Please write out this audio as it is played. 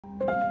Hello,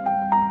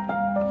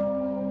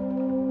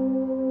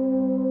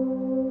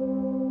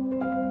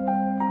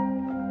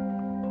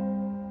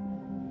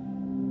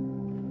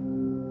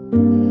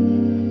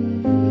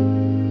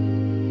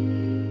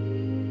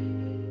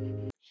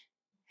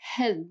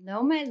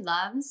 my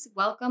loves.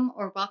 Welcome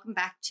or welcome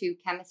back to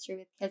Chemistry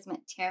with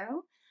Kismet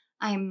Tarot.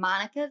 I'm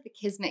Monica, the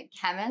Kismet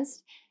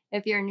Chemist.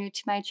 If you're new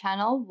to my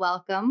channel,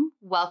 welcome.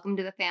 Welcome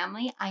to the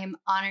family. I am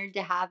honored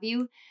to have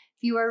you.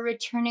 If you are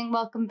returning,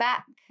 welcome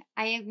back.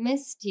 I have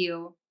missed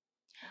you.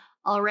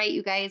 All right,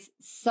 you guys.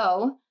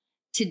 So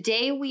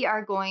today we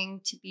are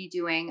going to be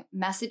doing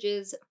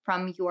messages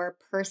from your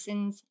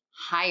person's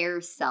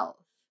higher self.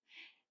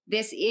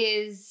 This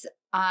is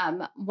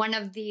one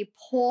of the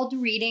polled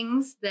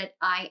readings that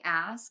I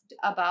asked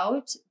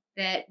about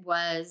that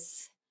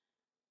was,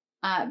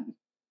 I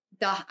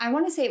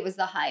want to say it was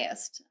the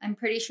highest. I'm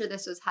pretty sure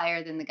this was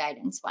higher than the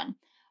guidance one,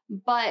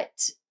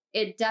 but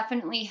it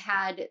definitely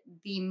had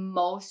the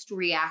most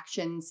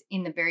reactions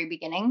in the very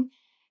beginning.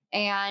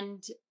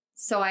 And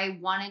so I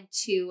wanted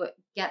to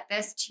get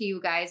this to you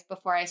guys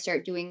before I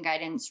start doing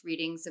guidance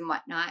readings and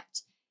whatnot,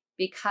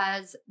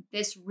 because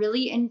this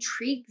really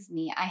intrigues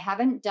me. I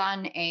haven't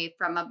done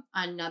from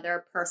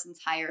another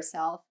person's higher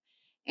self.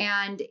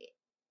 And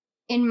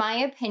in my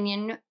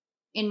opinion,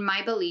 in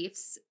my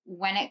beliefs,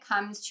 when it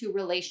comes to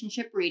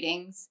relationship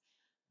readings,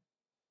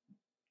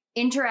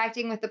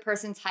 interacting with the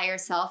person's higher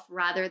self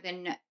rather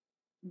than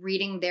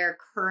reading their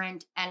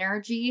current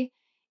energy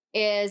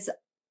is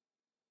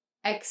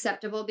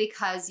acceptable,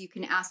 because you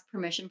can ask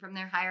permission from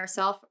their higher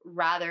self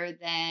rather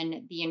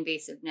than the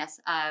invasiveness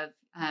of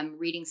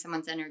reading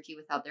someone's energy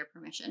without their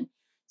permission.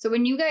 So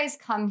when you guys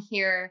come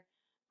here,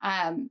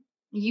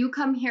 you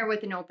come here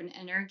with an open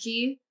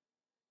energy,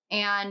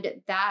 and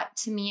that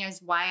to me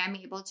is why I'm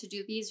able to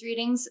do these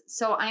readings.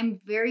 So I'm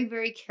very,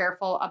 very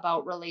careful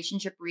about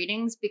relationship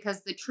readings,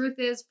 because the truth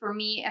is, for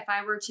me, if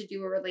I were to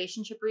do a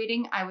relationship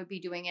reading, I would be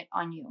doing it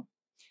on you.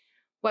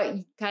 What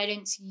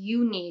guidance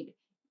you need,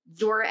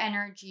 your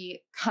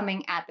energy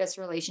coming at this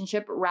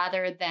relationship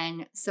rather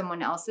than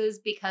someone else's,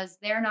 because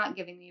they're not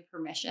giving me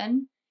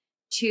permission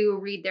to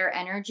read their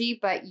energy,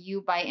 but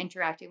you, by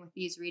interacting with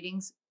these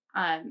readings,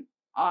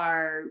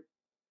 are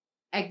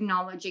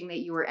acknowledging that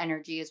your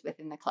energy is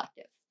within the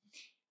collective.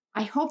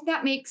 I hope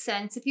that makes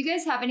sense. If you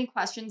guys have any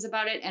questions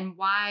about it and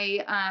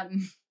why I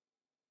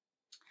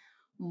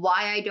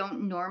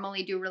don't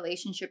normally do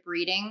relationship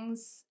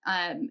readings,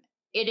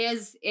 it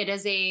is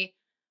a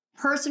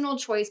personal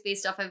choice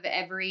based off of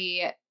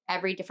every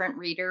different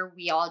reader.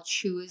 We all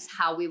choose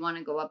how we want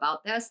to go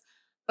about this.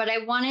 But I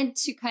wanted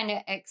to kind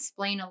of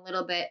explain a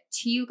little bit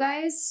to you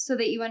guys so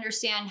that you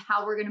understand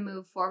how we're going to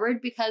move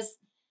forward, because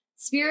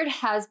Spirit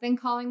has been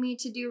calling me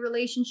to do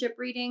relationship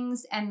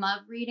readings and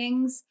love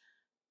readings,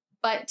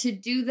 but to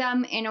do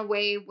them in a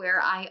way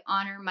where I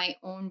honor my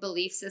own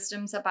belief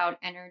systems about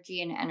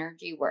energy and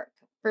energy work.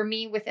 For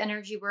me, with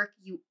energy work,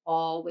 you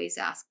always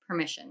ask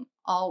permission,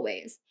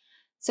 always.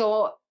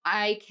 So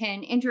I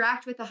can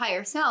interact with the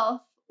higher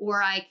self,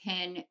 or I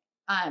can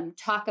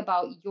talk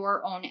about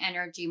your own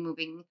energy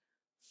moving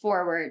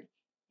forward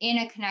in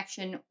a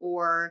connection,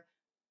 or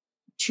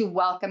to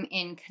welcome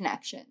in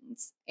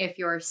connections if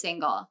you're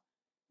single.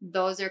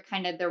 Those are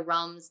kind of the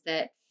realms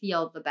that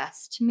feel the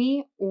best to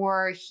me,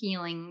 or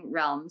healing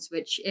realms,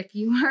 which if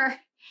you are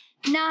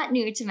not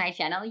new to my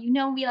channel, you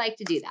know we like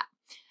to do that.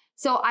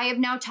 So I have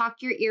now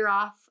talked your ear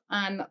off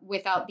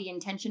without the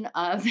intention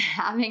of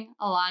having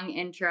a long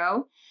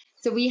intro.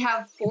 So we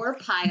have 4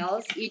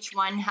 piles. Each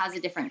one has a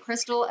different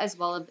crystal as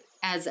well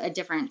as a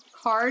different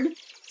card.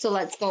 So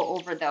let's go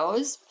over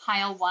those.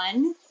 Pile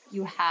 1,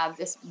 you have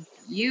this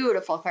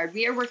beautiful card.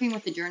 We are working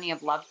with the Journey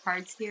of Love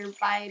cards here,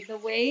 by the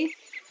way.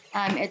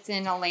 It's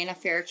in Elena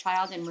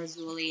Fairchild and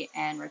Razuli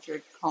and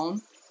Richard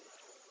Cohn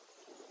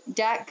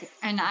deck.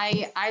 And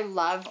I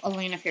love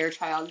Elena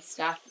Fairchild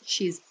stuff.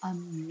 She's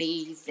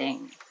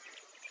amazing.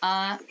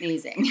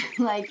 Amazing.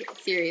 Like,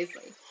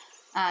 seriously.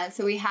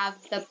 So we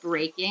have the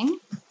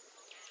Breaking.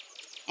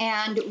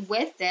 And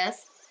with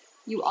this,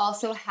 you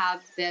also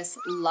have this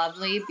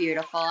lovely,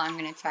 beautiful, I'm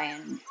going to try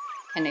and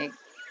kind of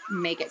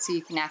make it so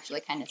you can actually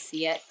kind of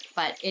see it,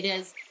 but it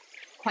is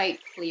quite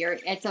clear.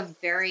 It's a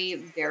very,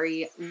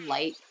 very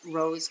light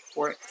rose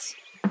quartz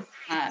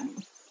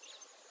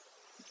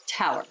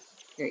tower.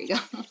 There you go.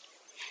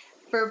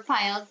 For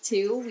pile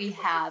 2, we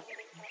have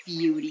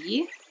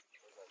Beauty.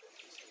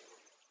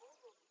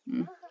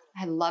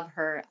 I love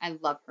her. I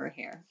love her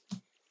hair.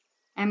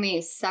 I'm a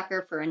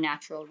sucker for a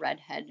natural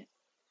redhead.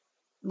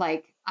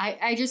 Like,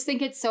 I just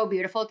think it's so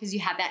beautiful because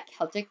you have that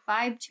Celtic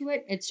vibe to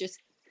it. It's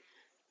just,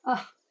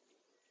 oh.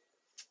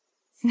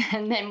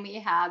 And then we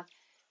have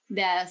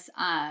this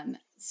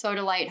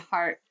Sodalite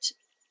Heart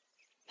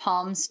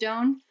Palm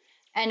Stone.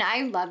 And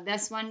I love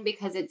this one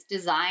because it's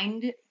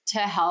designed to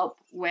help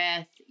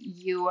with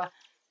you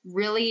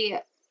really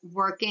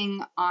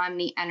working on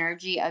the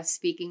energy of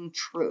speaking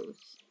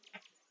truth.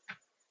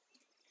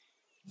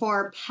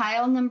 For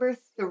pile number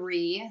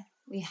 3,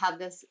 we have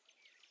this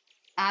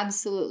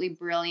absolutely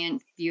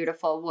brilliant,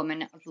 beautiful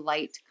Woman of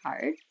Light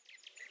card.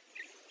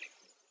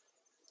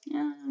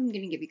 Yeah, I'm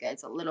going to give you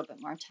guys a little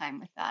bit more time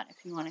with that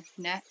if you want to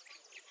connect.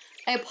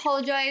 I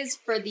apologize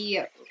for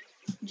the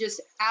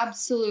just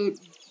absolute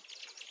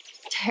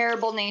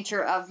terrible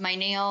nature of my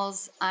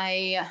nails.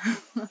 I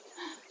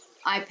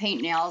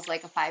paint nails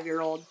like a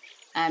 5-year-old.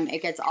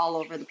 It gets all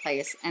over the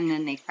place and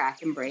then they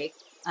crack and break.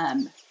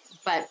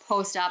 But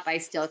post-op, I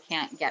still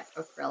can't get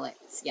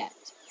acrylics yet.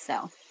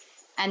 So,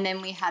 and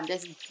then we have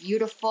this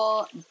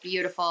beautiful,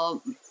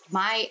 beautiful,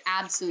 my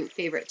absolute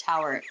favorite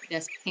tower,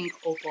 this pink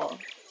opal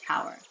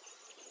tower.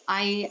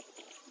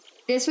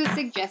 This was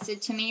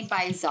suggested to me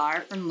by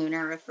Czar from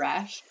Lunar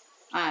Refresh.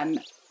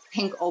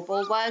 Pink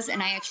opal was,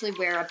 and I actually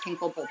wear a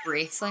pink opal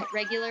bracelet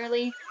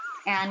regularly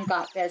and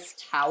got this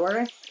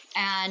tower.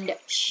 And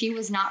she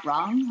was not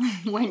wrong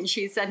when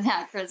she said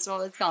that crystal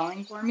was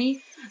calling for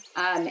me.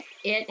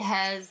 It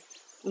has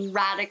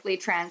radically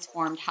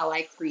transformed how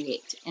I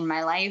create in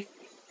my life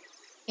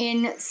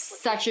in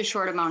such a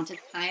short amount of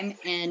time.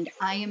 And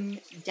I am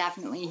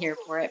definitely here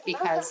for it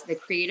because the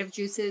creative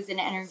juices and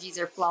energies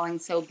are flowing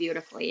so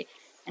beautifully.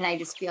 And I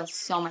just feel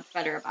so much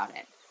better about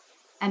it.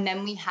 And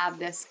then we have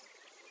this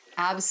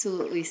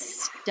absolutely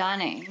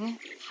stunning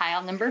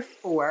pile number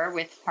 4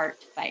 with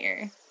heart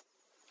fire.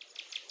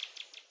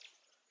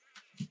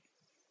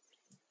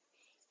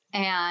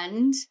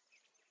 And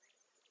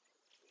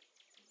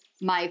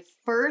my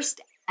first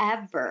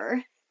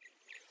ever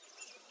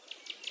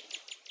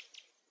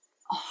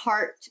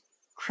heart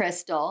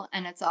crystal,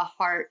 and it's a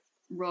heart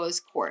rose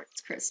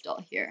quartz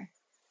crystal here.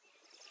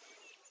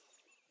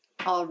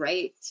 All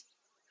right.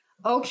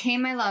 Okay,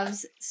 my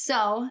loves.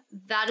 So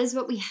that is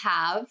what we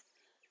have.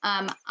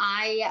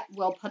 I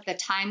will put the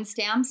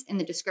timestamps in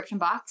the description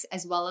box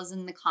as well as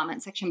in the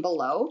comment section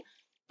below.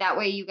 That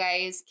way you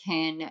guys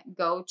can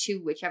go to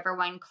whichever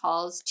one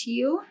calls to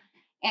you.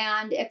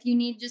 And if you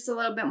need just a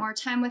little bit more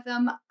time with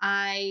them,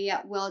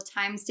 I will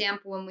timestamp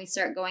when we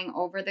start going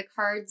over the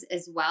cards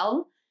as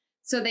well,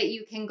 so that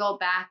you can go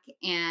back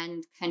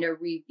and kind of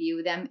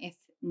review them if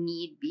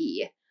need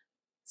be.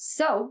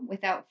 So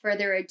without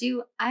further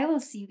ado, I will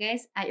see you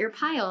guys at your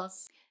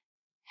piles.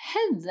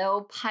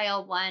 Hello,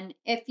 pile 1.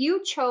 If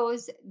you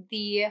chose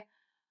the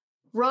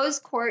rose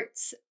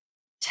quartz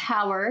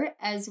tower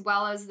as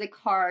well as the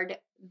card,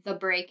 the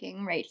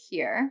breaking right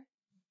here,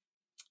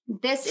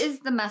 this is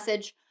the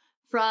message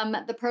from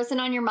the person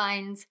on your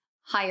mind's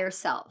higher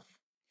self.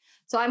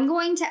 So I'm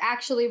going to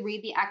actually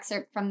read the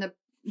excerpt from the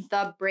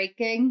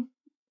breaking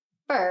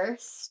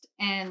first,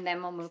 and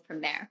then we'll move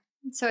from there.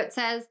 So it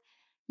says,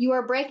 "You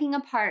are breaking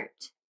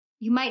apart.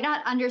 You might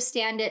not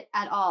understand it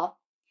at all.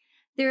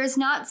 There is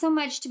not so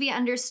much to be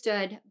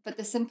understood, but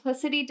the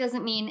simplicity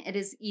doesn't mean it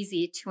is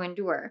easy to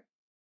endure.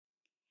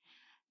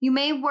 You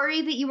may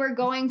worry that you are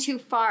going too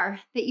far,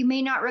 that you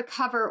may not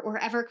recover or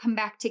ever come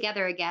back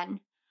together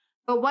again.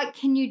 But what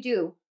can you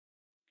do?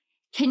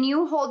 Can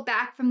you hold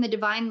back from the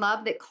divine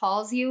love that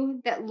calls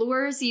you, that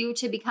lures you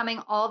to becoming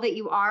all that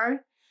you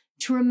are,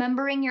 to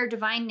remembering your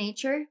divine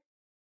nature?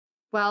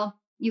 Well,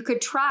 you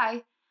could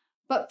try,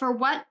 but for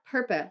what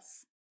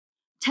purpose?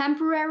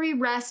 Temporary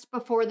rest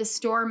before the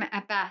storm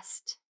at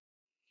best.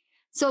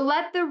 So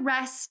let the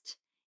rest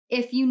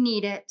if you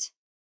need it,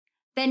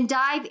 then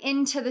dive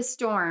into the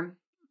storm.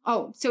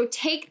 Oh, so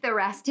take the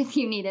rest if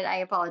you need it. I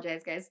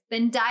apologize, guys.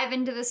 Then dive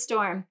into the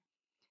storm.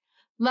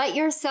 Let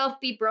yourself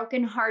be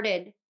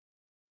brokenhearted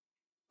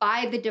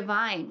by the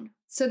divine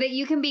so that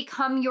you can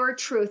become your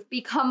truth,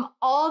 become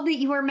all that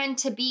you are meant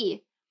to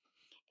be.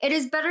 It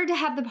is better to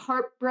have the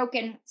heart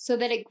broken so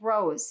that it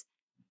grows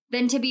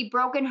than to be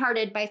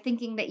brokenhearted by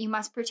thinking that you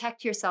must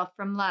protect yourself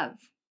from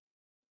love.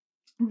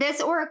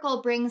 This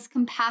oracle brings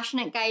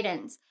compassionate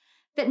guidance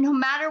that no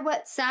matter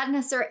what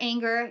sadness or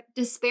anger,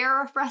 despair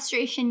or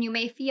frustration you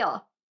may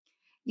feel,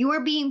 you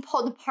are being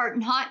pulled apart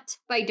not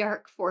by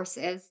dark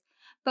forces,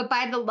 but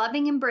by the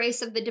loving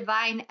embrace of the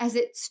divine as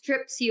it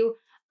strips you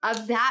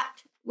of that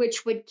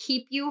which would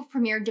keep you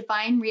from your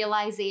divine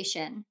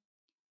realization.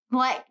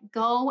 Let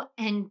go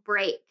and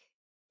break.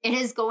 It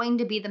is going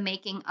to be the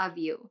making of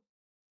you."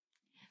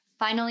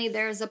 Finally,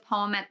 there's a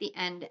poem at the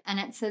end, and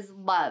it says,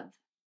 "Love.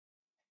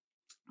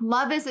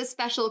 Love is a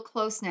special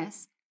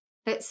closeness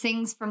that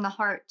sings from the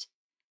heart,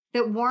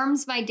 that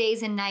warms my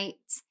days and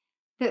nights,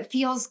 that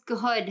feels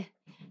good,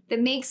 that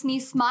makes me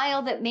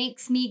smile, that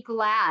makes me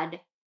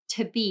glad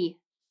to be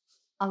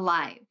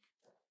alive."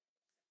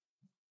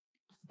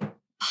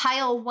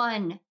 Pile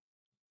 1.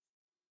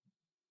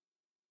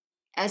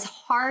 As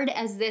hard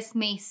as this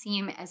may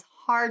seem, as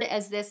hard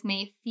as this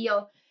may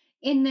feel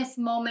in this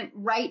moment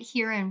right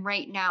here and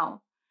right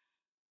now,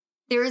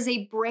 there is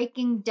a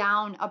breaking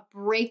down, a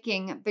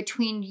breaking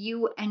between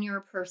you and your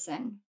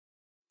person.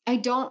 I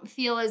don't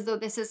feel as though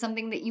this is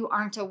something that you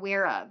aren't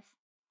aware of.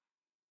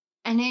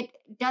 And it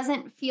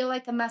doesn't feel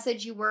like a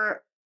message you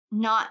were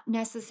not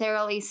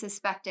necessarily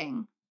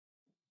suspecting.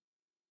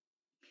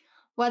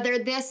 Whether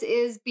this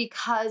is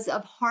because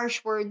of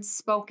harsh words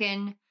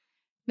spoken,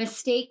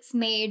 mistakes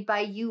made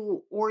by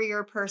you or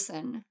your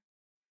person.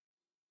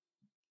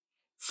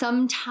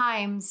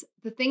 Sometimes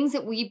the things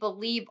that we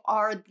believe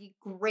are the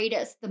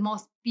greatest, the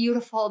most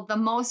beautiful, the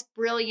most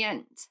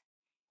brilliant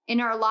in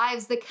our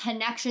lives, the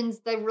connections,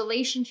 the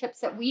relationships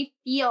that we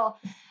feel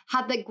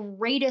have the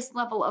greatest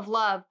level of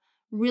love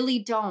really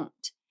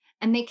don't.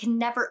 And they can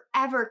never,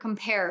 ever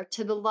compare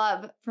to the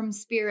love from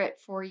Spirit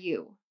for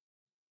you.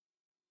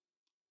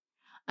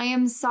 I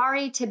am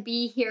sorry to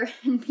be here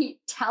and be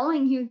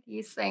telling you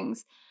these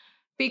things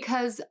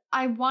because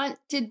I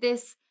wanted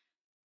this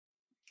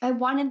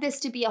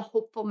to be a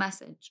hopeful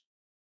message.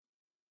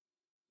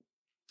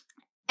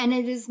 And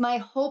it is my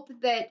hope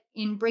that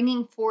in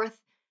bringing forth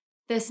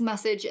this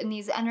message and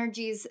these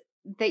energies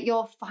that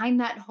you'll find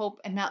that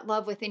hope and that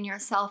love within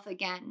yourself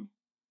again.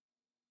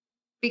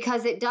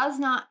 Because it does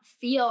not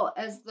feel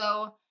as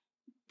though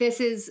this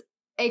is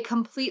a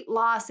complete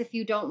loss if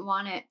you don't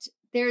want it.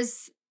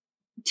 There's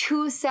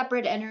two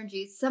separate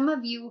energies. Some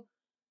of you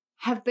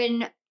have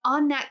been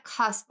on that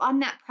cusp, on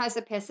that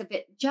precipice of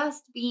it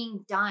just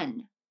being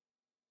done.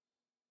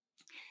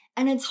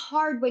 And it's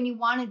hard when you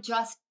want to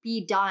just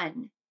be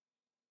done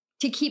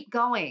to keep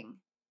going.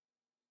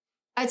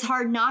 It's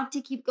hard not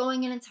to keep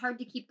going and it's hard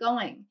to keep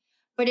going.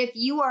 But if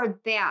you are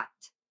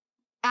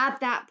at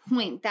that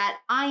point that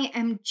I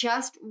am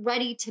just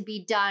ready to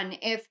be done,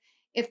 if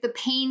the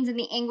pains and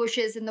the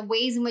anguishes and the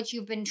ways in which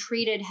you've been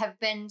treated have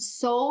been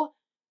so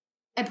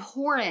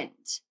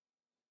abhorrent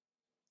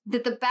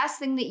that the best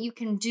thing that you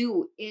can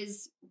do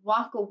is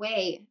walk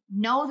away,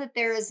 know that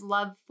there is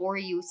love for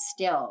you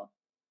still.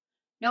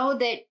 Know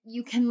that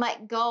you can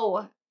let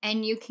go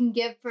and you can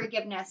give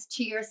forgiveness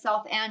to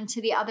yourself and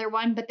to the other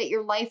one, but that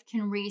your life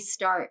can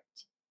restart.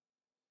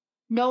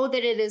 Know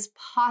that it is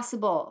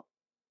possible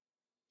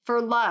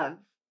for love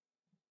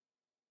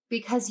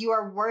because you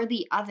are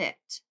worthy of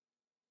it.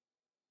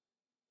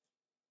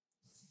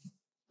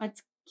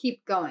 Let's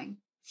keep going.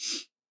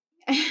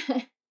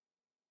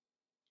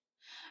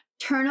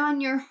 Turn on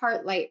your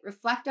heart light.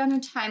 Reflect on a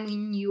time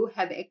when you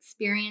have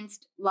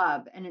experienced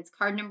love. And it's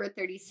card number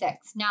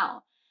 36.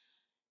 Now,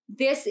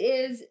 this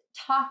is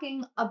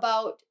talking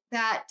about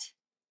that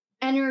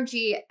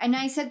energy. And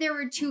I said there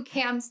were two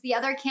camps. The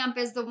other camp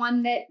is the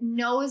one that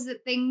knows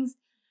that things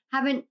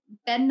haven't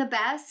been the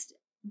best.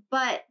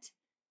 But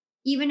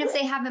even if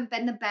they haven't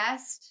been the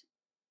best,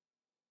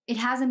 it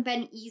hasn't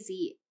been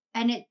easy.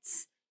 And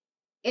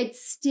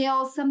it's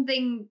still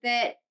something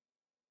that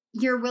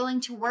you're willing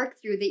to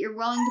work through, that you're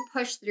willing to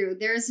push through.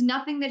 There's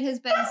nothing that has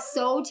been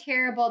so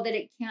terrible that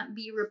it can't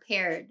be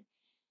repaired.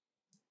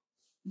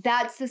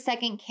 That's the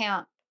second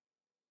camp.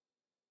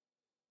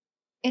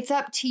 It's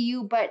up to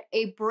you, but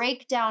a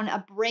breakdown,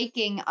 a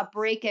breaking, a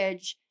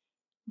breakage,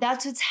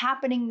 that's what's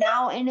happening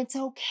now, and it's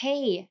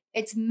okay.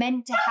 It's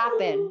meant to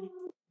happen.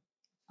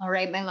 All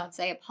right, my loves,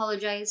 I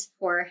apologize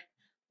for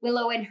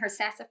Willow and her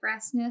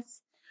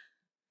sassafrasness.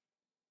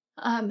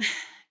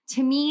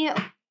 To me,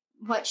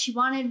 what she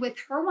wanted with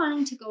her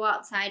wanting to go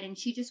outside and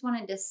she just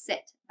wanted to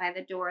sit by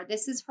the door,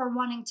 this is her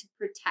wanting to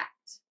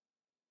protect.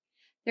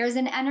 There's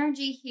an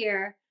energy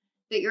here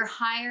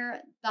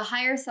that the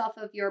higher self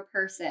of your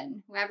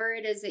person, whoever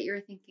it is that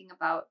you're thinking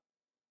about,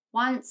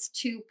 wants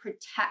to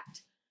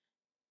protect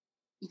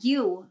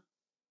you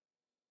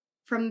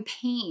from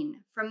pain,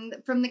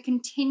 from the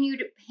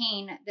continued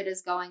pain that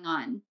is going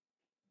on.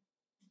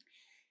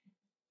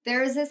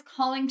 There is this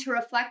calling to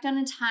reflect on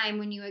a time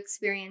when you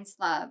experienced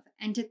love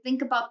and to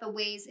think about the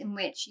ways in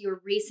which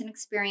your recent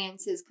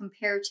experiences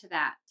compare to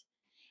that.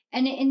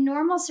 And in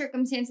normal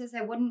circumstances,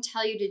 I wouldn't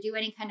tell you to do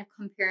any kind of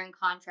compare and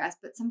contrast,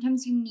 but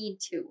sometimes you need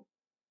to.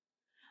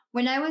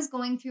 When I was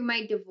going through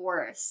my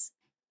divorce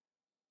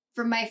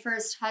from my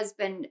first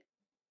husband,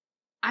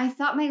 I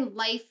thought my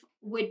life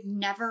would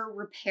never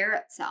repair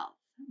itself.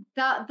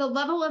 The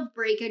level of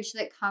breakage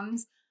that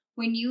comes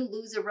when you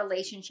lose a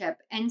relationship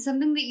and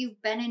something that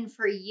you've been in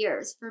for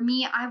years. For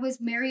me, I was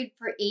married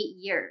for 8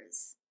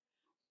 years.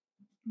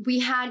 We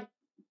had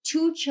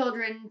 2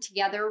 children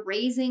together,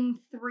 raising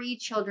 3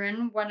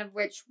 children, one of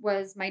which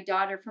was my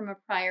daughter from a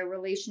prior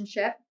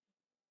relationship.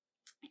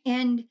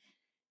 And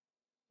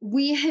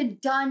we had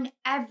done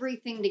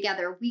everything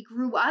together. We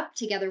grew up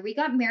together. We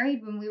got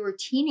married when we were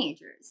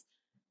teenagers.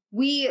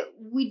 We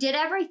did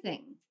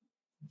everything.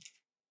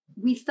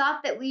 We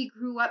thought that we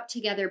grew up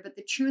together, but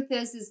the truth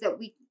is that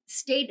we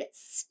stayed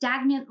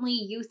stagnantly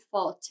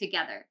youthful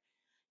together,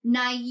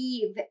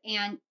 naive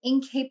and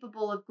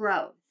incapable of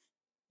growth.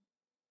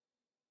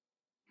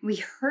 We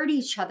hurt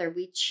each other.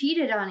 We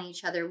cheated on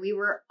each other. We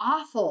were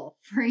awful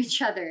for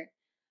each other.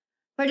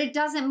 But it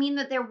doesn't mean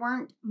that there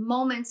weren't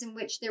moments in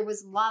which there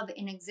was love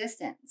in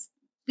existence,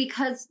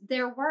 because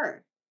there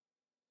were.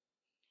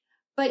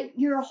 But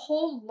your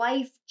whole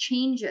life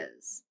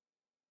changes.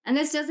 And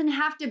this doesn't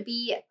have to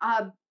be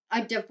a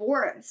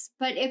divorce.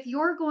 But if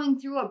you're going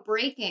through a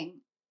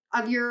breaking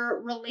of your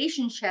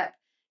relationship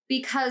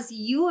because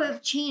you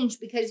have changed,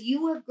 because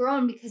you have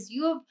grown, because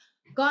you have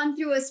gone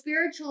through a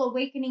spiritual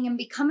awakening and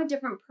become a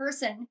different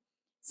person,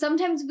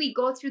 sometimes we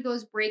go through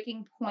those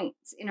breaking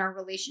points in our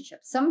relationship.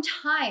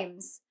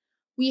 Sometimes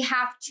we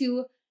have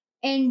to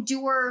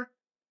endure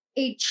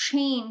a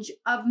change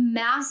of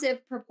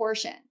massive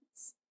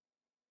proportions.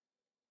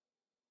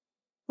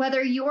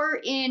 whether you're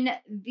in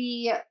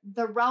the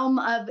realm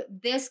of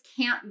this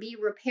can't be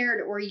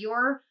repaired, or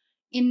you're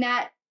in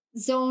that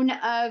zone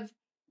of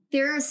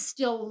there is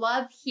still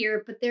love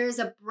here, but there's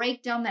a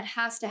breakdown that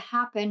has to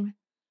happen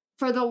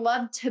for the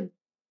love to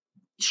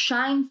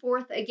shine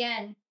forth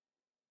again.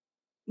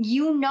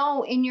 You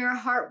know in your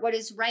heart what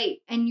is right,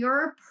 and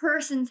your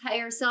person's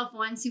higher self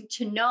wants you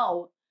to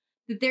know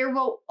that there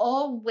will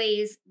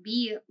always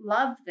be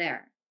love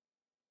there.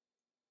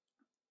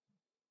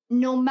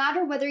 No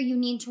matter whether you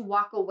need to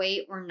walk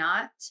away or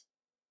not,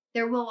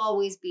 there will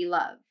always be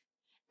love.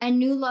 And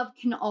new love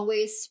can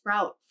always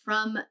sprout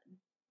from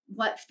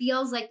what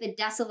feels like the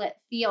desolate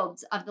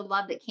fields of the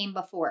love that came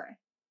before.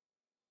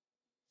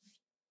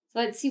 So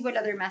let's see what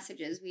other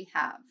messages we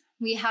have.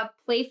 We have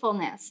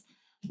playfulness.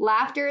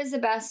 Laughter is the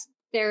best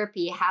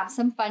therapy. Have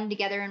some fun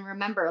together, and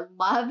remember,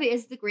 love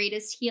is the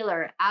greatest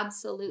healer.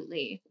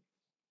 Absolutely.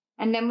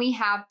 And then we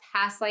have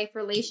past life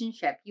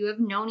relationship. You have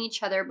known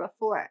each other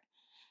before.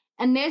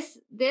 And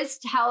this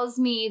tells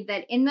me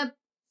that in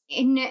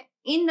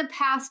the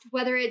past,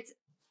 whether it's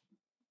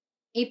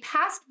a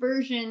past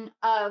version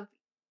of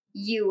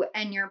you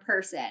and your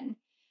person,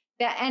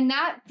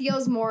 that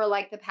feels more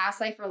like the past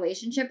life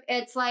relationship.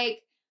 It's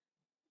like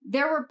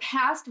there were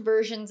past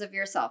versions of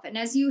yourself. And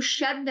as you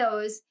shed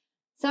those,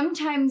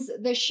 sometimes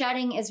the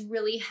shedding is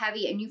really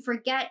heavy, and you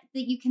forget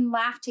that you can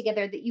laugh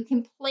together, that you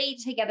can play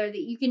together,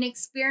 that you can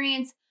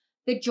experience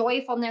the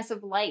joyfulness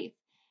of life.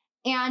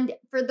 And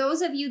for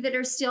those of you that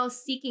are still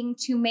seeking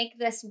to make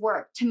this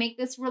work, to make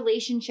this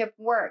relationship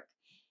work,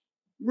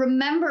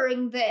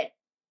 remembering that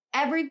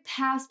every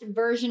past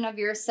version of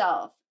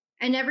yourself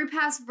and every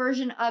past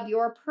version of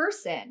your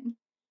person,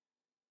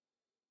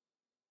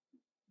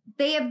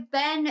 they have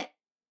been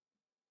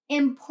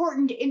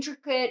important,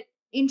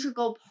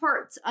 integral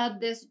parts of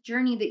this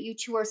journey that you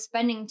two are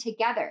spending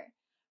together.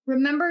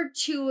 Remember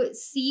to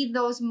see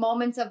those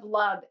moments of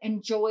love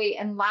and joy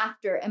and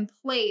laughter and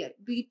play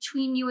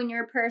between you and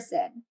your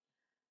person.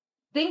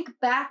 Think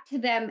back to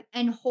them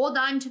and hold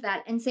on to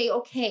that and say,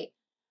 okay,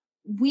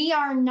 we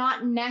are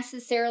not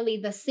necessarily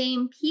the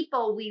same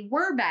people we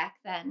were back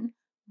then,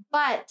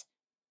 but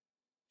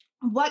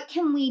what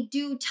can we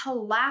do to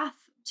laugh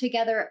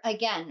together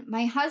again?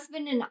 My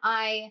husband and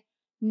I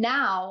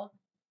now,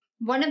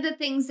 one of the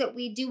things that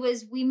we do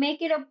is we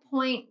make it a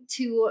point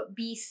to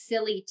be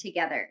silly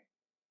together.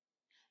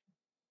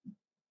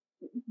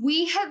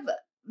 We have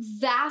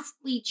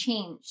vastly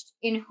changed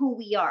in who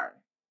we are.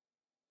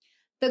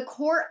 The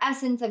core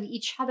essence of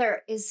each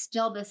other is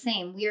still the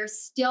same. We are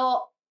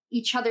still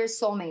each other's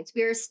soulmates.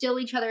 We are still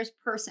each other's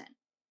person.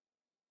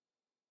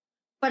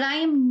 But I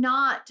am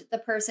not the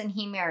person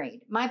he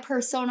married. My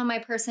persona, my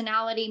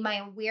personality, my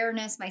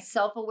awareness, my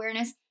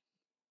self-awareness,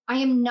 I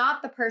am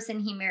not the person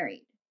he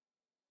married.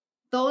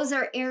 Those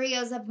are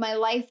areas of my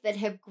life that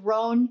have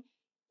grown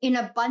in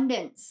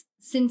abundance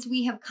since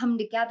we have come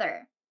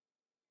together.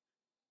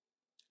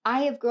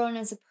 I have grown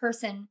as a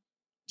person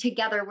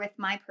together with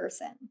my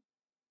person.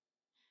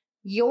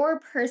 Your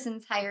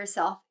person's higher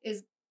self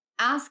is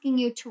asking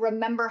you to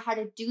remember how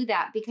to do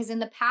that, because in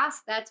the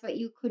past, that's what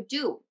you could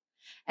do.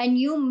 And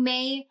you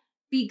may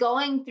be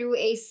going through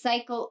a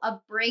cycle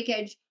of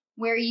breakage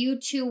where you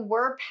two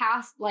were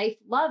past life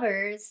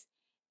lovers,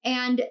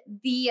 and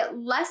the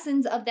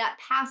lessons of that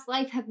past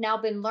life have now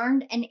been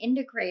learned and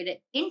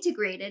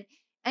integrated.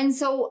 And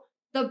so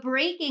the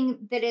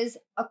breaking that is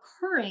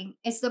occurring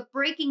is the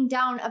breaking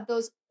down of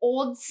those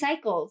old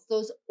cycles,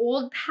 those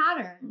old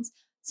patterns,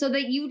 so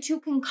that you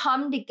two can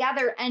come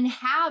together and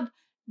have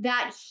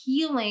that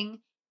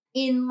healing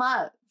in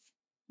love.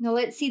 Now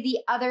let's see the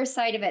other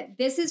side of it.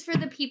 This is for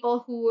the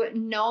people who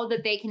know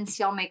that they can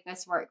still make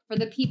this work. For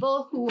the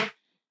people who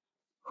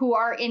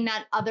are in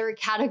that other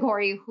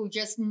category, who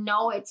just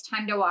know it's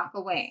time to walk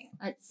away.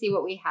 Let's see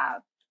what we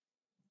have.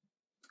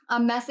 A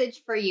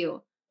message for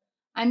you.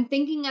 I'm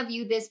thinking of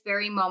you this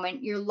very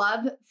moment. Your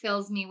love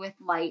fills me with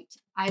light.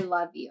 I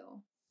love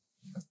you.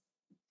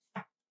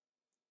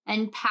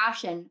 And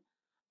passion.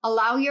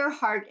 Allow your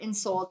heart and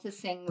soul to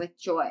sing with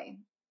joy.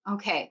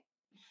 Okay.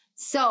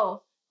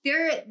 So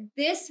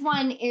this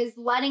one is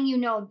letting you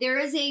know there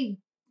is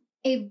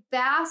a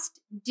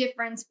vast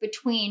difference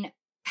between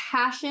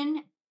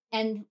passion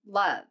and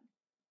love.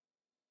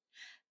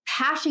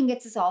 Passion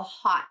gets us all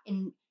hot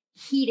and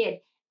heated,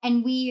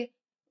 and we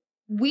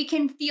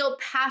can feel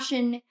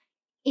passion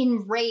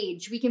in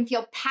rage. We can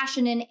feel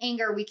passion in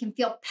anger. We can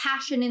feel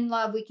passion in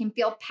love. We can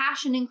feel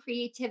passion in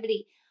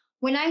creativity.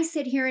 When I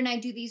sit here and I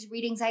do these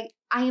readings, I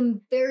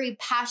am very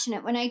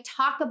passionate. When I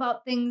talk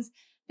about things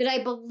that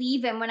I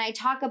believe in, when I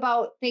talk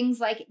about things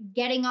like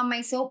getting on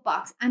my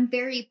soapbox, I'm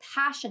very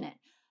passionate.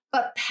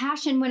 But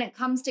passion when it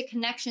comes to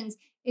connections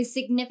is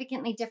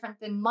significantly different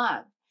than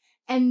love.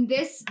 And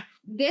this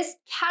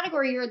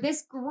category, or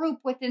this group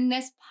within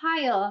this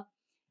pile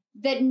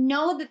that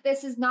know that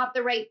this is not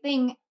the right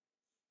thing,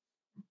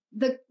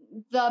 the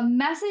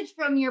message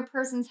from your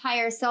person's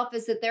higher self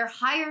is that their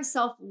higher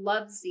self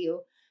loves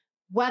you,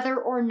 whether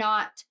or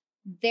not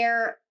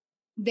their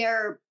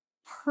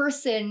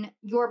person,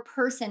 your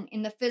person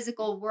in the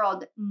physical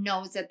world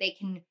knows that they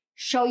can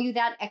show you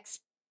that,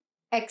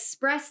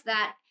 express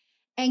that,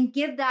 and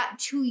give that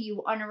to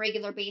you on a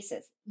regular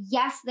basis.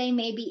 Yes, they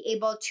may be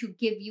able to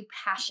give you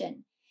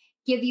passion,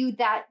 give you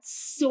that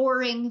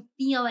soaring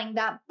feeling,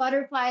 that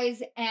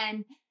butterflies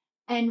and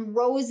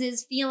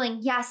roses feeling.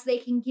 Yes, they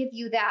can give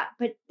you that,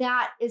 but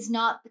that is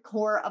not the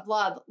core of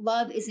love.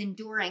 Love is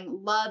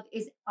enduring. Love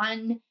is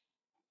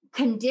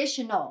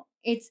unconditional.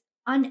 It's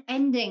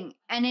unending,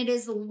 and it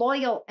is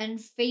loyal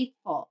and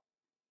faithful.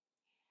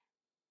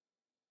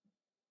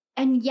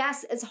 And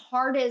yes, as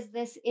hard as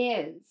this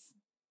is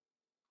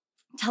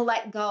to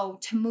let go,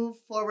 to move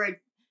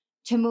forward,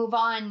 to move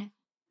on,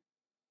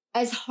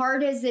 as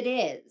hard as it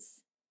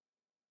is,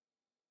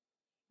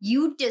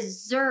 you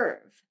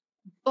deserve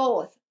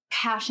both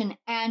passion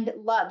and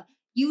love.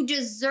 You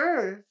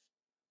deserve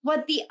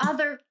what the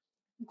other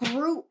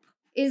group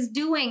is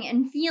doing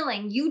and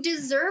feeling. You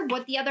deserve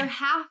what the other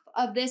half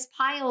of this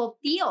pile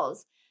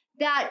feels.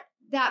 That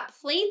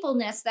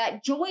playfulness,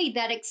 that joy,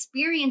 that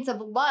experience of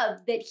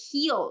love that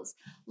heals,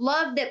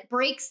 love that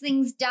breaks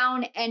things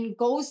down and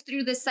goes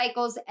through the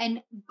cycles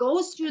and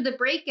goes through the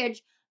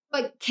breakage,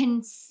 but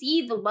can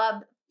see the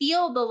love,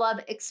 feel the love,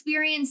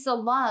 experience the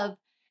love,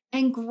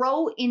 and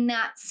grow in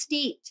that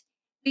state,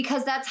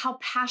 because that's how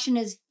passion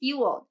is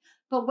fueled.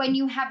 But when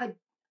you have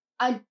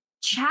a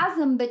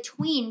chasm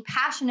between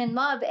passion and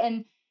love,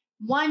 and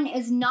one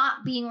is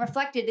not being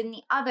reflected in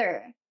the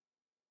other,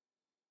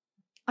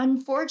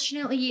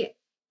 unfortunately,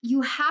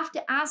 you have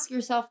to ask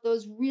yourself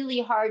those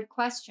really hard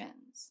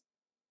questions.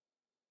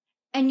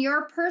 And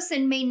your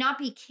person may not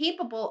be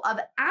capable of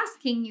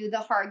asking you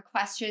the hard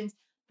questions,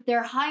 but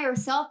their higher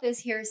self is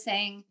here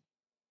saying,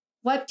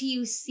 what do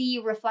you see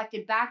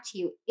reflected back to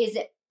you? Is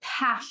it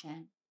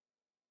passion?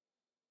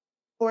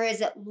 Or is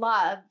it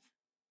love?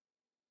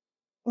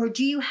 Or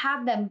do you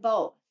have them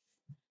both?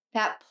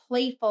 That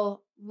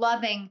playful,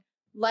 loving,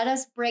 let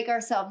us break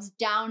ourselves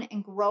down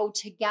and grow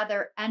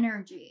together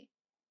energy.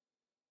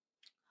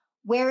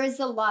 Where is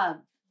the love?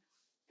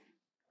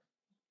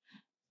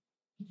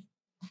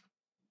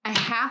 I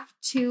have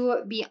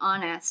to be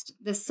honest.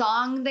 The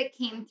song that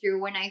came through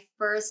when I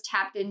first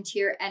tapped into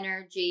your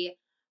energy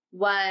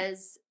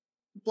was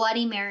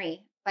Bloody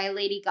Mary by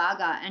Lady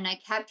Gaga. And I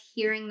kept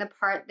hearing the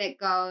part that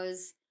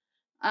goes,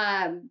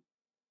 I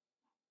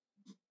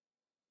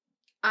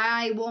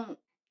won't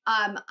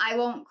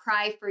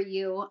cry for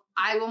you.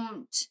 I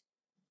won't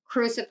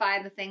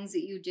crucify the things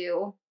that you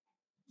do,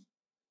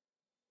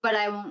 but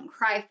I won't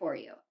cry for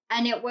you.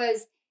 And it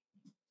was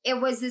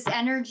this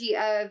energy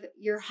of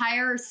your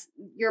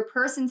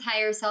person's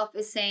higher self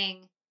is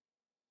saying,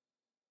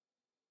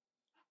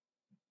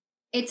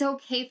 it's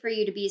okay for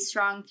you to be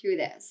strong through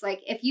this.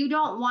 Like, if you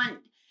don't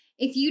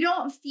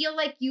feel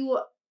like you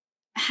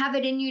have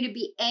it in you to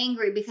be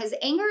angry, because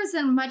anger is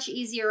a much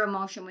easier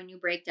emotion when you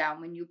break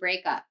down, when you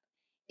break up.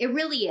 It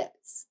really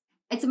is.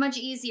 It's a much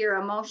easier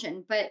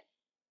emotion. But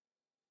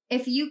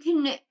if you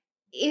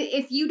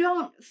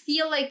don't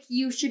feel like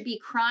you should be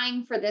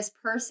crying for this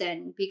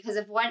person because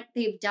of what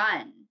they've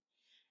done,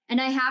 and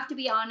I have to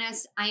be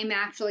honest, I am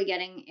actually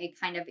getting a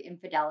kind of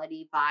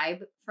infidelity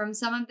vibe from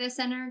some of this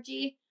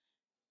energy.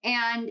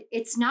 And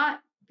it's not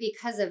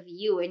because of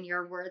you and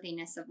your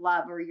worthiness of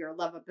love or your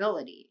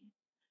lovability.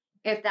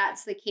 If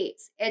that's the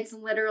case, it's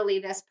literally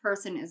this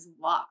person is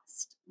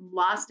lost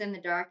in the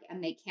dark,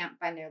 and they can't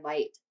find their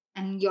light.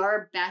 And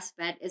your best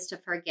bet is to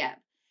forgive.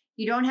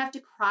 You don't have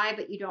to cry,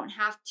 but you don't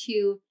have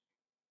to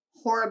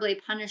horribly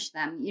punish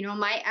them. You know,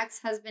 my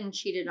ex-husband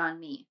cheated on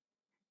me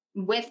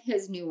with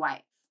his new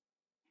wife,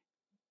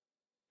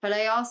 but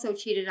I also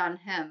cheated on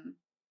him.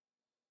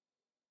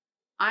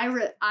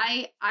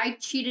 I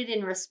cheated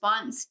in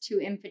response to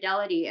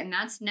infidelity, and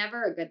that's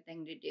never a good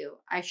thing to do.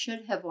 I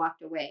should have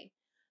walked away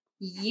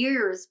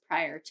years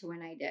prior to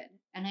when I did,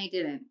 and I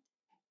didn't.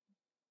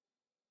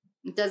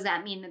 Does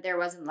that mean that there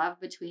wasn't love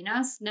between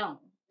us? No,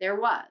 there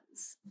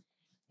was.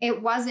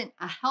 It wasn't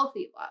a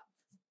healthy love.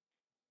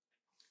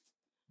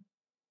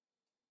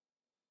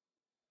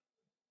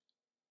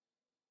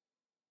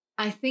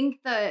 I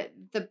think the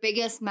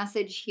biggest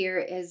message here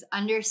is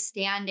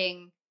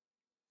understanding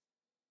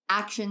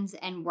actions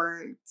and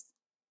words,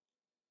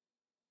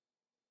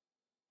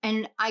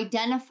 and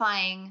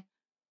identifying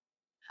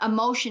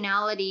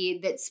emotionality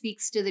that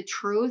speaks to the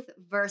truth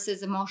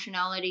versus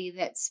emotionality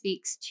that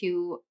speaks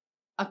to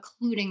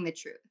occluding the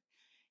truth.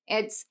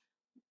 It's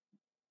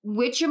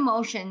which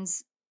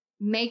emotions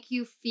make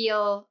you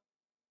feel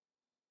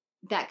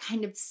that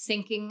kind of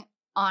sinking,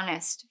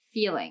 honest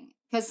feeling.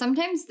 Because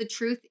sometimes the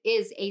truth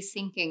is a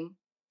sinking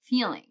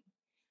feeling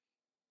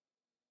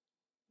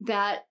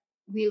that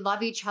we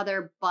love each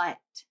other, but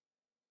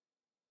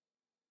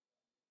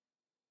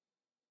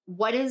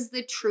what is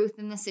the truth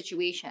in the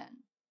situation?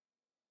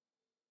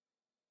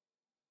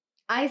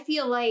 I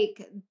feel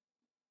like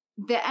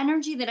the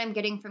energy that I'm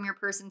getting from your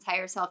person's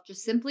higher self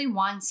just simply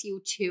wants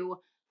you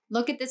to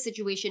look at the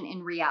situation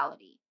in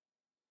reality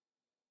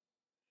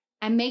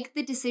and make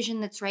the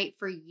decision that's right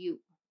for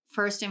you,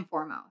 first and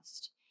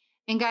foremost.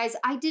 And guys,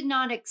 I did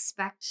not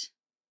expect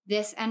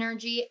this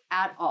energy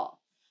at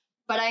all.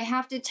 But I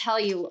have to tell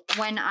you,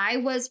 when I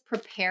was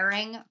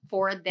preparing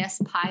for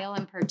this pile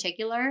in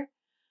particular,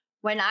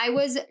 when I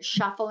was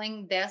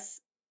shuffling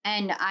this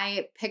and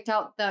I picked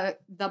out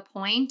the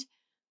point,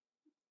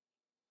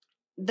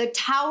 the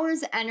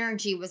Tower's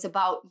energy was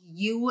about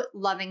you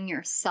loving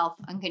yourself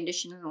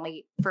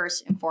unconditionally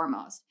first and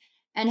foremost,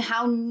 and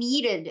how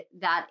needed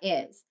that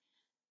is.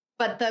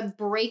 But the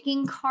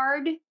breaking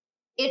card,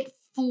 it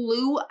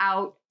flew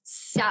out,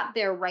 sat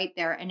there right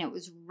there, and it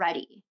was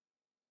ready.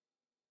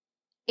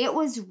 It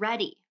was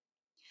ready.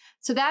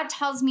 So that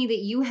tells me that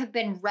you have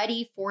been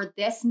ready for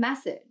this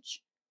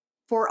message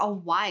for a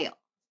while.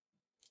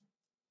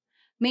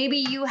 Maybe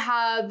you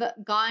have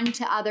gone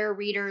to other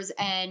readers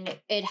and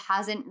it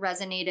hasn't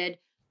resonated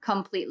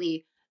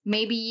completely.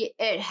 Maybe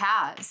it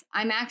has.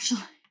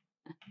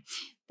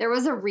 There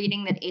was a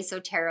reading that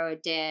Aso Tarot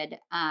did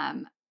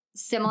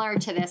similar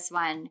to this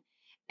one,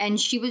 and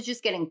she was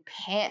just getting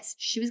pissed.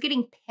 She was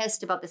getting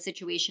pissed about the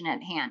situation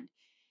at hand.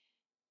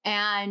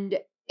 And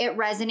it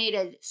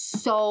resonated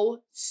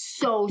so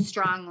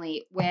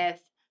strongly with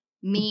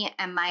me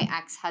and my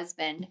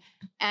ex-husband.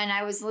 And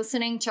I was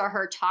listening to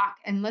her talk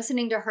and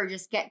listening to her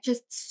just get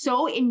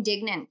so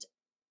indignant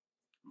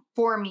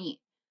for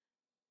me.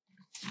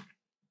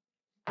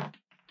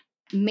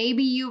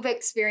 Maybe you've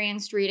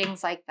experienced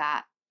readings like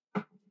that.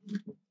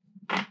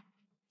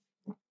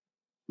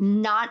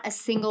 Not a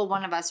single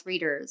one of us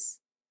readers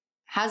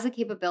has the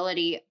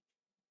capability,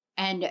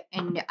 and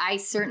I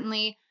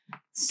certainly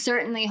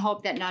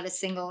hope that not a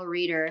single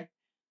reader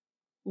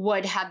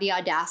would have the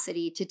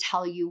audacity to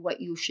tell you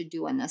what you should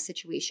do in this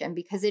situation,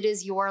 because it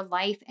is your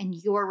life and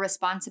your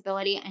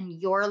responsibility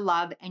and your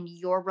love and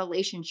your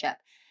relationship.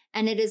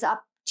 And it is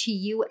up to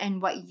you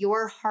and what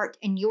your heart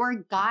and your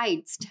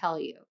guides tell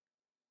you.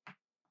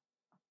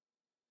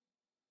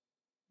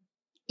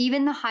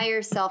 Even the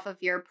higher self of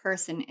your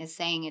person is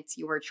saying it's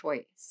your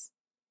choice.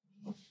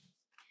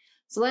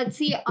 So let's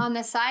see on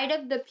the side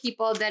of the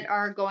people that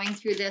are going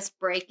through this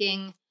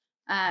breaking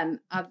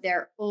of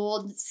their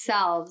old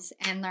selves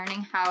and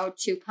learning how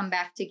to come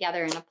back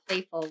together in a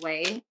playful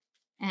way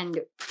and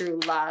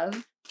through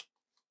love.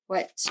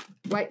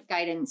 What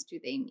guidance do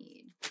they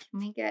need? Can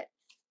we we'll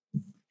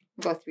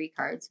go 3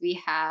 cards.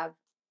 We have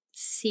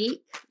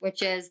Seek,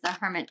 which is the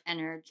Hermit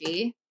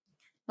energy.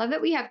 Love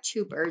that we have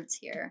 2 birds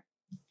here.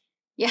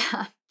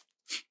 Yeah.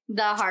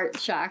 The heart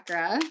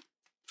chakra.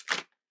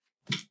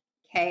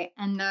 Okay.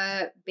 And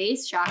the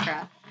base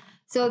chakra.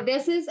 So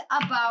this is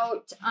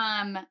about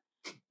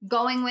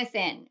going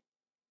within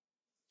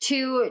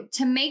to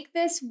make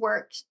this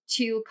work,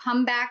 to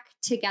come back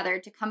together,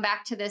 to come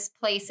back to this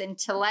place and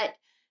to let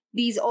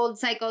these old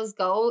cycles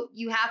go.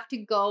 You have to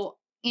go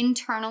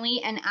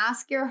internally and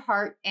ask your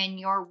heart and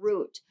your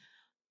root.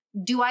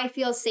 Do I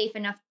feel safe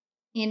enough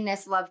in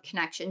this love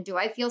connection? Do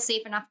I feel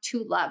safe enough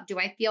to love? Do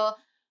I feel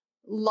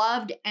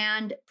loved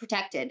and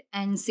protected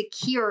and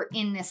secure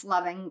in this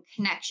loving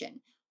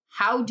connection?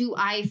 How do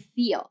I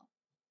feel?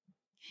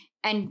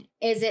 And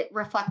is it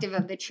reflective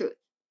of the truth?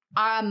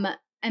 And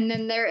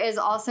then there is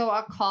also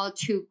a call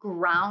to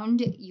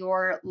ground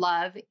your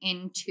love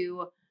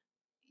into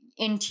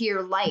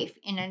your life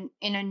in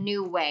a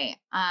new way.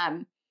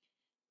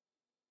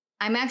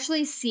 I'm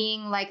actually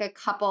seeing like a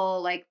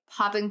couple like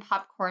popping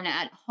popcorn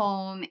at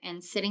home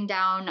and sitting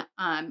down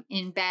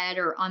in bed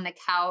or on the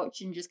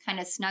couch and just kind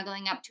of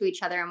snuggling up to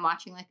each other and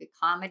watching like a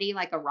comedy,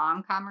 like a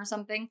rom-com or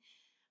something.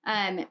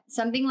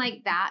 Something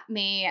like that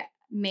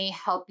may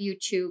help you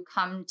to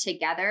come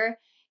together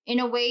in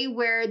a way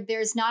where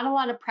there's not a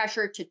lot of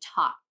pressure to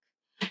talk,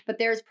 but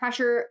there's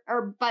pressure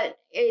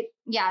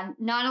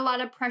not a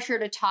lot of pressure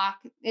to talk.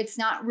 It's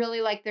not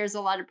really like there's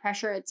a lot of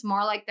pressure. It's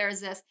more like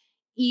there's this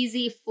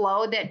easy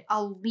flow that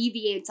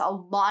alleviates a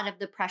lot of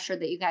the pressure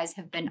that you guys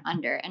have been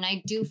under. And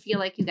I do feel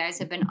like you guys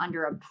have been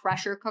under a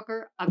pressure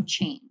cooker of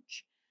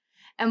change.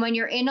 And when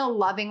you're in a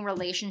loving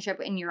relationship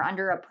and you're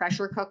under a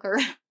pressure cooker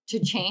to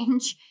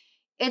change,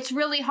 it's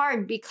really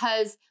hard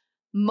because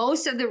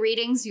most of the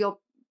readings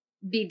you'll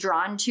be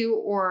drawn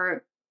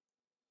to,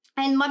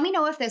 and let me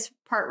know if this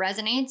part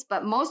resonates,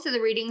 but most of the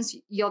readings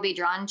you'll be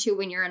drawn to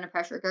when you're in a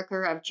pressure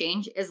cooker of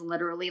change is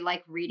literally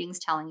like readings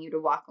telling you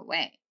to walk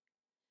away.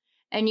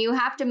 And you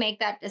have to make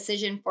that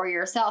decision for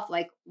yourself.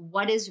 Like,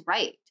 what is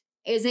right?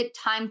 Is it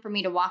time for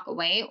me to walk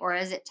away, or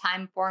is it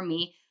time for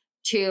me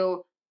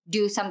to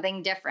do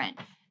something different?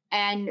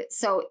 And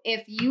so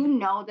if you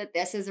know that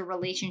this is a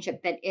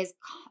relationship that is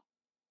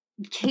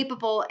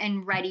capable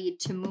and ready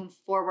to move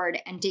forward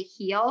and to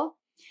heal,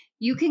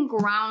 you can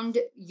ground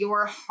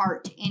your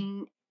heart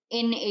in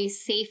a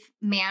safe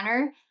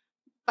manner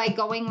by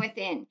going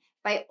within,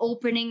 by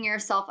opening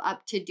yourself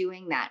up to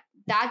doing that.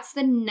 That's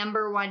the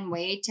number one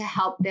way to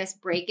help this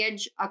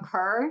breakage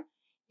occur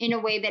in a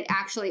way that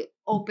actually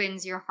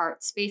opens your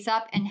heart space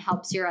up and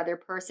helps your other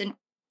person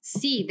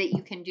see that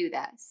you can do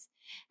this.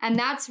 And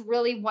that's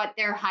really what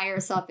their higher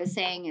self is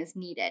saying is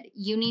needed.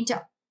 You need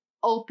to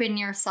open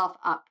yourself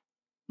up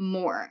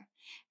more.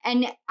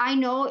 And I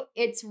know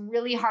it's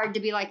really hard to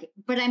be like,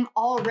 but I'm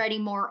already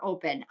more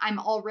open. I'm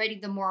already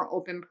the more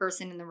open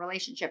person in the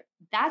relationship.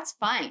 That's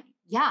fine.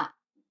 Yeah,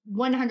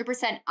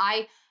 100%.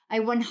 I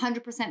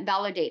 100%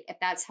 validate if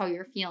that's how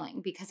you're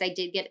feeling, because I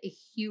did get a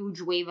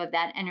huge wave of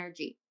that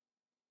energy.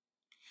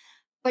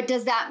 But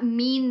does that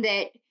mean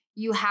that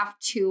you have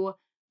to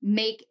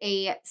make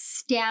a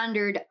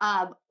standard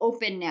of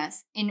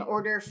openness in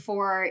order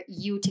for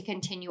you to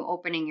continue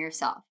opening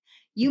yourself?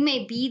 You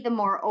may be the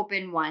more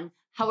open one.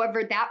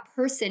 However, that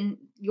person,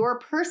 your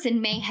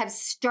person may have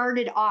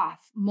started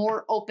off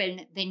more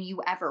open than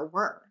you ever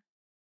were.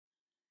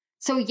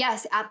 So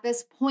yes, at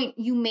this point,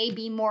 you may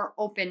be more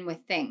open with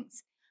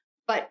things,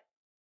 but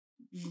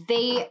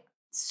they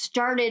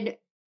started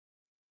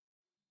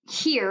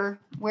here,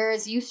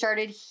 whereas you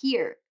started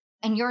here,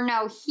 and you're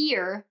now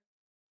here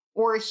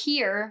or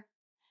here,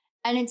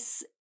 and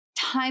it's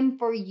time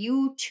for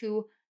you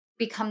to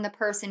become the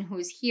person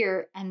who's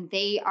here and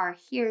they are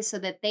here, so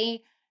that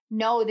they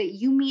know that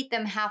you meet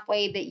them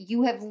halfway, that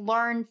you have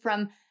learned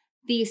from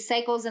the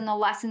cycles and the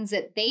lessons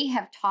that they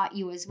have taught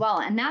you as well.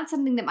 And that's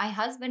something that my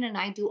husband and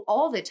I do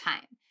all the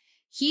time.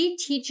 He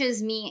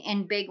teaches me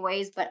in big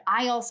ways, but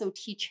I also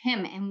teach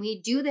him. And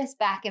we do this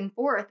back and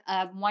forth.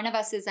 One of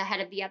us is ahead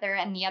of the other,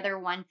 and the other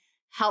one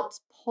helps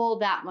pull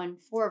that one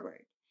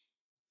forward.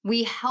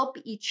 We help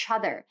each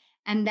other.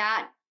 And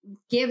that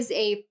gives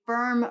a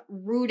firm,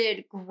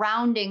 rooted,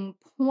 grounding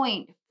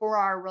point for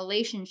our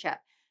relationship.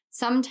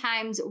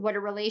 Sometimes what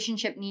a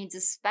relationship needs,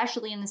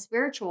 especially in the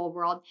spiritual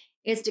world,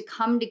 is to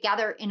come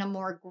together in a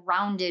more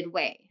grounded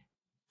way.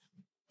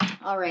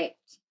 All right.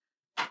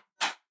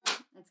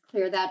 Let's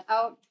clear that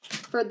out.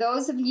 For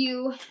those of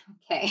you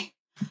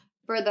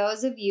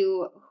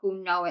who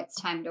know it's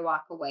time to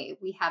walk away,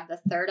 we have the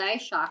third eye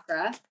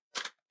chakra.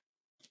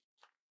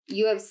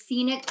 You have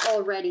seen it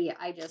already,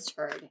 I just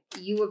heard.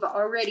 You have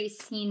already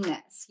seen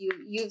this.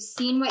 You've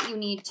seen what you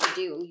need to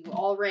do. You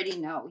already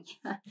know.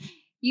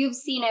 You've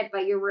seen it,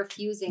 but you're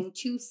refusing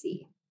to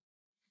see.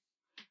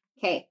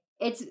 Okay,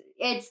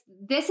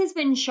 this has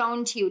been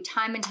shown to you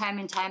time and time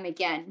and time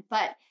again,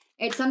 but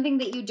it's something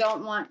that you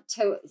don't want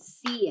to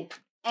see.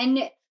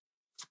 And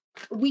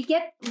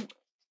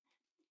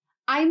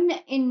I'm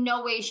in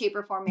no way, shape,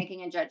 or form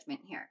making a judgment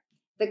here.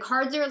 The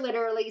cards are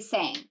literally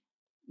saying,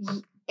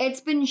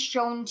 it's been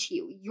shown to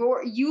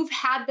you. You've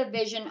had the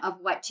vision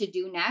of what to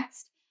do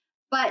next.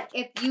 But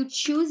if you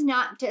choose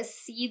not to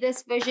see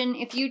this vision,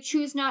 if you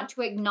choose not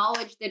to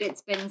acknowledge that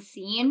it's been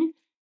seen,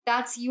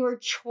 that's your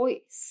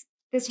choice.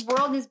 This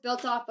world is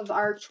built off of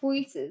our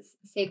choices,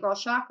 sacral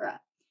chakra.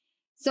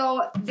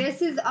 So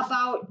this is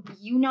about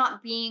you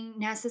not being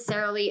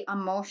necessarily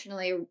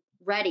emotionally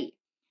ready.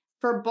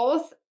 For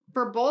both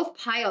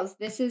piles,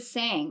 this is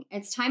saying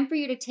it's time for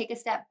you to take a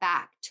step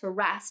back, to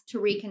rest, to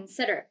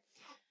reconsider.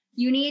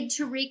 You need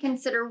to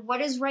reconsider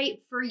what is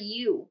right for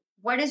you,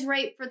 what is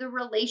right for the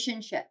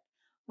relationship.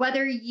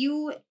 Whether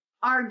you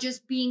are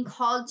just being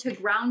called to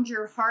ground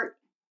your heart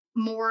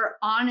more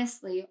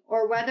honestly,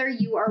 or whether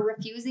you are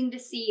refusing to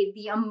see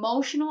the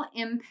emotional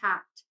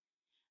impact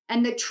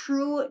and the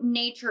true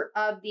nature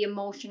of the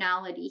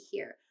emotionality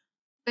here,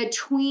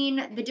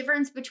 between the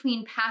difference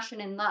between passion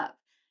and love.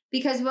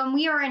 Because when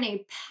we are in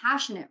a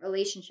passionate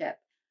relationship,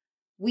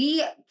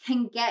 we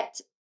can get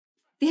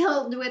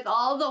filled with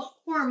all the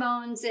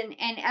hormones and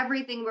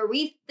everything where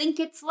we think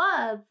it's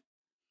love.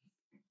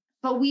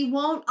 But we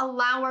won't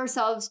allow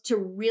ourselves to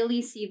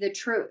really see the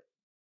truth.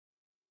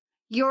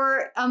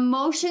 Your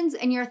emotions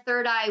and your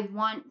third eye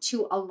want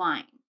to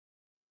align.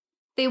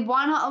 They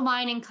want to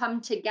align and come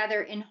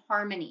together in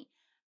harmony.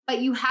 But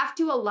you have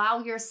to allow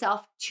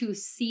yourself to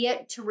see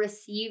it, to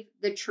receive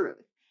the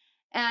truth.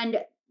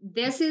 And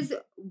this is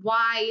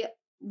why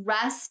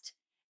rest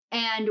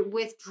and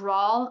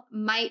withdrawal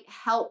might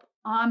help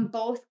on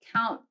both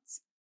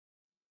counts.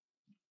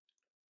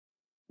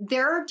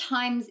 There are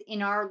times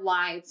in our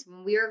lives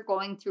when we are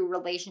going through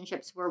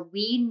relationships where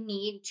we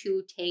need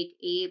to take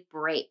a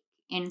break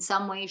in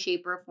some way,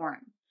 shape, or form.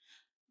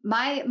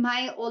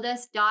 My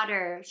oldest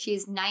daughter,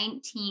 she's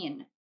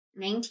 19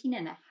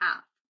 and a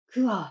half.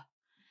 God,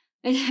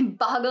 it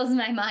boggles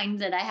my mind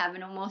that I have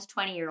an almost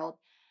 20-year-old.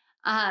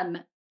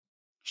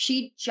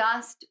 She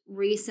just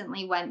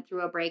recently went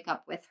through a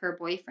breakup with her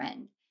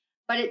boyfriend,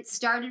 but it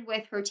started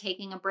with her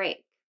taking a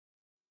break.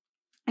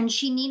 And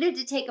she needed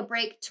to take a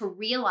break to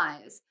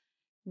realize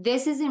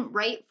this isn't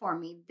right for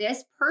me.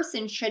 This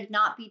person should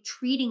not be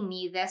treating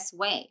me this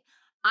way.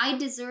 I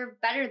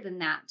deserve better than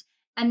that.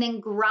 And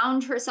then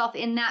ground herself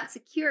in that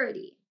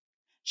security.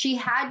 She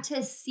had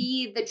to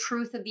see the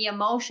truth of the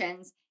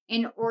emotions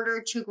in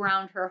order to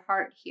ground her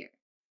heart here.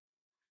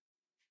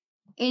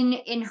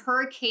 In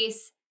her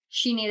case,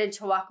 she needed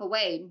to walk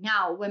away.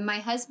 Now, when my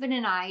husband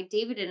and I,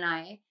 David and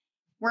I,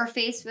 were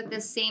faced with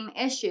this same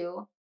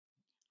issue,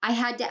 I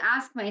had to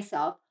ask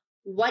myself,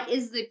 what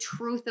is the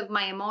truth of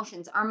my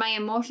emotions? Are my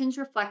emotions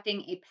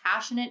reflecting a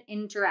passionate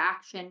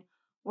interaction,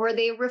 or are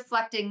they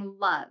reflecting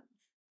love?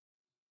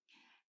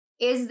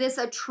 Is this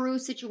a true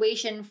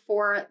situation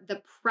for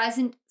the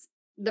present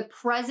the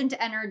present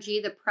energy,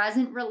 the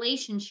present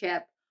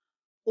relationship,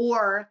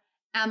 or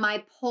am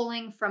I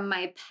pulling from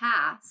my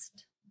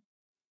past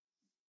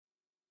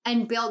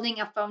and building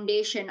a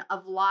foundation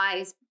of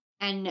lies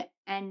and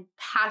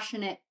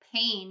passionate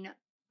pain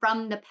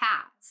from the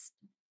past?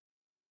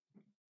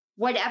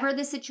 Whatever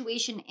the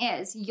situation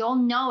is, you'll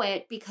know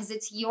it because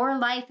it's your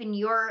life and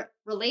your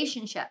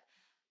relationship.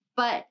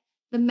 But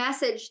the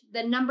message,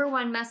 the number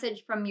one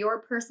message from your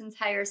person's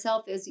higher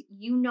self is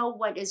you know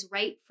what is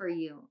right for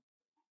you.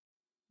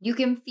 You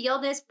can feel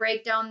this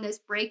breakdown, this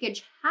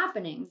breakage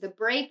happening, the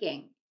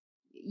breaking.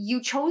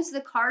 You chose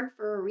the card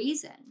for a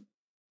reason.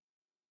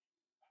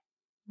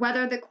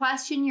 Whether the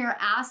question you're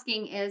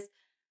asking is,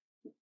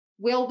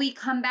 will we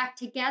come back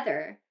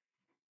together?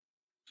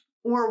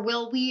 Or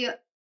will we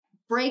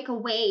break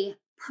away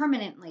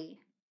permanently?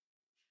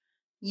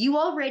 You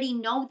already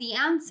know the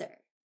answer.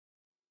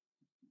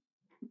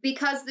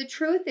 Because the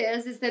truth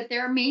is that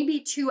there may be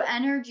two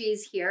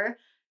energies here.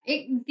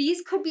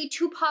 These could be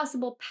two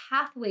possible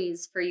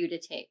pathways for you to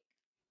take.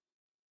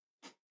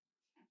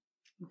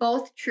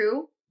 Both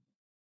true,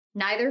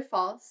 neither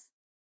false,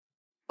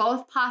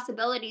 both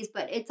possibilities,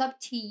 but it's up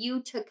to you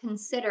to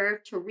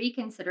consider, to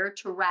reconsider,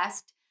 to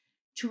rest,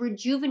 to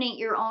rejuvenate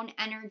your own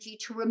energy,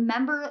 to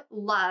remember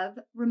love,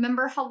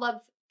 remember how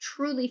love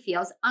truly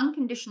feels,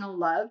 unconditional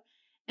love,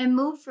 and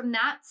move from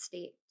that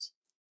state.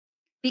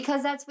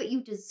 Because that's what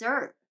you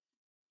deserve.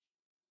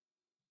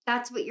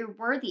 That's what you're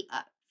worthy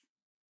of.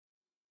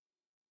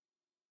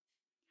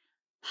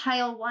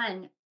 Pile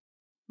 1,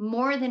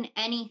 more than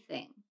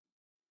anything,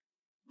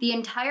 the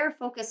entire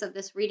focus of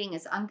this reading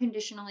is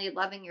unconditionally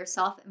loving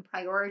yourself and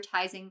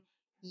prioritizing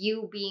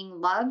you being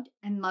loved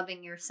and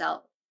loving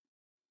yourself.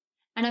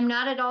 And I'm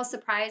not at all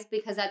surprised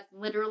because that's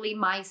literally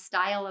my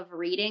style of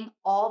reading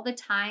all the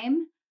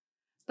time.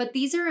 But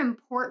these are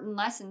important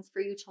lessons for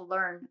you to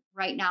learn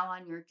right now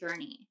on your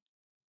journey.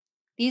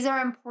 These are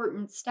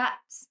important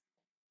steps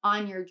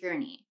on your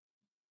journey.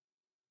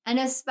 And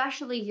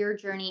especially your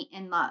journey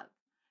in love.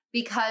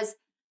 Because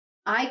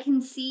I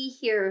can see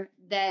here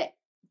that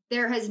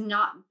there has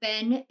not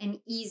been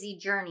an easy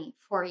journey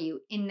for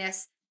you in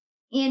this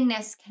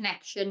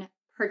connection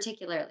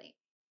particularly.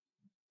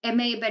 It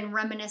may have been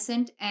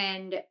reminiscent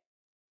and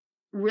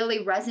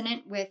really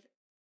resonant with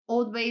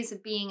old ways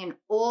of being and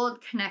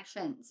old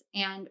connections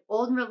and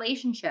old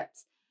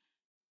relationships.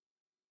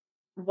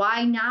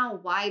 Why now?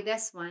 Why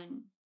this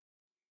one?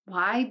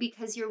 Why?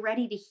 Because you're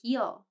ready to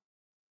heal.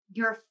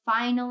 You're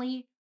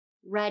finally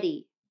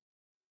ready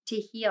to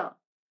heal,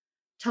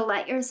 to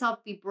let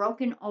yourself be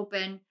broken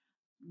open,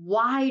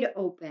 wide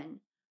open.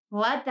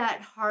 Let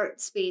that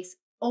heart space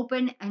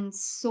open and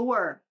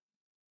soar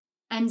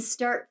and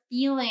start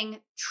feeling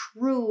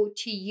true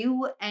to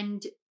you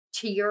and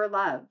to your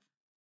love.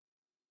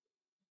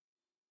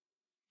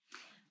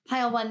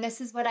 Pile 1,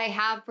 this is what I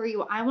have for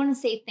you. I want to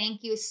say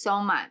thank you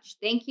so much.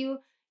 Thank you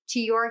to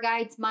your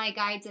guides, my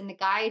guides, and the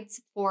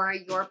guides for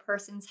your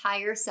person's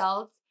higher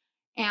selves.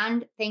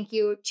 And thank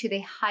you to the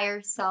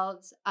higher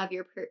selves of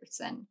your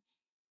person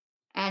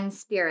and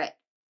spirit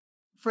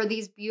for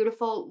these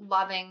beautiful,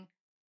 loving,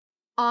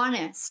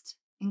 honest,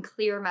 and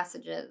clear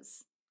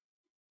messages.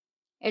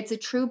 It's a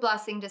true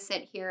blessing to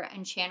sit here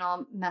and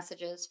channel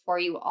messages for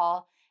you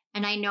all.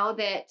 And I know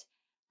that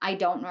I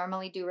don't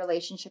normally do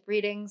relationship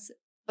readings,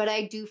 but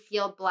I do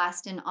feel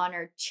blessed and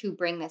honored to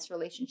bring this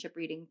relationship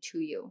reading to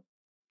you.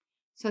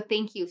 So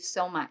thank you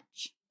so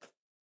much.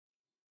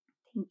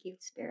 Thank you,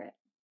 Spirit.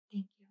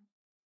 Thank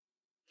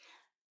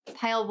you.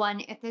 Pile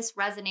 1, if this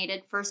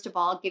resonated, first of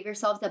all, give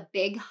yourselves a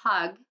big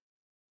hug.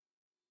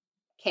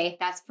 Okay,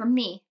 that's from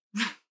me.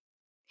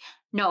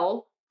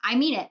 No, I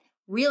mean it.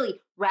 Really,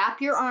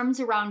 wrap your arms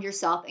around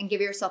yourself and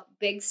give yourself a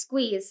big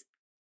squeeze.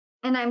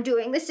 And I'm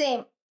doing the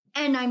same.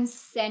 And I'm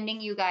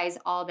sending you guys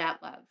all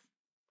that love.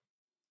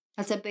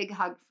 That's a big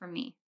hug from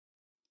me.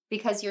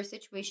 Because your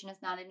situation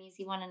is not an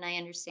easy one, and I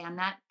understand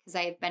that because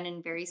I have been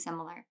in very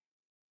similar.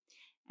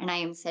 And I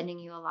am sending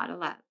you a lot of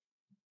love.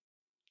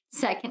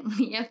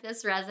 Secondly, if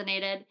this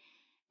resonated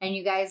and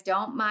you guys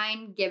don't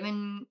mind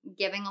giving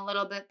a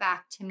little bit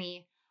back to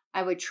me,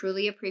 I would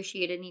truly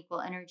appreciate an equal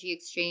energy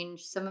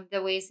exchange. Some of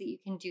the ways that you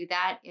can do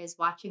that is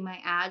watching my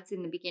ads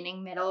in the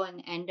beginning, middle,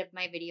 and end of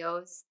my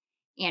videos,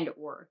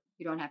 or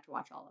you don't have to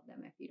watch all of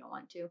them if you don't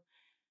want to.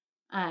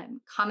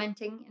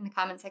 Commenting in the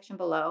comment section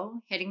below,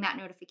 hitting that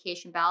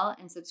notification bell,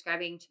 and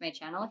subscribing to my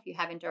channel if you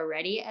haven't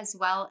already, as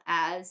well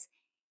as,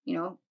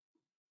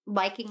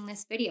 liking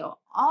this video.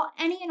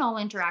 Any and all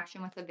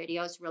interaction with the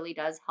videos really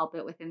does help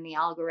it within the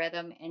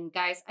algorithm. And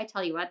guys, I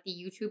tell you what, the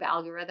YouTube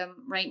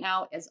algorithm right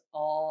now is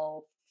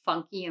all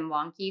funky and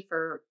wonky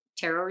for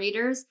tarot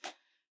readers.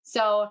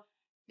 So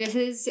this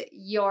is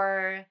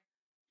your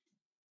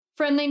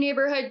friendly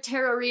neighborhood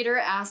tarot reader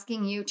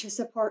asking you to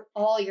support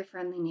all your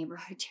friendly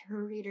neighborhood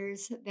tarot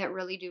readers that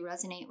really do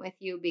resonate with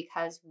you,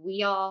 because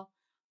we all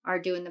are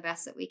doing the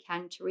best that we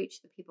can to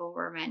reach the people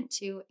we're meant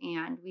to,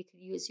 and we could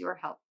use your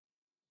help.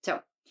 So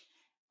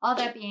all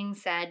that being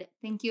said,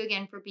 thank you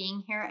again for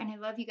being here. And I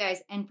love you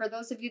guys. And for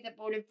those of you that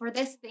voted for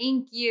this,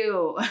 thank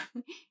you.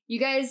 You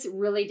guys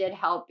really did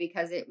help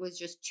because it was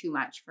just too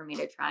much for me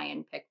to try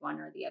and pick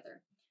one or the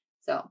other.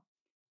 So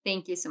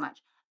thank you so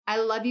much. I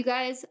love you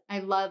guys. I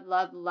love,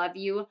 love, love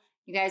you.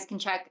 You guys can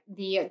check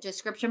the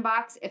description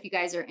box. If you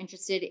guys are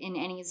interested in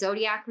any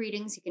zodiac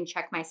readings, you can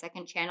check my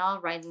second channel,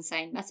 Rising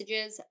Sign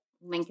Messages.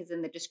 Link is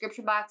in the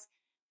description box.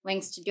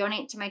 Links to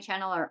donate to my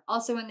channel are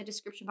also in the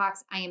description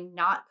box. I am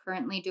not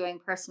currently doing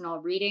personal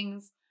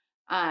readings.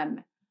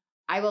 I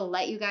will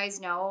let you guys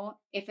know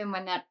if and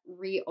when that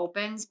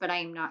reopens, but I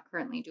am not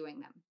currently doing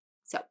them.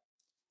 So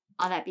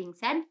all that being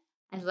said,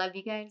 I love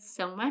you guys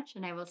so much,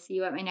 and I will see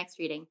you at my next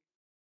reading.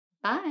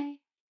 Bye.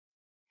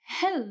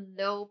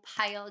 Hello,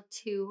 pile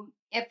 2.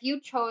 If you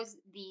chose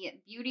the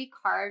beauty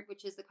card,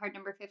 which is the card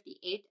number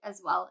 58,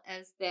 as well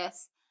as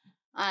this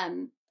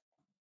kind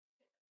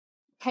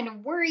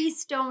of worry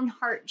stone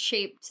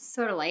heart-shaped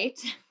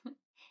sodalite,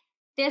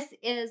 this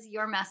is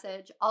your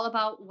message all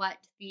about what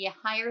the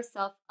higher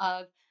self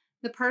of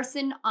the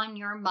person on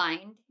your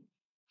mind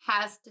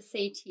has to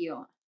say to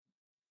you.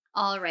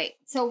 All right,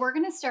 so we're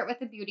going to start with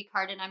the beauty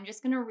card, and I'm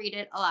just going to read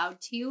it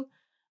aloud to you.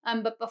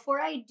 But before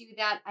I do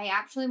that, I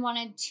actually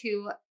wanted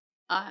to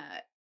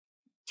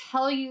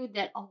tell you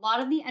that a lot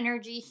of the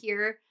energy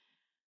here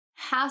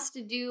has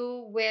to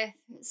do with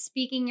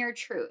speaking your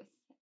truth.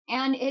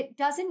 And it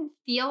doesn't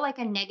feel like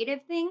a negative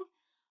thing.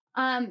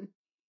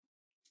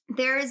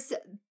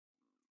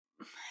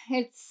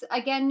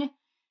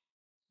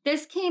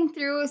 This came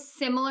through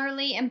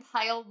similarly in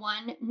pile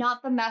 1,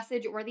 not the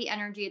message or the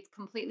energy, it's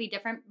completely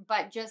different,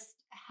 but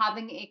just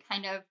having a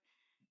kind of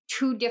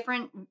 2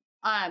 different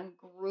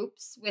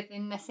groups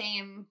within the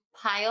same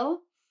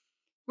pile.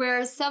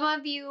 Whereas some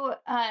of you,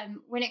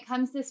 when it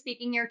comes to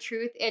speaking your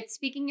truth, it's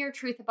speaking your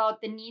truth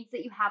about the needs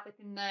that you have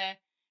within the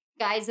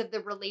guise of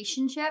the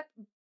relationship.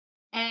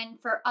 And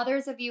for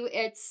others of you,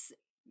 it's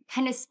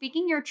kind of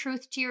speaking your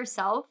truth to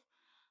yourself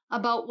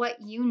about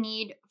what you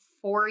need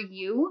for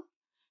you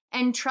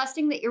and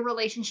trusting that your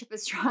relationship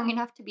is strong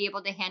enough to be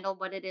able to handle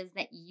what it is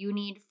that you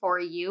need for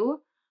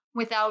you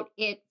without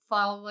it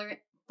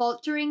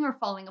faltering or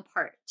falling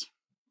apart.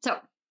 So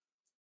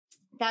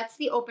that's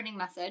the opening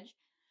message.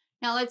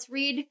 Now let's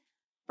read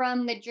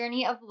from the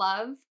Journey of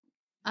Love,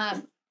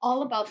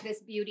 all about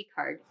this beauty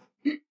card.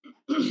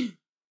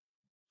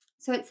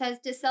 So it says,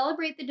 to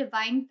celebrate the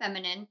divine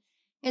feminine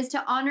is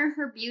to honor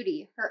her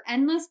beauty, her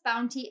endless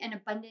bounty, and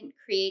abundant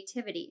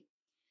creativity.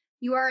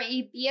 You are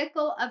a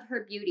vehicle of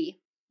her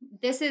beauty.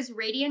 This is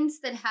radiance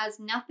that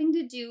has nothing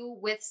to do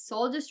with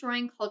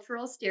soul-destroying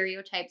cultural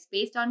stereotypes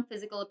based on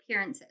physical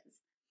appearances.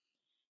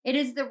 It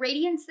is the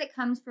radiance that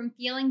comes from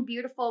feeling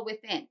beautiful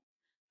within,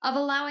 of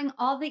allowing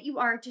all that you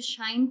are to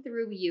shine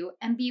through you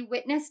and be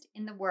witnessed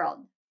in the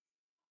world.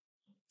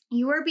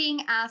 You are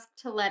being asked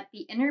to let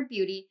the inner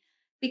beauty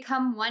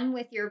become one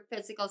with your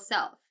physical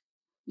self.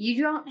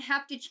 You don't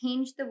have to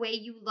change the way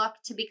you look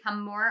to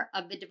become more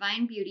of the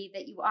divine beauty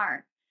that you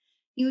are.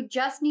 You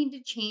just need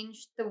to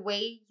change the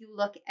way you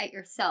look at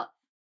yourself.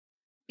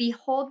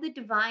 Behold the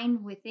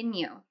divine within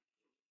you.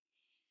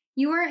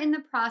 You are in the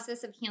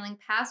process of healing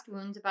past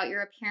wounds about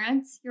your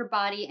appearance, your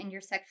body, and your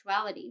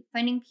sexuality,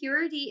 finding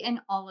purity in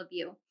all of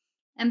you,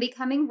 and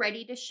becoming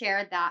ready to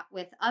share that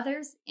with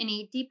others in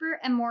a deeper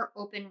and more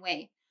open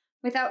way,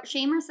 without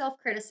shame or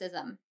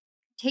self-criticism.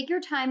 Take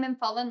your time and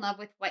fall in love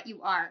with what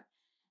you are.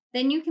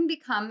 Then you can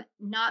become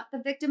not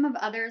the victim of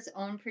others'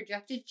 own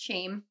projected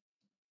shame,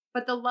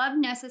 but the love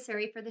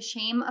necessary for the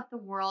shame of the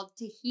world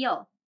to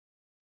heal.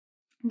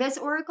 This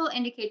oracle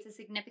indicates a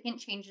significant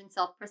change in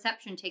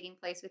self-perception taking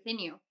place within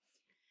you.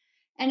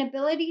 An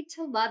ability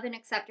to love and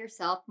accept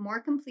yourself more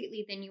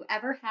completely than you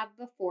ever have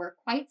before,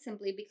 quite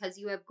simply because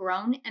you have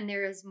grown and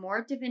there is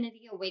more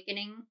divinity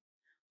awakened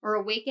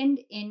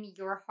in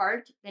your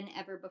heart than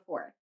ever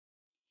before.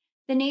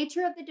 The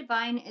nature of the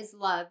divine is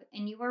love,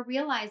 and you are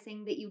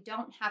realizing that you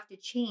don't have to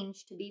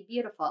change to be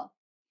beautiful.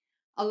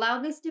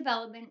 Allow this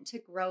development to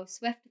grow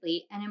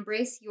swiftly and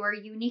embrace your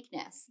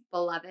uniqueness,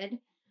 beloved,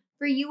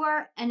 for you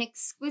are an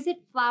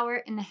exquisite flower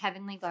in the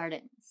heavenly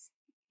gardens.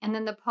 And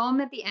then the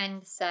poem at the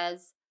end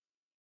says,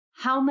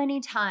 how many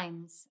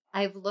times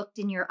I've looked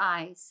in your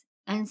eyes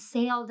and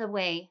sailed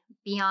away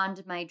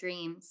beyond my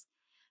dreams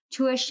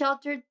to a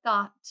sheltered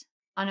thought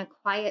on a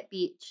quiet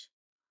beach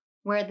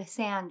where the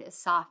sand is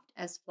soft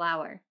as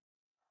flour.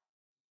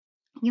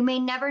 You may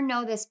never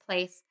know this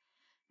place,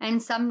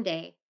 and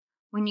someday,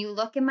 when you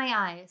look in my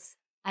eyes,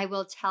 I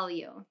will tell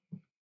you.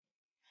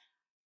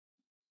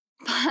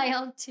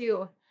 Pile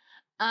 2.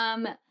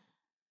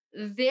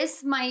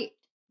 This might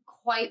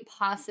quite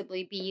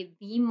possibly be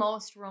the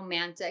most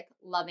romantic,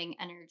 loving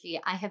energy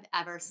I have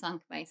ever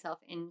sunk myself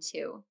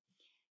into.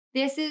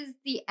 This is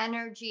the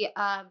energy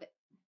of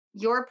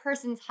your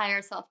person's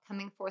higher self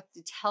coming forth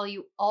to tell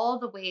you all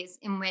the ways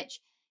in which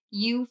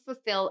you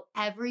fulfill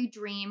every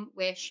dream,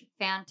 wish,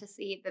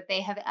 fantasy that they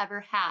have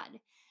ever had.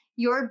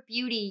 Your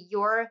beauty,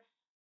 your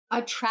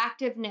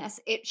attractiveness,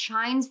 it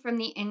shines from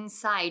the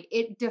inside.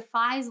 It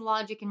defies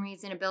logic and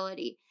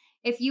reasonability.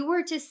 If you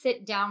were to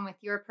sit down with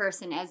your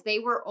person as they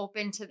were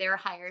open to their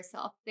higher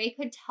self, they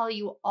could tell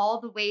you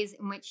all the ways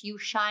in which you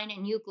shine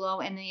and you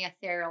glow in the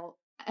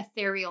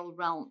ethereal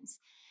realms.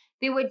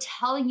 They would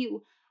tell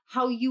you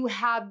how you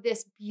have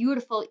this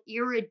beautiful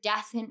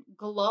iridescent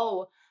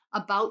glow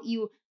about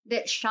you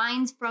that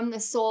shines from the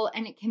soul,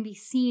 and it can be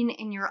seen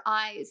in your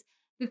eyes.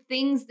 The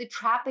things, the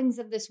trappings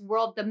of this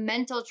world, the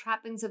mental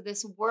trappings of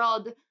this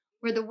world,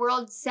 where the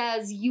world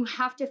says you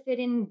have to fit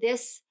in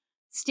this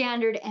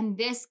standard and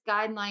this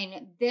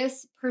guideline,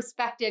 this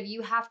perspective,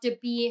 you have to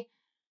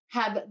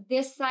have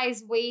this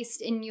size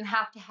waist and you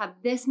have to have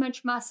this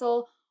much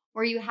muscle,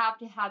 or you have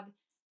to have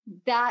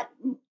that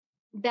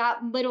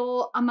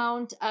little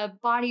amount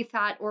of body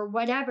fat or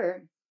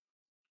whatever.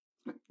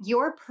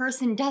 Your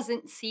person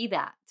doesn't see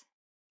that.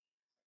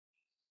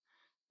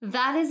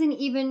 That isn't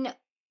even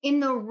in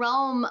the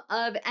realm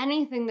of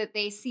anything that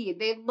they see.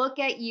 They look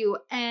at you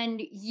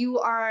and you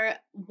are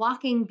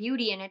walking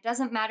beauty, and it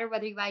doesn't matter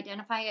whether you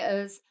identify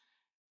as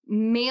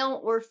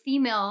male or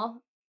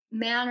female,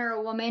 man or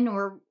a woman,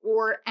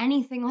 or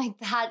anything like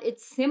that.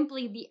 It's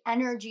simply the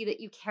energy that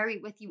you carry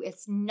with you.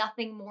 It's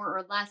nothing more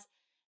or less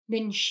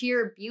than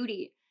sheer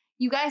beauty.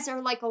 You guys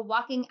are like a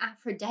walking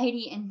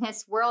Aphrodite in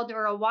this world,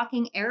 or a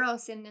walking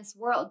Eros in this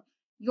world.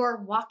 You're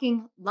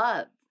walking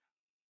love.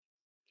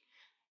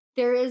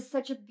 There is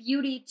such a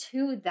beauty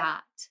to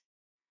that.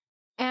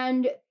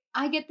 And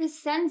I get this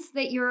sense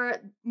that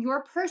your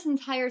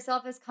person's higher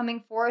self is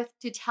coming forth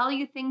to tell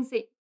you things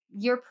that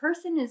your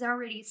person has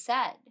already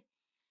said.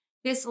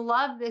 This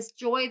love, this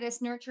joy, this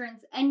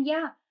nurturance. And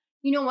yeah,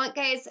 you know what,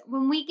 guys?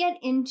 When we get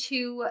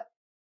into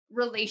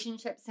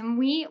relationships and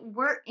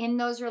we're in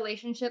those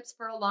relationships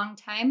for a long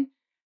time,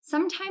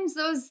 sometimes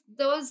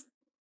those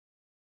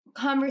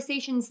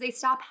conversations, they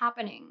stop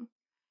happening.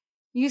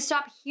 You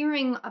stop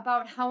hearing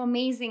about how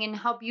amazing and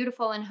how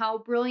beautiful and how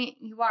brilliant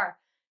you are.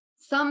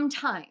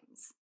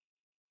 Sometimes.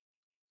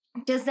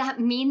 Does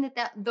that mean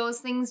that those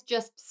things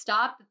just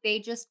stop, that they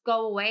just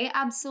go away?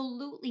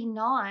 Absolutely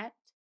not.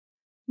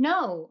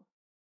 No.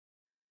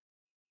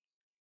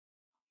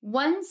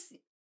 When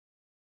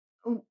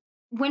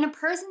a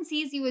person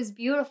sees you as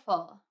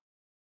beautiful,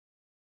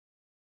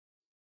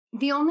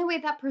 the only way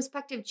that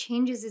perspective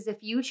changes is if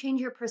you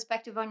change your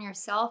perspective on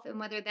yourself and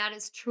whether that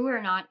is true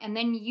or not. And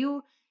then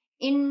you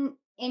in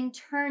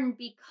turn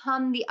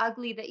become the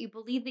ugly that you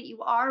believe that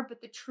you are.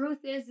 But the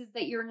truth is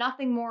that you're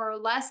nothing more or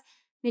less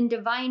than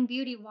divine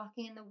beauty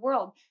walking in the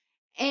world.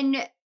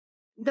 And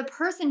the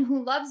person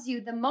who loves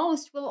you the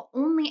most will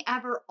only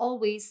ever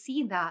always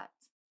see that.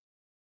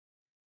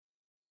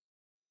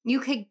 You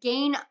could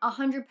gain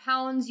 100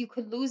 pounds, you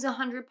could lose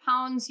 100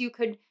 pounds, you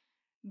could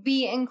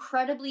be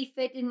incredibly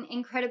fit and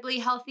incredibly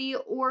healthy,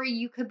 or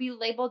you could be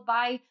labeled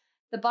by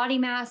the body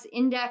mass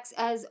index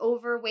as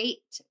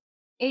overweight.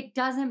 It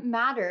doesn't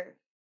matter.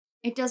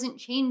 It doesn't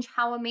change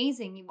how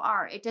amazing you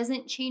are. It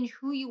doesn't change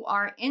who you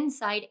are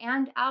inside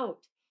and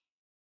out.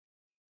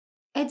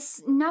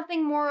 It's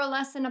nothing more or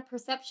less than a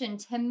perception.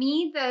 To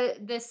me,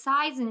 the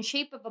size and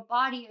shape of a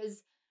body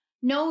is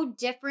no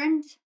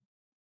different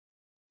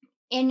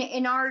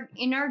in our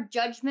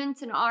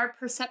judgments and our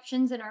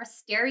perceptions and our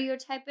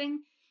stereotyping.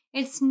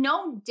 It's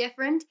no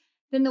different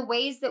than the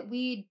ways that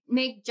we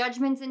make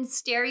judgments and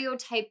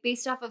stereotype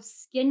based off of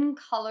skin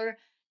color,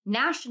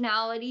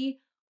 nationality,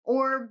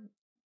 or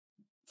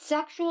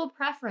sexual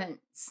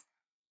preference.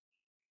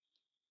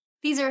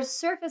 These are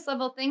surface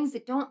level things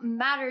that don't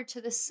matter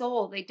to the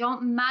soul. They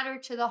don't matter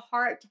to the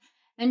heart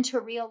and to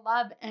real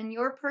love. And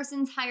your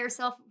person's higher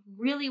self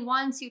really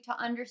wants you to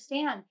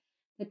understand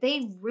that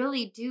they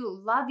really do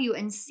love you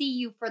and see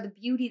you for the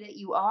beauty that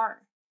you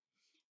are.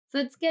 So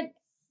let's get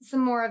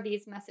some more of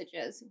these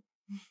messages.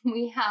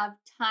 We have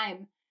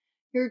time.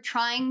 You're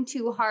trying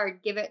too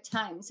hard. Give it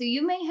time. So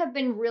you may have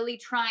been really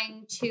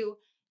trying to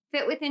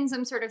fit within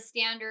some sort of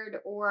standard,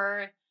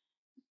 or,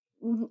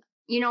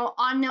 you know,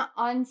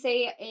 on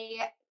say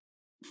a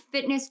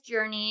fitness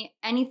journey,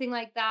 anything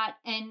like that.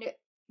 And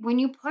when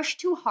you push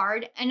too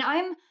hard, and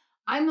I'm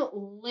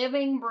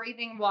living,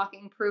 breathing,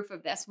 walking proof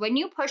of this. When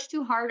you push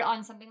too hard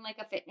on something like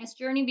a fitness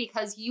journey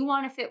because you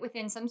want to fit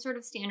within some sort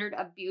of standard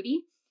of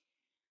beauty,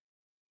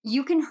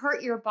 you can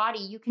hurt your body.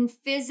 You can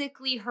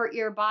physically hurt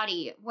your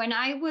body. When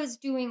I was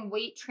doing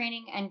weight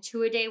training and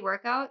 2-a-day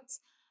workouts,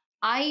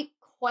 I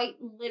quite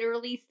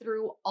literally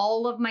threw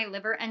all of my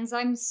liver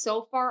enzymes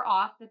so far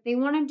off that they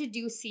wanted to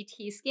do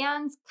CT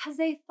scans because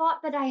they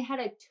thought that I had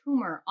a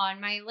tumor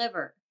on my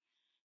liver,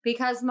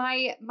 because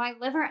my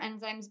liver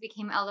enzymes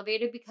became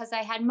elevated because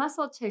I had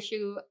muscle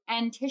tissue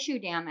and tissue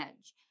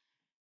damage.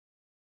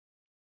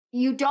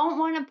 You don't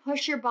want to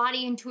push your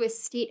body into a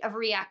state of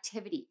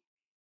reactivity.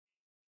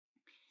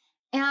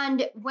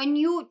 And when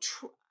you,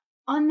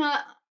 on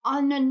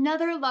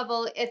another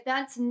level, if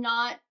that's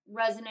not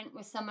resonant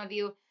with some of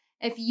you,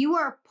 if you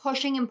are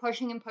pushing and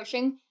pushing and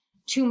pushing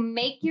to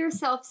make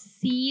yourself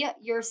see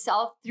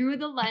yourself through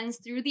the lens,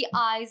 through the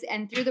eyes,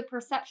 and through the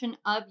perception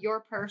of your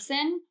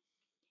person,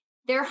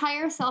 their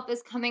higher self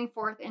is coming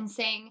forth and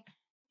saying,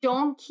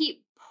 don't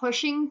keep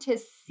pushing to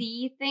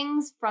see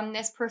things from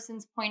this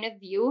person's point of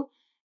view,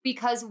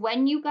 because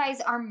when you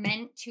guys are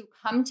meant to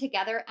come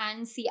together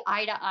and see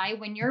eye to eye,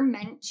 when you're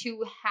meant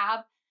to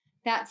have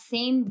that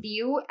same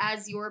view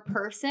as your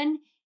person,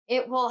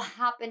 it will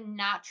happen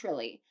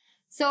naturally.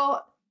 So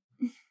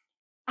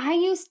I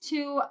used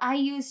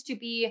to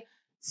be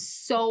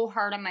so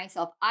hard on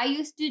myself. I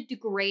used to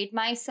degrade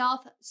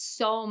myself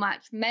so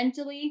much,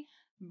 mentally,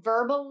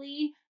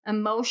 verbally,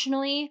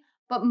 emotionally,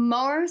 but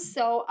more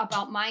so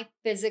about my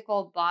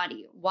physical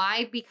body.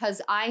 Why?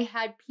 Because I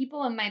had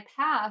people in my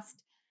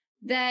past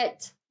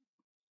that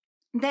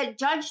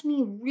judged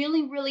me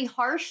really, really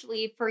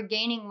harshly for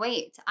gaining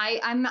weight.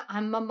 I'm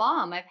a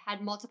mom. I've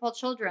had multiple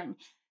children.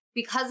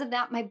 Because of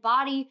that, my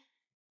body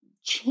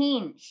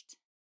changed.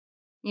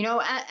 You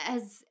know,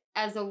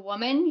 as a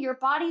woman, your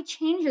body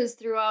changes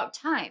throughout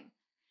time.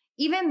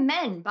 Even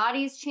men,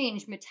 bodies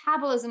change,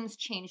 metabolisms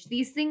change.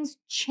 These things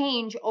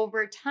change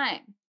over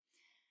time.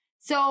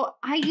 So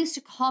I used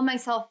to call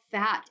myself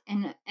fat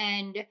and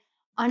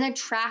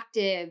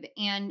unattractive.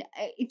 And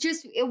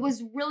it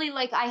was really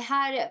like I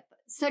had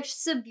such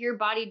severe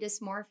body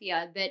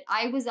dysmorphia that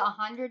I was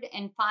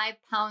 105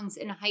 pounds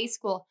in high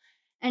school,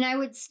 and I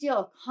would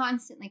still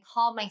constantly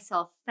call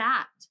myself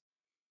fat.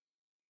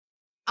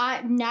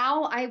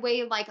 Now I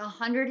weigh like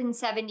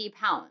 170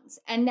 pounds,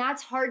 and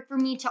that's hard for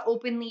me to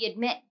openly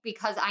admit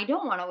because I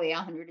don't want to weigh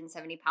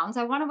 170 pounds.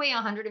 I want to weigh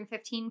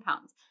 115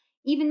 pounds,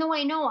 even though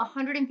I know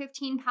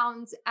 115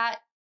 pounds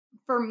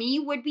for me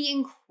would be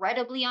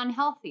incredibly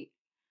unhealthy.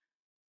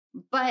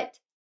 But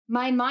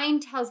my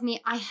mind tells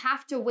me I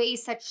have to weigh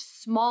such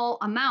small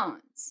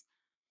amounts.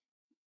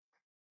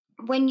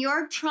 When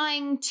you're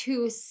trying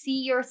to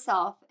see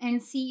yourself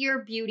and see your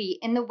beauty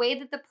in the way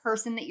that the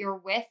person that you're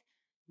with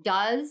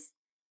does,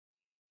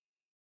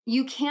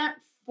 you can't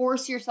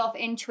force yourself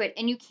into it,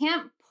 and you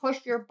can't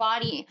push your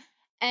body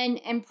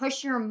and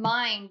push your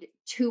mind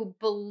to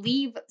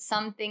believe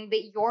something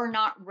that you're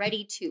not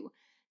ready to.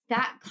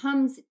 That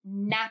comes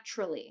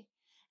naturally.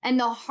 And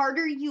the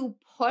harder you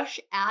push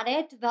at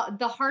it,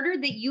 the harder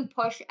that you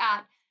push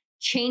at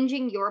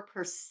changing your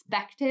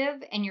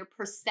perspective and your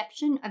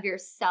perception of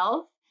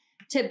yourself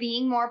to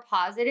being more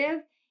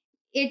positive,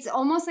 it's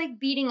almost like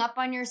beating up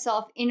on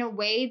yourself in a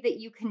way that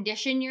you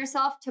condition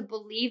yourself to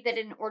believe that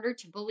in order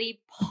to believe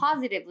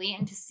positively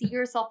and to see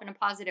yourself in a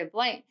positive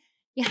light,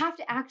 you have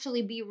to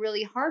actually be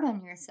really hard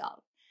on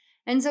yourself.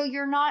 And so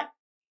you're not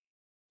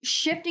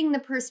shifting the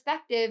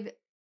perspective,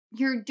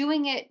 you're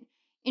doing it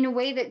in a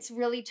way that's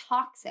really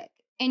toxic.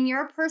 And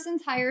your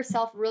person's higher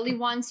self really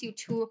wants you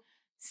to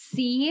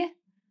see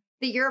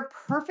that you're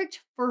perfect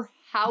for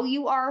how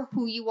you are,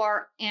 who you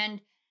are, and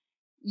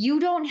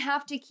you don't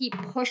have to keep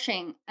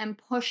pushing and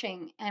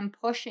pushing and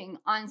pushing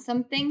on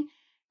something,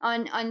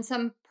 on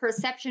some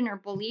perception or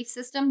belief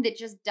system that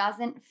just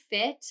doesn't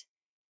fit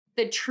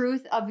the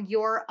truth of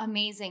your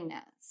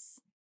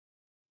amazingness.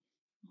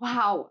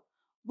 Wow.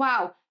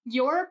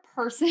 Your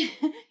person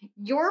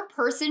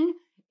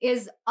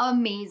is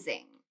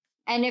amazing.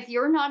 And if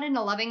you're not in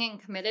a loving and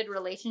committed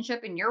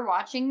relationship and you're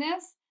watching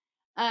this,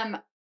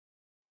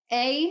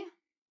 A,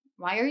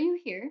 why are you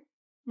here?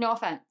 No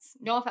offense.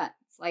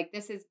 Like,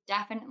 this is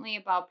definitely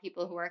about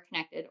people who are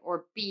connected.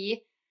 Or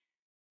B,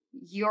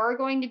 you're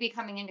going to be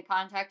coming into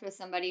contact with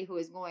somebody who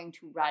is going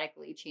to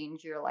radically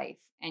change your life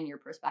and your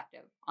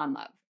perspective on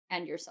love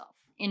and yourself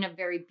in a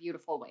very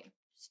beautiful way.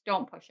 Just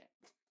don't push it.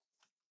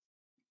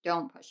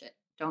 Don't push it.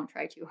 Don't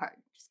try too hard.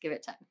 Just give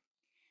it time.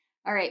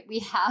 All right, we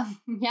have,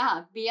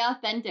 be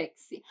authentic.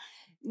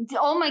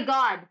 Oh my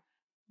God.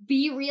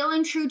 Be real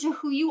and true to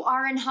who you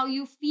are and how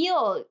you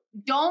feel.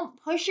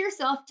 Don't push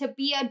yourself to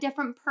be a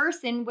different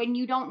person when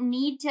you don't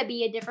need to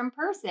be a different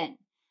person.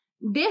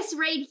 This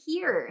right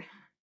here,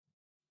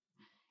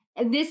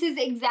 this is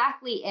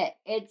exactly it.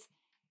 It's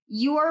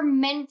you're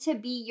meant to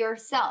be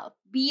yourself.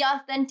 Be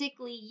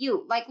authentically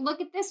you. Like,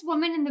 look at this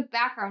woman in the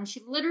background.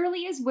 She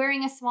literally is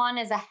wearing a swan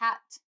as a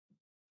hat.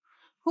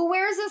 Who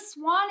wears a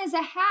swan as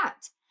a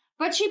hat?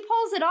 But she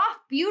pulls it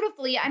off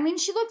beautifully. I mean,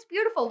 she looks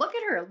beautiful. Look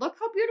at her. Look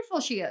how beautiful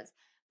she is.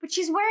 But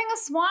she's wearing a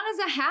swan as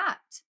a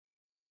hat.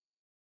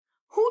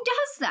 Who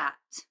does that?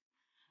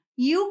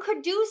 You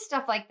could do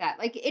stuff like that.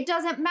 Like, it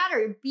doesn't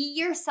matter. Be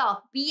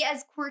yourself. Be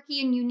as quirky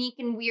and unique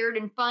and weird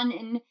and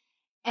fun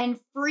and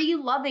free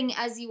loving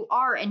as you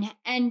are.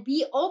 And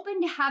be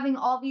open to having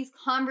all these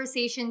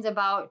conversations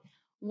about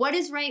what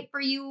is right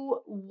for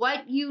you,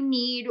 what you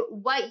need,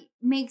 what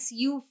makes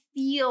you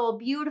feel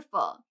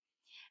beautiful.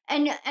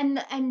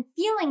 And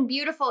feeling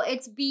beautiful,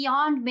 it's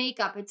beyond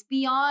makeup. It's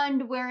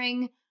beyond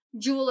wearing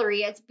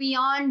jewelry. It's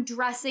beyond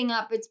dressing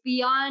up. It's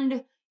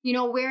beyond,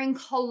 wearing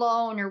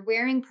cologne or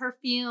wearing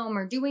perfume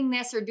or doing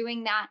this or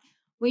doing that.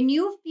 When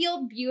you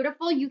feel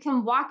beautiful, you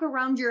can walk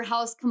around your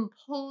house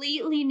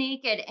completely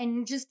naked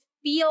and just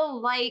feel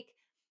like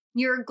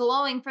you're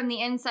glowing from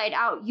the inside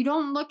out. You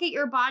don't look at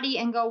your body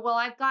and go, well,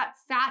 I've got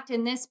fat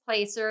in this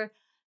place, or,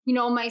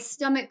 my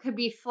stomach could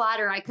be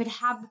flatter. I could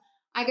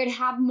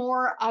have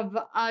more of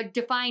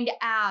defined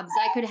abs.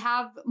 I could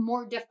have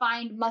more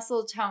defined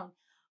muscle tone.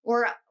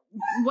 Or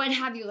what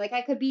have you. Like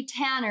I could be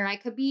tanner, I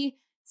could be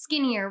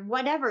skinnier,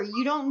 whatever.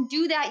 You don't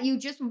do that. You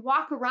just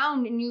walk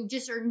around and you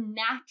just are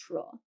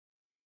natural.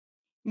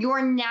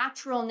 Your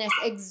naturalness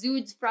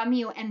exudes from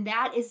you, and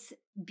that is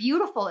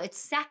beautiful. It's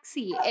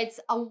sexy. It's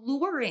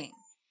alluring.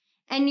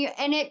 And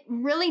it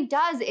really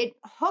does. It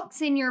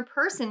hooks in your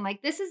person.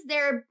 Like this is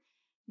their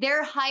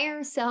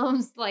higher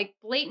selves, like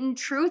blatant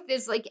truth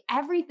is like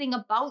everything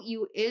about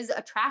you is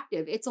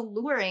attractive. It's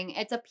alluring.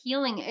 It's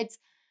appealing.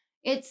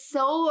 It's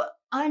so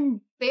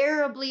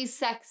unbearably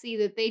sexy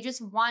that they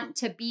just want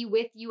to be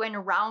with you and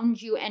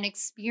around you and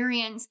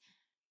experience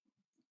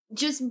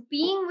just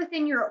being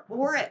within your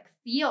auric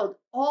field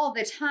all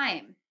the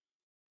time.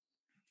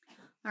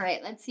 All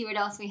right, let's see what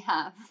else we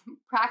have.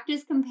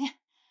 Practice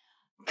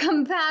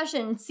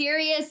compassion.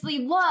 Seriously,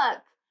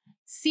 look.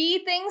 See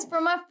things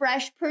from a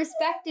fresh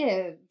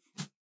perspective.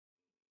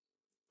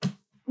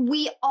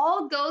 We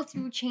all go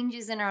through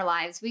changes in our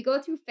lives. We go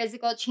through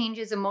physical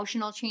changes,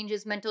 emotional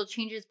changes, mental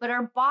changes, but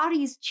our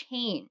bodies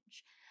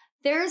change.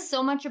 There is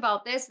so much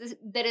about this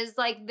that is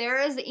like, there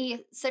is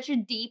such a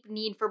deep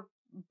need for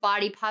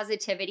body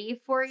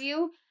positivity for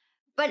you,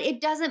 but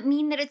it doesn't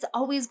mean that it's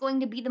always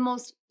going to be the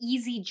most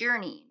easy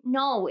journey.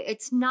 No,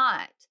 it's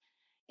not.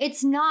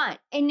 It's not.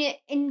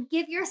 And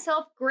give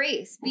yourself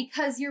grace,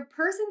 because your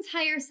person's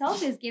higher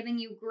self is giving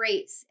you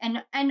grace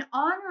and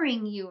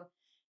honoring you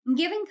and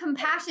giving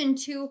compassion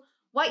to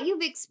what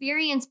you've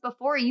experienced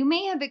before. You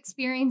may have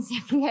experienced,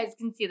 if you guys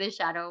can see the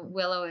shadow,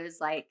 Willow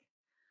is like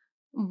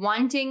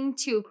wanting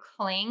to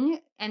cling.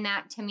 And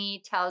that to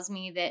me tells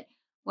me that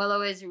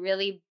Willow is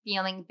really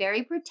feeling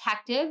very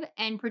protective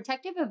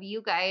of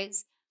you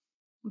guys,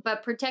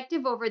 but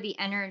protective over the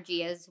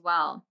energy as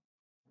well.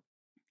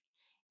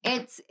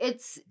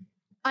 It's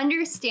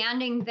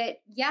understanding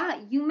that, yeah,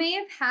 you may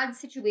have had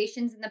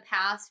situations in the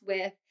past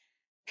with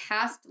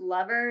past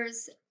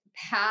lovers,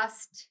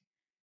 past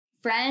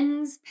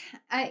friends,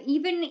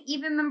 even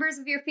members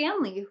of your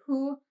family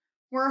who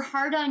were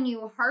hard on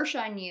you, harsh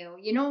on you.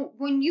 You know,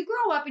 when you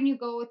grow up and you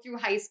go through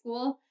high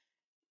school,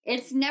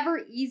 it's never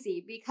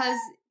easy because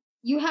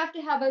you have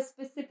to have a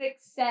specific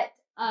set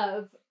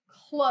of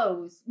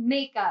clothes,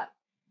 makeup,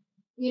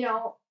 you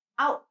know,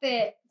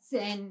 outfits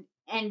and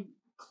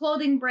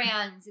clothing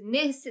brands and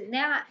this and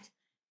that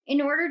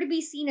in order to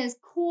be seen as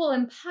cool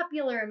and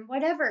popular and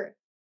whatever.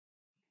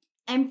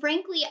 And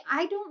frankly,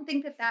 I don't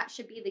think that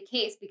should be the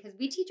case, because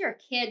we teach our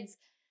kids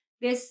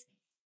this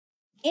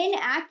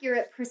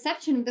inaccurate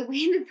perception of the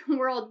way that the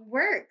world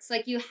works.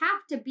 Like you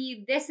have to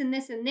be this and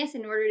this and this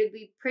in order to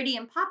be pretty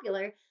and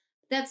popular.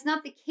 That's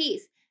not the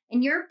case.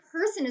 And your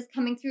person is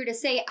coming through to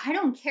say, I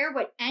don't care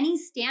what any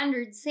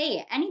standards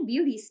say, any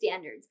beauty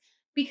standards,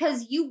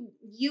 because you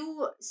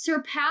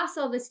surpass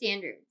all the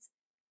standards.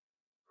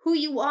 Who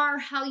you are,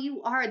 how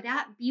you are,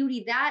 that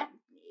beauty, that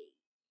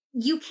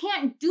you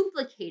can't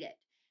duplicate it.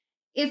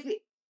 If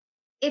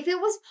it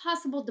was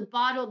possible to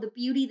bottle the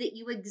beauty that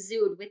you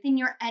exude within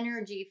your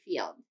energy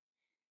field,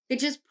 that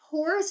just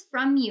pours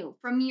from you,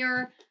 from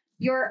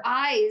your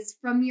eyes,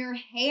 from your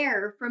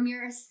hair, from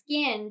your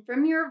skin,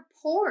 from your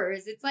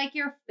pores, it's like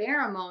your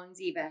pheromones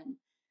even.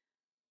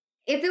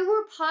 If it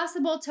were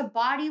possible to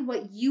body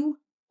what you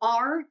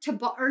are, to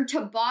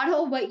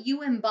bottle what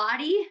you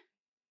embody,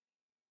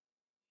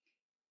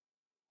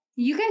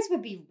 you guys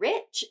would be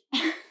rich.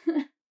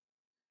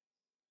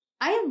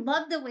 I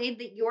love the way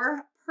that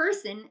your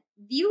person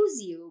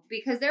views you,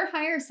 because their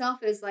higher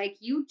self is like,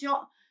 you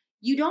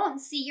don't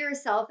see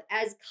yourself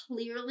as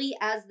clearly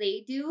as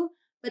they do,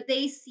 but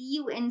they see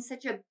you in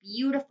such a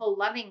beautiful,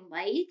 loving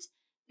light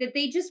that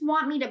they just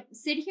want me to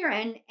sit here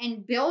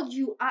and build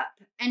you up.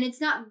 And it's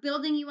not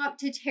building you up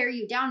to tear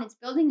you down. It's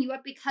building you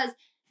up because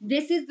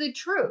this is the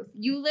truth.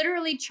 You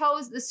literally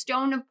chose the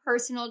stone of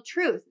personal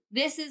truth.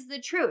 This is the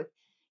truth.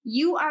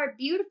 You are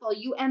beautiful.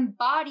 You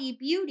embody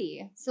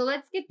beauty. So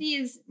let's get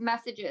these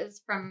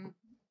messages from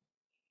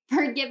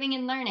Forgiving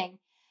and Learning.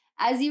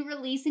 As you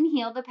release and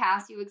heal the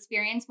past, you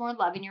experience more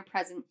love in your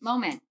present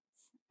moments.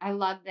 I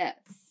love this.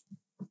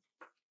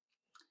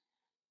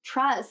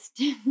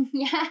 Trust.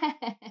 Yes.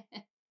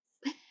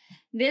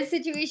 This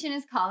situation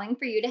is calling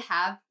for you to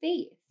have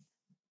faith.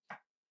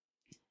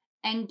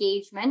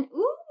 Engagement.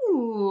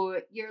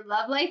 Ooh, your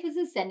love life is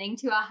ascending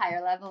to a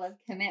higher level of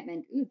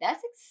commitment. Ooh,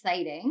 that's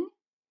exciting.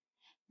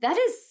 That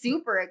is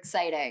super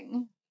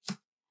exciting.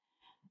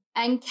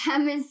 And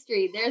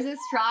chemistry. There's a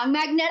strong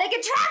magnetic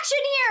attraction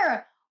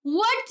here.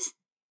 What?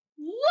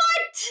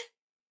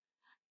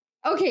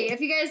 Okay,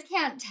 if you guys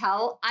can't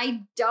tell,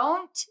 I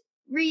don't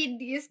read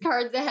these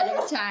cards ahead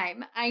of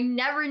time. I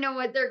never know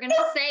what they're going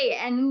to say.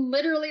 And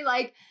literally,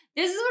 like,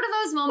 this is one of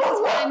those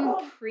moments where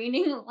I'm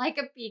preening like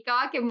a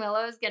peacock and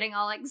Willow's getting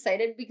all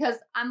excited because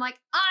I'm like,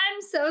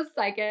 I'm so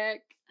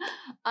psychic.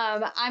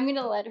 I'm going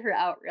to let her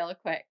out real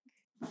quick.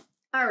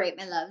 All right,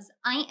 my loves,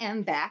 I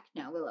am back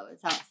now. Willow is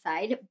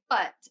outside.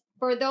 But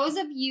for those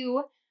of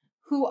you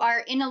who are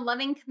in a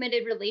loving,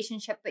 committed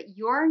relationship, but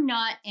you're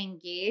not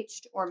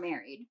engaged or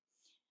married,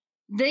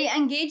 the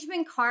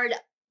engagement card,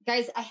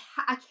 guys,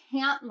 I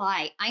can't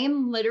lie. I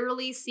am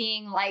literally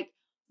seeing like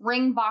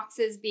ring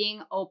boxes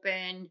being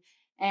opened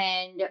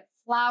and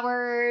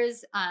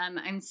flowers.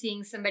 I'm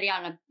seeing somebody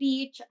on a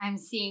beach. I'm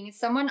seeing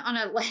someone on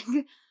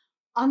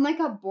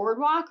a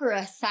boardwalk or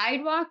a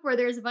sidewalk where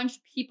there's a bunch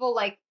of people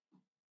like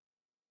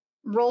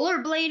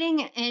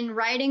rollerblading and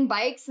riding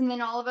bikes. And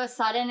then all of a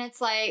sudden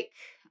it's like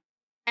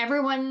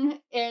everyone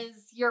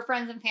is your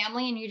friends and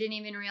family and you didn't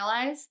even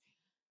realize.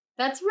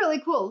 That's really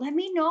cool. Let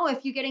me know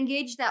if you get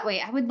engaged that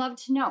way. I would love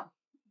to know.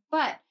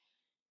 But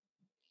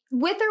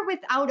with or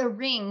without a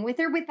ring, with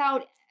or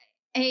without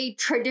a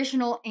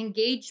traditional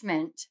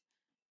engagement,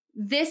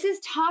 this is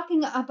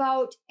talking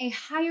about a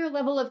higher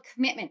level of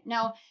commitment.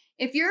 Now,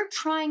 if you're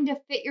trying to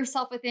fit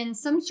yourself within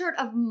some sort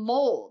of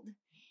mold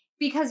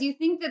because you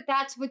think that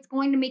that's what's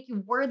going to make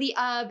you worthy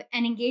of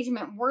an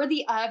engagement,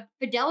 worthy of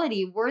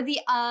fidelity, worthy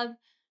of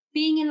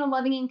being in a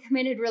loving and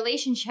committed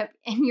relationship,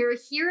 and you're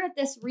here at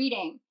this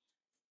reading,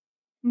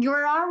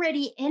 you're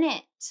already in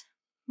it.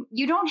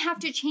 You don't have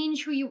to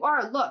change who you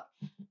are. Look,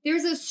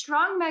 there's a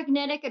strong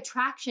magnetic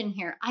attraction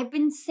here. I've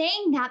been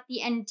saying that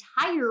the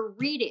entire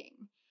reading.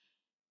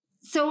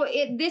 So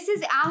this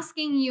is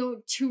asking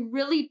you to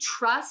really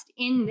trust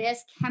in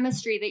this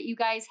chemistry that you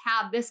guys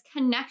have, this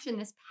connection,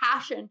 this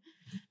passion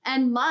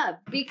and love,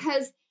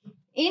 because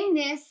in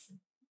this,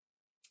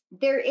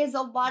 there is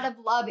a lot of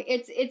love.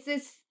 It's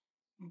this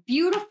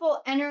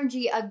beautiful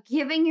energy of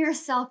giving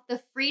yourself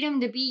the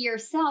freedom to be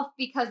yourself,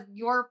 because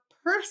your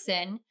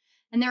person,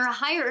 and they're a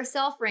higher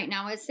self right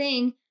now, is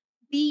saying,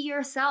 be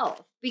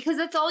yourself, because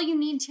that's all you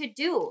need to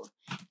do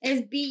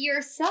is be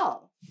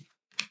yourself.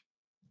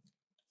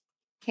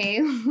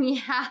 Okay, we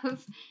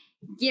have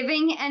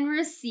giving and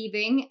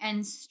receiving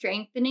and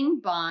strengthening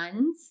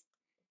bonds.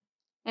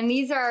 And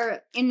these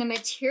are in the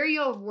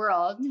material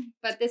world,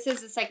 but this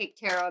is a psychic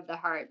tarot of the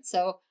heart.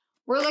 So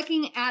we're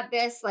looking at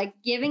this like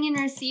giving and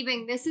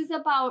receiving. This is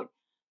about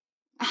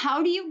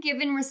how do you give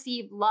and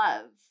receive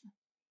love?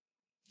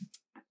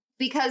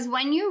 Because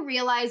when you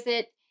realize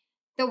that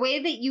the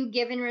way that you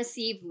give and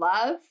receive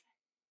love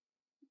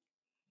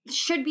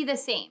should be the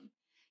same.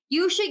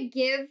 You should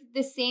give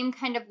the same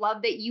kind of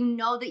love that you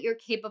know that you're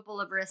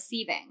capable of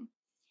receiving.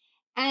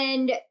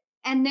 And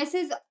this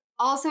is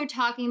also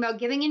talking about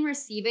giving and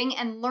receiving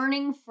and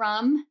learning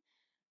from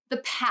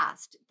the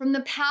past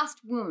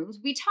wounds.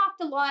 We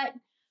talked a lot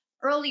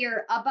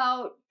earlier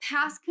about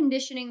past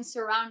conditioning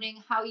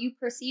surrounding how you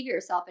perceive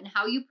yourself and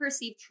how you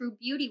perceive true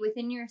beauty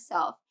within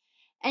yourself,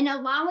 and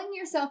allowing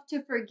yourself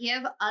to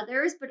forgive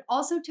others, but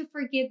also to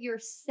forgive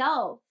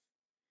yourself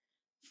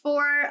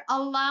for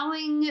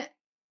allowing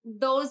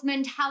those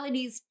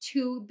mentalities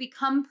to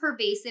become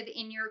pervasive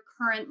in your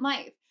current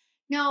life.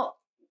 Now,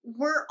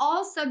 we're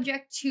all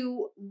subject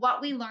to what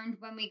we learned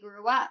when we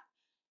grew up.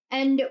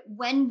 And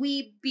when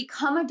we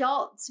become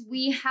adults,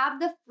 we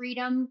have the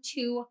freedom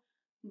to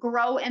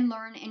grow and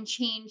learn and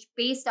change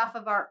based off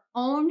of our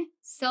own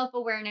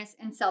self-awareness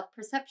and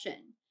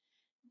self-perception.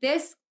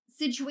 This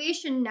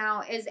situation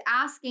now is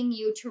asking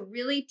you to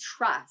really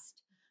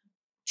trust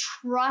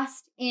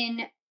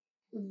in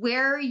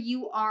where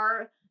you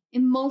are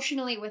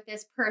emotionally with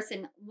this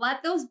person.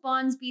 Let those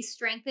bonds be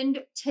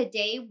strengthened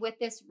today with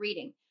this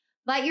reading.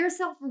 Let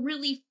yourself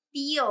really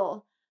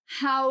feel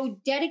how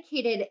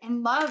dedicated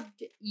and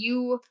loved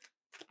you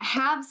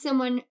have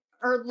someone,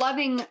 or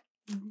loving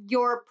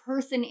your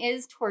person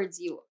is towards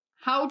you.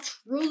 How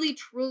truly,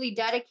 truly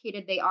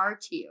dedicated they are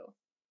to you.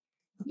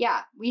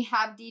 Yeah, we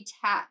have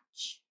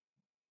detach.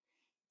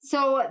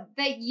 So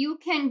that you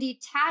can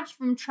detach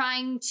from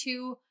trying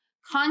to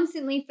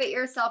constantly fit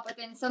yourself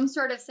within some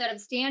sort of set of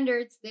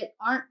standards that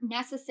aren't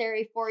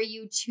necessary for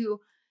you to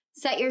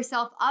set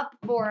yourself up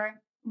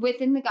for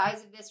within the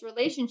guise of this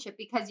relationship,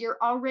 because you're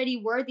already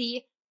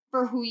worthy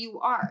for who you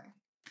are.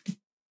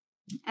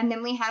 And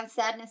then we have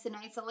sadness and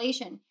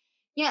isolation.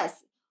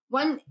 Yes.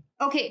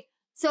 Okay.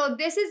 So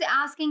this is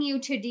asking you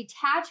to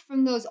detach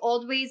from those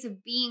old ways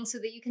of being so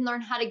that you can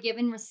learn how to give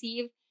and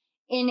receive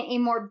in a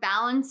more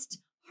balanced,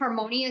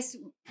 harmonious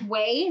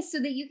way, so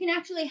that you can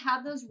actually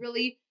have those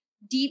really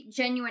deep,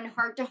 genuine,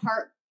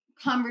 heart-to-heart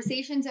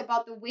conversations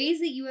about the ways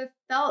that you have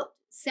felt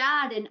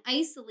sad and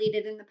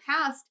isolated in the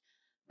past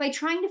by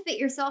trying to fit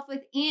yourself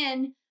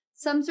within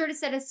some sort of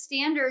set of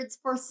standards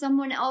for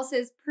someone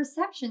else's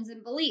perceptions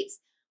and beliefs.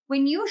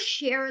 When you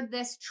share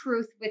this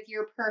truth with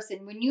your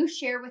person, when you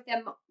share with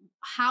them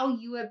how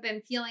you have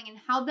been feeling and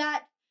how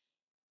that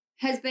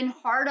has been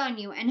hard on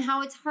you, and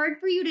how it's hard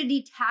for you to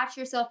detach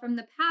yourself from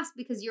the past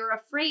because you're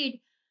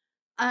afraid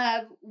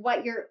of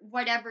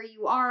whatever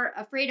you are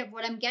afraid of.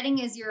 What I'm getting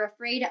is you're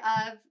afraid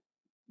of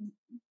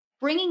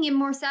bringing in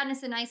more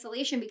sadness and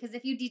isolation, because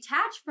if you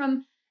detach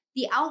from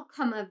the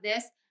outcome of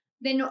this,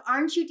 then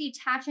aren't you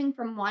detaching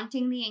from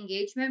wanting the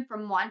engagement,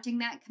 from wanting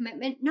that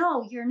commitment?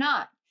 No, you're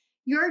not.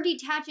 You're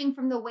detaching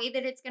from the way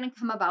that it's going to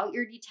come about.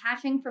 You're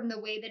detaching from the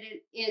way that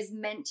it is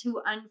meant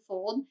to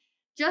unfold.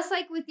 Just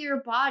like with your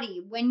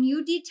body, when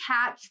you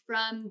detach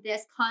from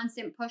this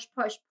constant push,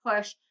 push,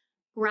 push,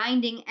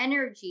 grinding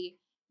energy,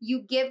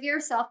 you give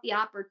yourself the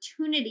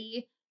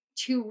opportunity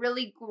to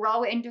really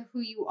grow into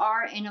who you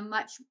are in a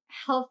much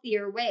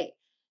healthier way.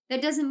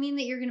 That doesn't mean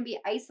that you're going to be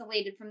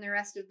isolated from the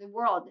rest of the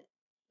world.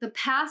 The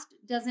past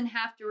doesn't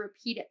have to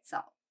repeat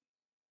itself.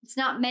 It's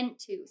not meant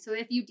to. So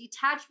if you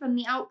detach from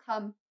the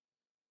outcome,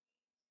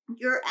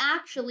 you're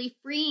actually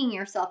freeing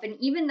yourself. And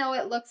even though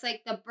it looks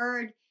like the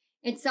bird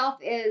itself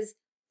is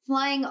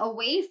flying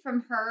away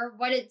from her,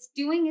 what it's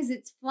doing is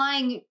it's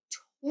flying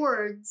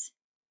towards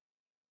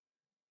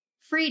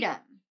freedom.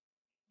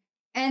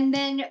 And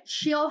then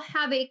she'll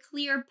have a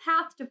clear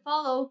path to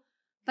follow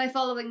by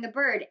following the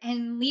bird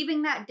and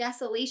leaving that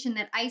desolation,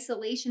 that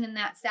isolation, and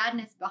that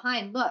sadness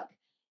behind. Look,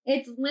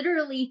 it's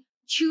literally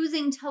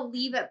choosing to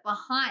leave it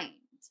behind.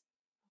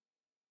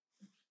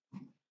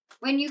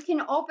 When you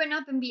can open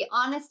up and be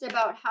honest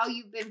about how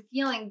you've been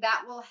feeling,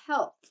 that will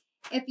help.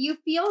 If you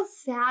feel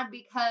sad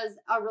because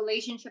a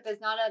relationship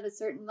is not at a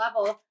certain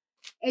level,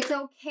 it's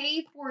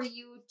okay for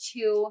you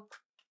to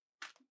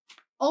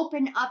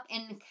open up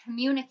and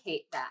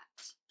communicate that.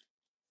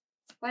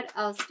 What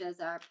else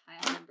does our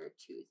pile number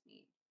 2s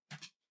need?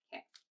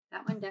 Okay,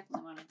 that one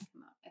definitely wanted to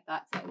come out. I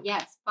thought so.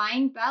 Yes,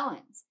 find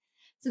balance.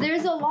 So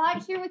there's a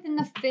lot here within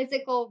the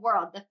physical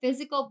world, the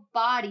physical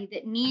body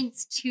that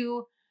needs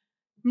to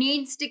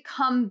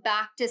come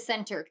back to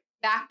center,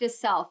 back to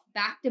self,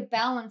 back to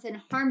balance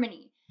and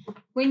harmony.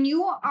 When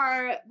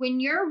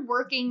you're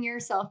working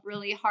yourself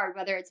really hard,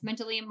 whether it's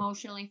mentally,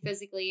 emotionally,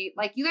 physically,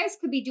 like you guys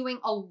could be doing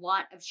a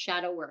lot of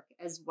shadow work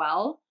as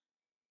well.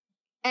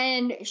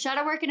 And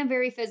shadow work in a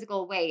very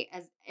physical way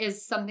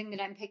is something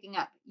that I'm picking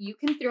up. You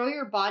can throw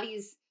your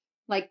body's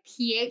like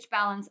pH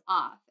balance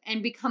off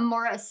and become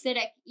more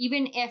acidic.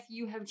 Even if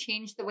you have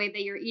changed the way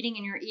that you're eating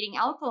and you're eating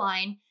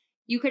alkaline,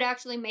 you could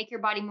actually make your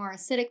body more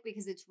acidic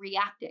because it's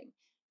reacting.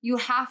 You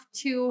have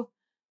to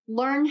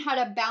learn how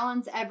to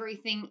balance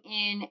everything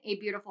in a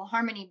beautiful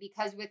harmony,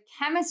 because with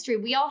chemistry,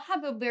 we all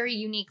have a very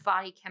unique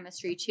body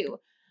chemistry too.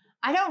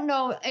 I don't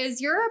know,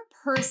 is your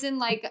person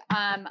like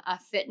a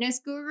fitness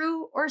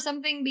guru or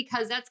something?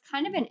 Because that's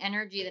kind of an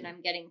energy that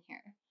I'm getting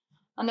here.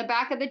 On the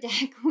back of the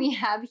deck, we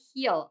have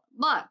heal.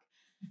 Look,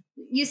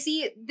 you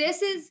see,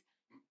 this is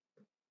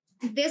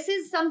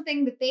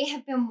something that they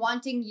have been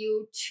wanting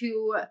you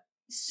to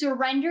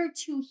surrender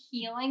to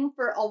healing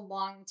for a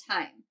long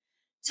time,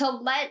 to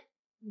let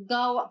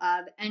go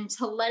of and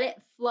to let it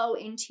flow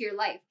into your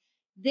life.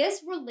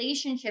 This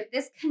relationship,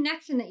 this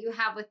connection that you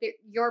have with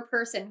your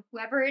person,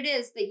 whoever it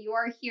is that you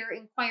are here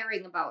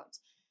inquiring about,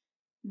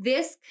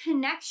 this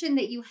connection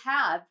that you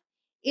have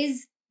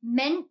is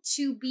meant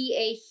to be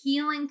a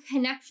healing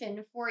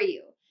connection for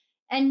you.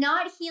 And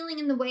not healing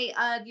in the way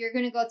of you're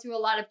going to go through a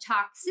lot of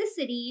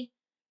toxicity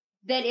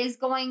that is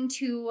going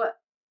to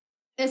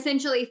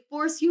essentially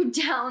force you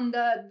down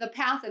the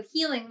path of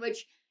healing,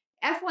 which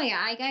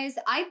FYI, guys,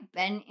 I've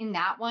been in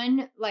that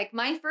one. Like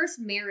my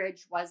first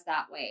marriage was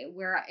that way,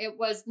 where it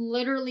was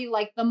literally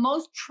like the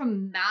most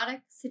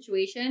traumatic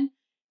situation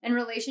and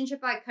relationship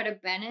I could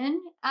have been in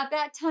at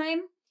that time.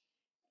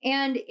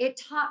 And it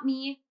taught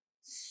me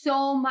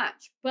so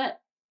much,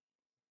 but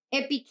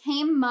it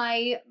became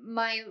my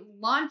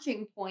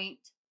launching point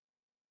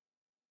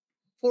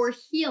for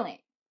healing.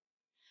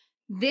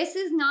 This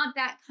is not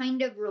that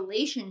kind of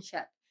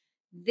relationship.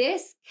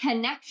 This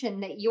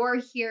connection that you're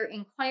here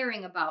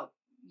inquiring about,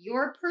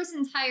 your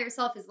person's higher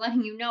self is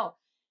letting you know,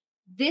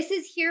 this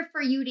is here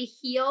for you to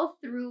heal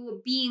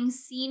through being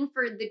seen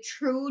for the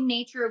true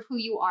nature of who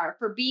you are,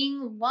 for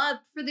being loved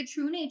for the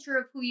true nature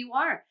of who you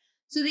are,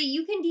 so that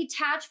you can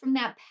detach from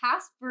that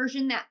past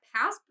version, that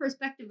past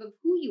perspective of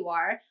who you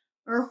are,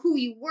 or who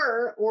you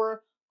were,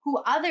 or who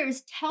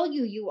others tell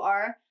you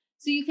are,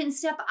 so you can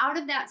step out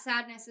of that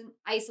sadness and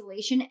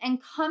isolation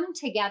and come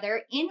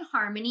together in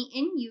harmony,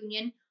 in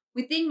union,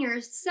 within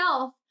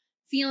yourself,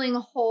 feeling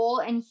whole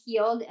and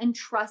healed and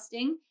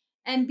trusting,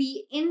 and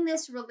be in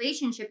this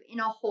relationship in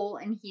a whole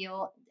and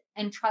healed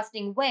and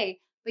trusting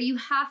way. But you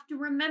have to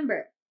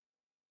remember,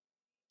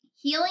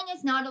 healing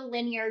is not a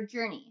linear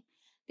journey.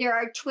 There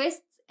are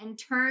twists and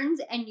turns,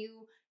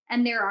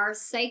 and there are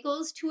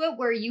cycles to it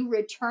where you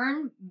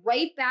return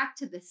right back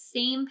to the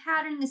same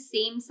pattern, the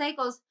same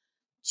cycles,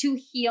 to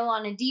heal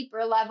on a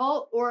deeper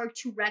level, or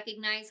to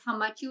recognize how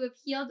much you have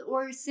healed,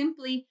 or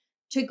simply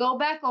to go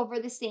back over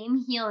the same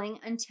healing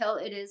until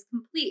it is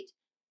complete.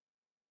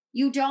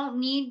 You don't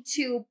need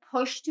to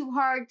push too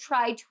hard,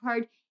 try too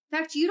hard. In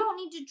fact, you don't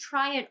need to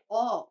try at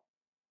all.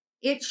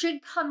 It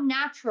should come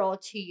natural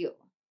to you.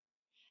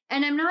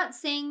 And I'm not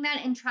saying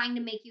that and trying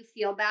to make you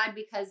feel bad,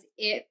 because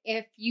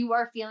if you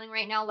are feeling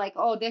right now like,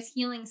 oh, this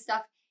healing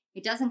stuff,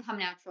 it doesn't come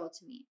natural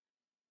to me.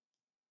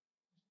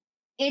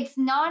 It's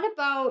not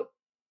about,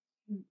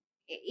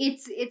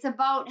 it's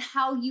about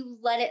how you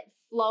let it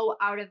flow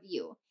out of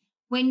you.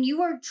 When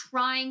you are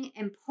trying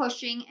and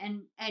pushing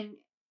and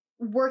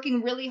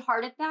working really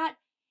hard at that,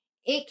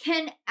 it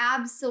can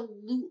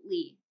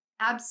absolutely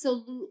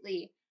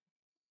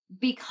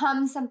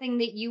become something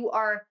that you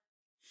are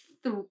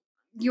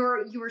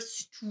you're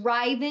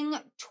striving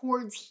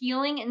towards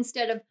healing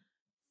instead of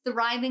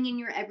thriving in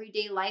your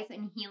everyday life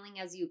and healing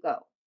as you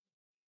go.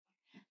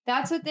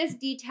 That's what this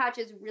detach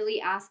is really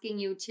asking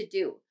you to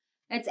do.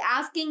 It's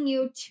asking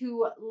you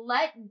to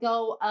let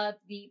go of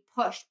the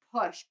push,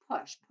 push,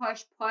 push,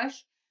 push,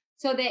 push,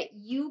 so that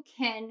you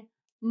can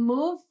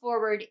move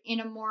forward in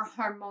a more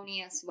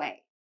harmonious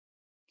way,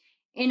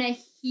 in a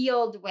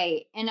healed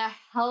way, in a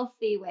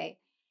healthy way,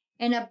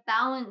 in a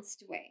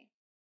balanced way.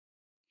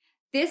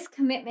 This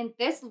commitment,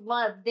 this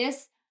love,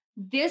 this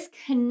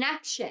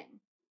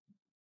connection,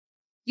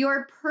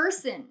 your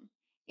person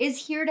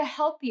is here to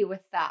help you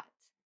with that.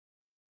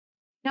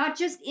 Not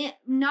just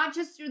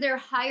through their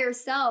higher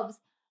selves,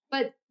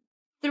 but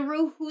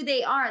through who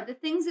they are, the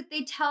things that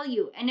they tell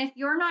you. And if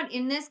you're not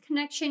in this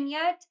connection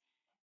yet,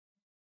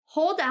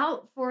 hold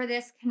out for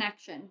this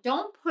connection.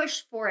 Don't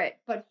push for it,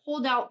 but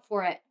hold out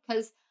for it.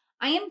 Because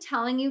I am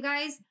telling you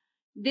guys,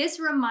 this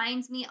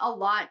reminds me a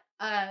lot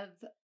of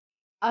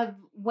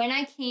when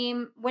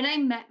I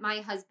met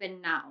my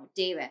husband now,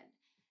 David,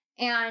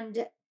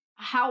 and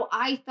how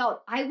I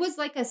felt. I was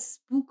like a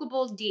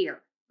spookable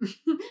deer.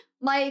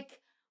 Like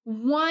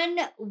one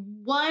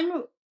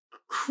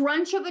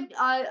crunch of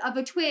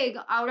a twig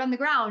out on the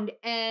ground,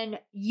 and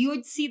you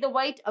would see the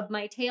white of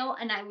my tail,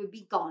 and I would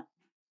be gone.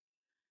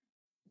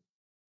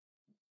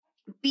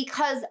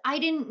 Because I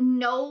didn't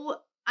know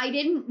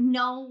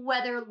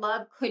whether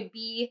love could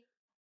be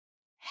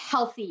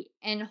healthy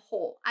and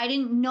whole. I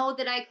didn't know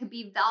that I could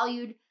be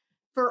valued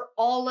for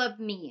all of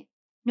me,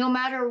 no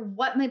matter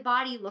what my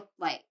body looked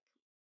like.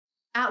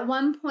 At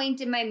one point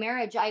in my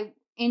marriage,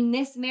 in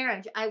this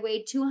marriage, I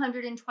weighed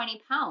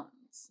 220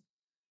 pounds.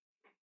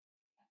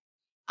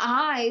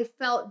 I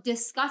felt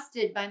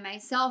disgusted by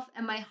myself,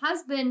 and my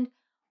husband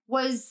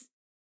was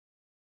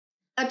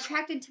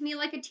attracted to me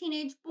like a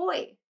teenage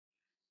boy.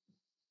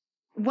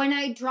 When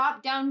I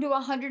dropped down to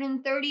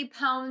 130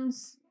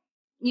 pounds,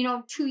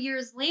 2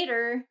 years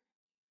later,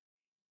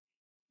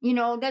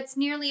 that's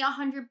nearly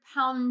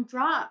 100-pound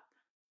drop.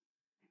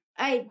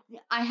 I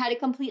had a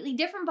completely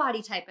different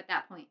body type at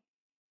that point.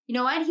 You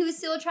know what? He was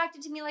still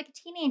attracted to me like a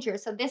teenager.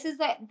 So this is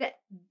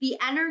the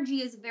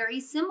energy is very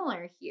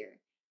similar here.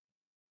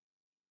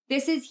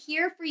 This is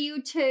here for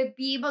you to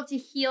be able to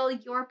heal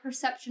your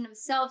perception of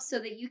self so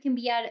that you can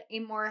be at a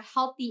more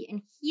healthy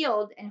and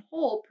healed and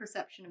whole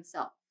perception of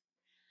self.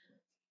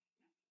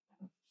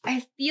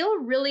 I feel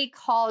really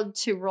called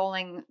to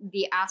rolling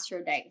the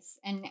Astro dice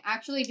and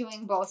actually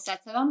doing both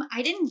sets of them.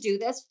 I didn't do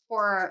this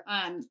for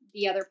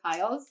the other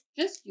piles,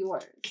 just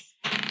yours.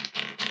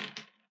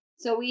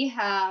 So we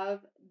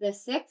have the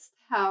 6th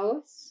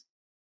house.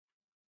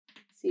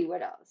 Let's see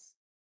what else.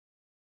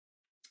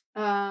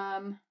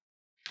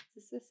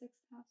 Is this the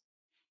 6th house?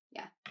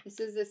 Yeah, this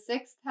is the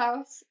 6th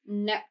house,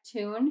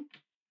 Neptune,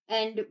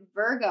 and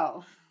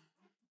Virgo.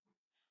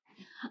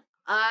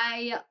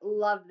 I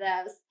love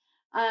this.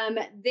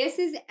 This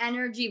is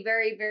energy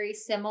very, very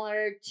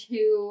similar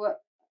to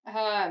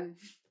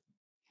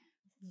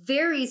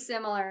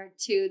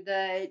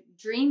the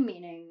dream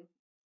meaning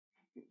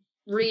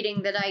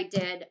reading that I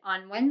did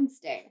on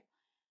Wednesday.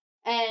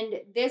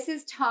 And this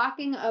is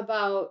talking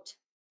about,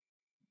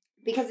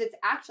 because it's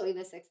actually the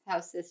 6th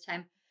house this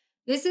time,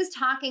 this is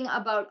talking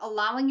about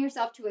allowing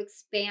yourself to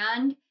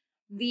expand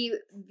the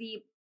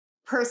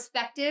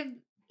perspective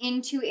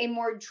into a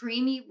more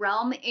dreamy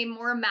realm, a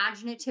more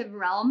imaginative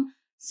realm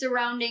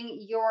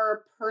surrounding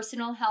your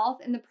personal health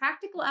and the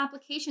practical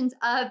applications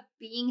of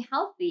being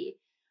healthy.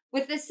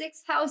 With the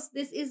 6th house,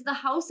 this is the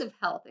house of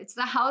health. It's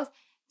the house,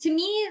 to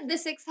me, the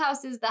 6th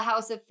house is the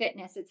house of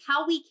fitness. It's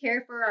how we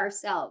care for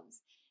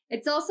ourselves.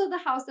 It's also the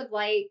house of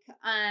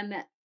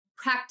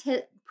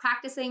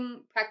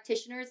practicing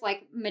practitioners,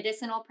 like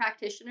medicinal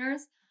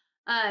practitioners,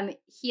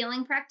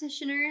 healing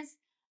practitioners,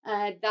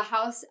 the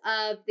house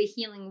of the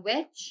healing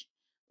witch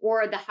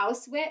or the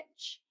house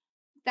witch.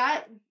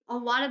 That a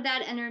lot of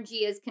that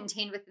energy is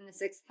contained within the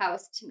 6th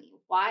house to me.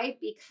 Why?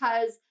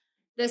 Because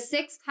the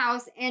 6th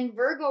house and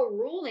Virgo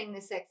ruling the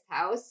 6th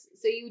house.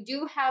 So you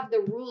do have the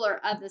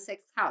ruler of the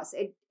 6th house.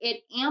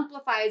 It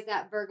amplifies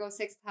that Virgo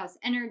 6th house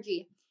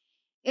energy.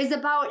 Is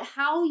about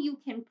how you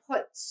can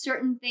put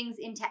certain things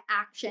into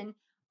action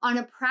on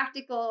a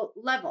practical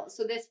level.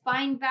 So this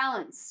fine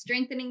balance,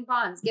 strengthening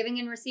bonds, giving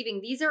and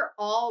receiving, these are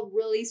all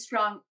really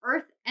strong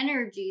earth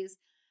energies.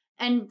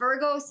 And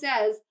Virgo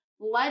says,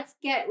 let's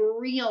get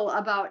real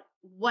about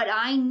what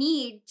I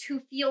need to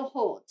feel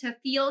whole, to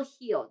feel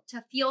healed,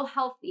 to feel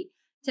healthy,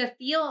 to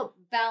feel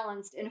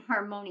balanced and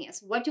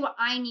harmonious. What do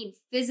I need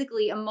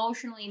physically,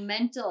 emotionally,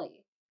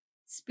 mentally,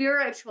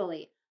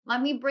 spiritually?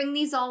 Let me bring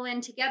these all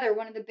in together.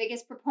 One of the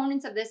biggest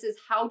proponents of this is,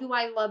 how do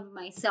I love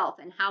myself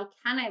and how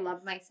can I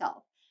love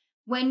myself?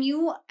 When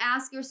you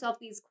ask yourself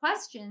these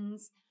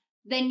questions,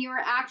 then you're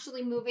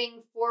actually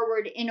moving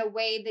forward in a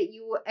way that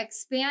you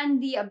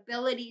expand the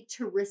ability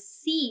to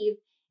receive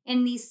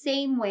in these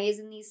same ways,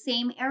 in these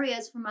same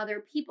areas from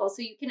other people.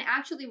 So you can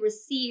actually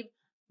receive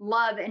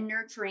love and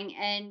nurturing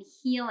and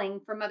healing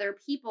from other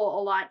people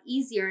a lot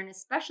easier, and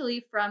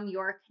especially from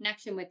your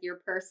connection with your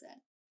person.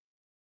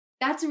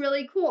 That's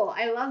really cool.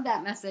 I love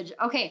that message.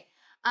 Okay,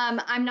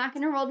 I'm not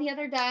going to roll the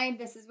other die.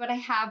 This is what I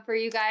have for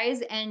you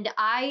guys. And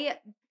I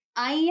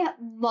I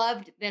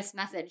loved this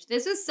message.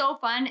 This was so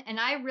fun, and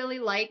I really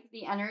like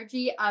the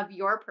energy of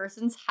your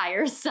person's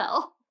higher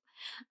self.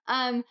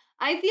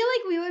 I feel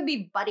like we would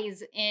be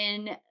buddies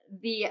in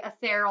the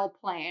ethereal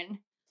plane.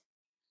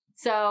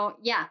 So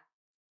yeah.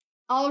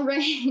 All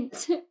right.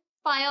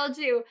 Pile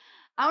 2.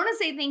 I want to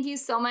say thank you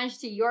so much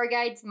to your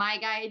guides, my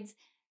guides,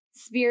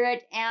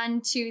 spirit,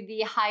 and to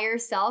the higher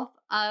self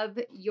of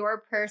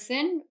your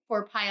person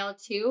for pile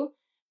 2,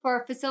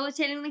 for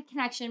facilitating the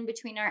connection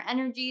between our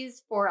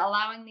energies, for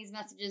allowing these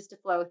messages to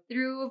flow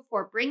through,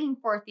 for bringing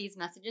forth these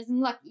messages. And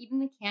look, even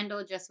the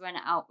candle just went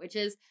out, which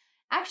is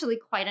actually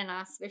quite an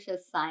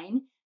auspicious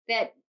sign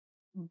that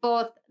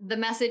both the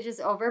message is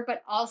over,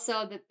 but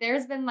also that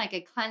there's been like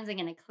a cleansing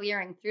and a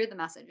clearing through the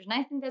message. And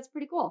I think that's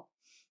pretty cool.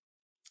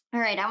 All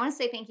right, I want to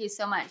say thank you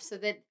so much so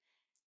that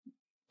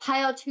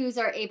pile 2s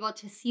are able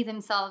to see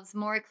themselves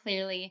more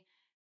clearly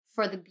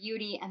for the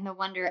beauty and the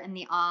wonder and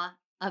the awe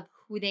of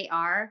who they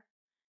are.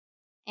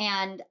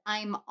 And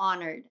I'm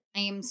honored.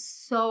 I am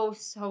so,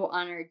 so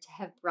honored to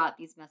have brought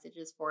these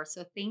messages forth.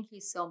 So thank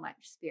you so much,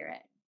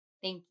 Spirit.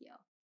 Thank you.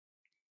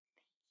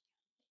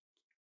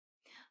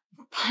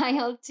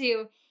 Pile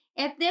 2.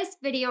 If this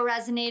video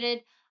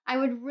resonated, I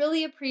would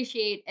really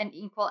appreciate an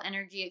equal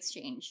energy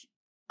exchange.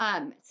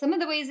 Some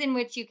of the ways in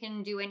which you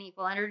can do an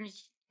equal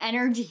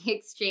energy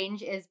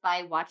exchange is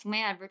by watching my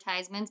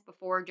advertisements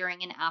before,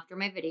 during, and after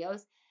my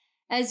videos,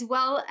 as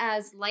well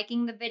as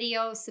liking the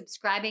video,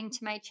 subscribing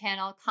to my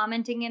channel,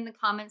 commenting in the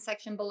comment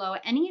section below.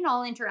 Any and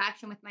all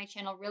interaction with my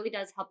channel really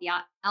does help the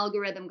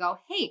algorithm go,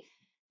 hey,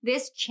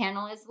 this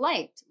channel is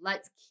liked.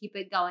 Let's keep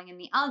it going in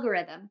the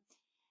algorithm.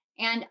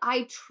 And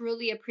I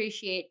truly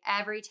appreciate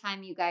every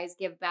time you guys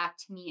give back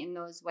to me in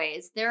those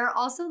ways. There are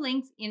also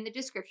links in the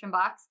description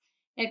box.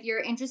 If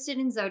you're interested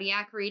in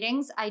zodiac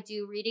readings, I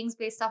do readings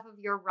based off of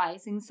your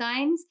rising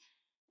signs.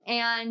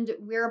 And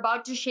we're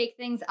about to shake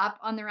things up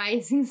on the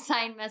rising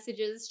sign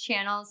messages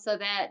channel so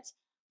that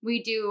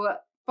we do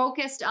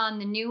focused on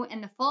the new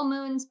and the full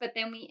moons, but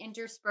then we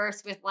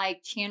intersperse with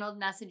like channeled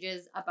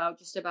messages about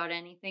just about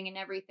anything and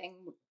everything.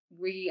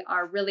 We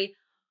are really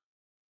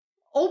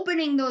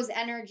opening those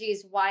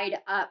energies wide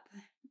up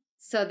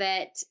so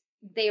that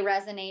they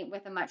resonate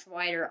with a much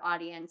wider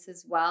audience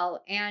as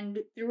well, and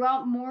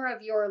throughout more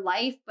of your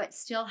life, but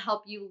still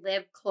help you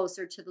live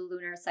closer to the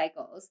lunar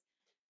cycles.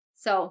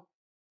 So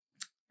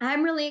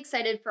I'm really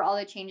excited for all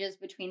the changes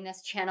between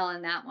this channel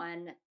and that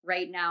one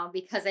right now,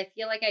 because I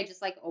feel like I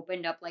just like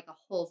opened up like a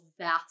whole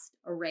vast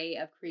array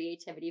of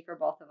creativity for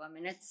both of them,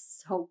 and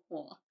it's so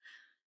cool.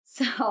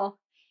 So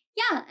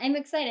yeah, I'm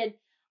excited.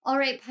 All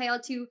right, pile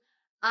 2.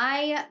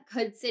 I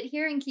could sit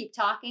here and keep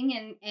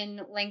talking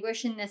and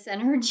languish in this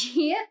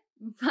energy,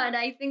 but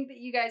I think that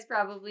you guys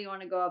probably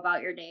want to go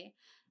about your day.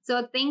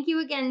 So thank you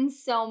again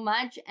so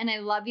much, and I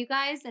love you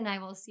guys, and I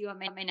will see you at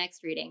my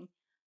next reading.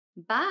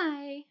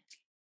 Bye.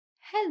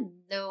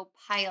 Hello,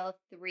 pile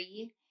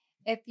 3.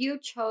 If you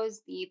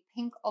chose the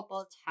pink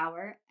opal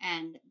tower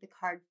and the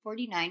card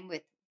 49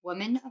 with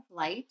Woman of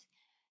Light,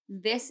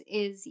 this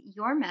is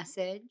your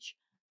message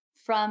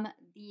from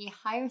the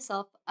higher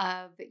self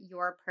of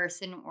your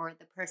person or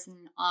the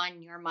person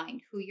on your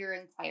mind who you're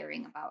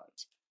inquiring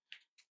about.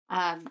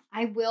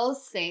 I will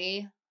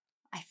say,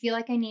 I feel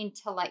like I need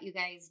to let you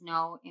guys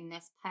know in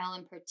this pile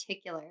in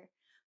particular,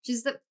 which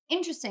is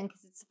interesting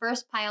because it's the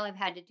first pile I've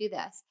had to do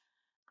this.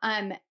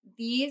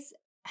 These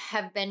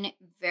have been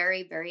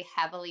very, very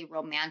heavily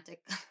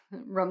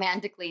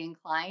romantically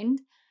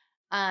inclined.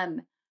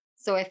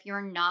 So if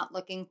you're not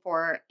looking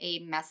for a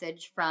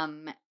message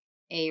from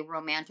a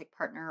romantic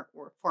partner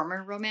or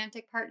former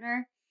romantic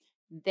partner,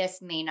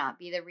 this may not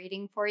be the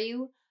reading for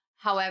you.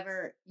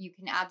 However, you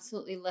can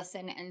absolutely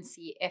listen and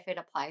see if it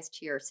applies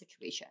to your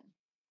situation.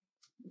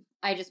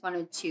 I just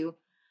wanted to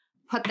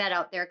put that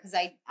out there because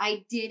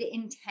I did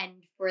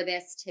intend for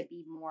this to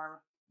be more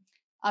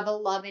of a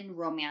love and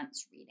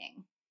romance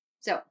reading.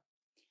 So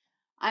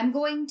I'm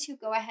going to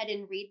go ahead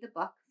and read the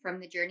book From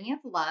the Journey of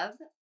Love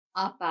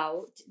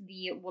about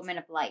the Woman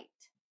of Light.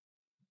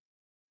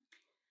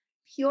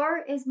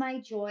 Pure is my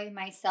joy,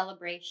 my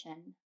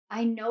celebration.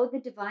 I know the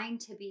divine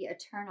to be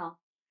eternal.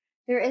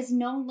 There is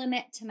no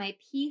limit to my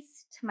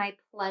peace, to my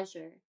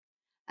pleasure,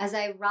 as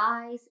I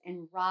rise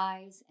and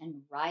rise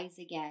and rise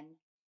again.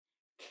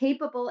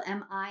 Capable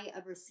am I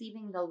of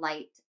receiving the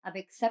light, of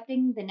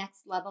accepting the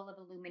next level of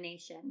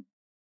illumination.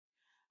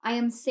 I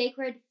am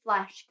sacred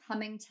flesh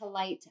coming to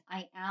light.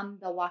 I am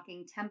the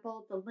walking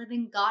temple, the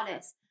living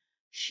goddess,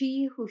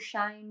 she who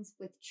shines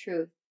with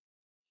truth.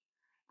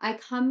 I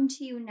come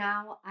to you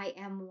now. I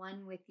am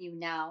one with you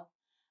now.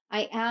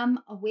 I am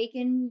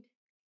awakened.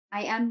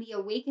 I am the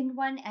awakened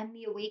one and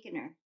the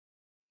awakener.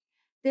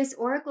 This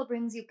oracle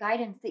brings you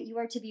guidance that you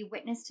are to be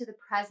witness to the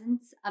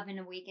presence of an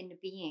awakened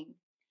being,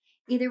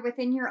 either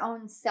within your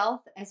own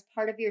self as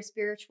part of your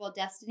spiritual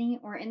destiny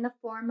or in the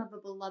form of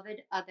a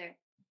beloved other.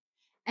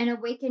 An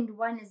awakened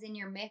one is in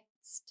your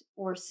midst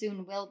or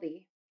soon will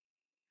be.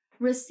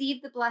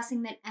 Receive the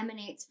blessing that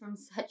emanates from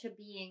such a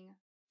being,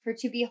 for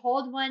to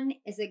behold one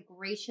is a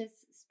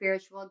gracious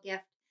spiritual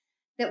gift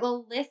that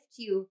will lift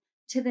you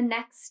to the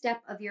next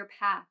step of your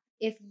path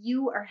if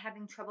you are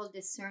having trouble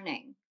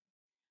discerning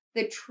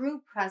the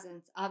true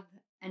presence of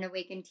an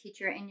awakened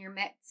teacher in your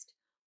midst,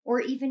 or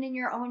even in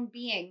your own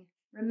being.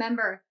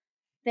 Remember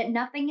that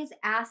nothing is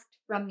asked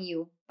from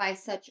you by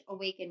such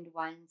awakened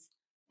ones,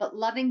 but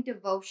loving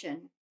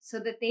devotion, so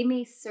that they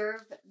may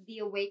serve the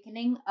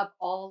awakening of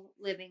all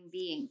living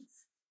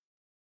beings.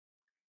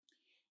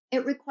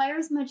 It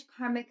requires much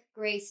karmic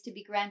grace to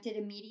be granted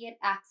immediate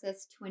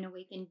access to an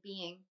awakened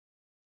being,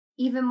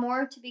 even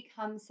more to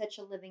become such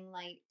a living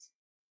light.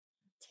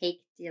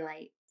 Take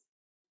delight.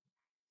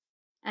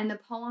 And the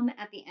poem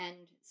at the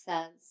end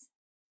says,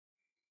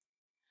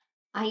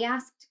 I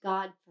asked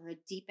God for a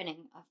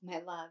deepening of my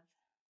love,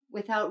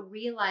 without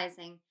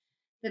realizing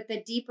that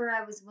the deeper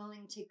I was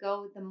willing to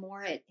go, the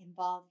more it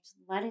involved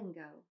letting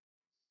go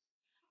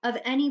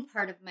of any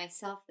part of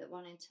myself that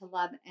wanted to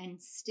love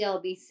and still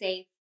be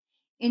safe.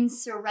 In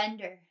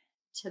surrender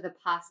to the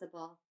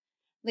possible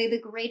lay the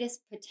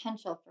greatest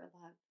potential for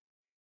love.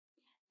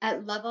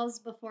 At levels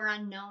before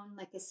unknown,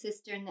 like a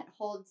cistern that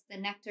holds the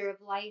nectar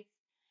of life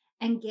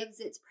and gives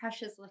its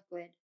precious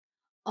liquid,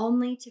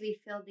 only to be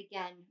filled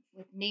again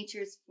with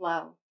nature's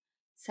flow,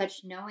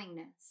 such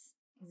knowingness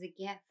is a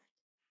gift.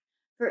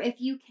 For if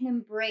you can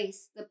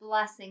embrace the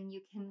blessing,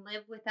 you can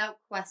live without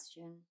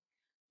question,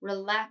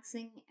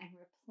 relaxing and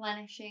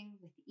replenishing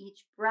with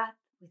each breath,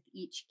 with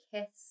each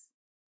kiss,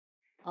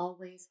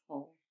 always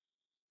whole.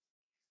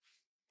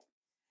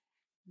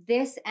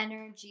 This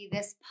energy,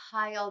 this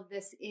pile,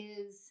 this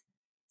is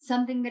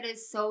something that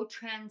is so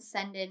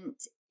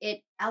transcendent.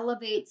 It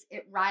elevates,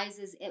 it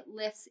rises, it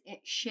lifts,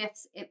 it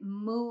shifts, it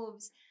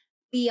moves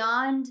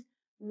beyond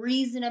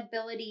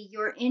reasonability.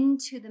 You're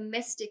into the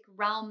mystic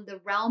realm,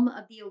 the realm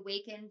of the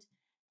awakened,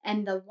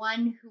 and the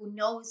one who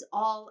knows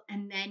all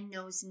and then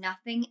knows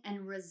nothing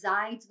and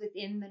resides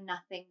within the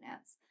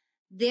nothingness.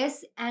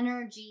 This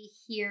energy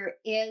here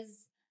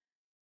is,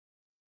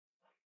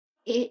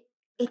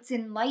 it's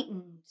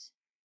enlightened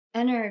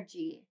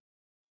energy.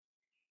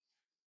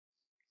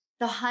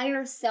 The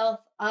higher self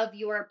of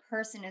your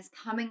person is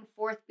coming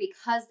forth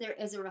because there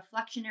is a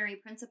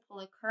reflectionary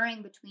principle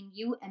occurring between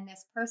you and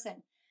this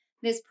person.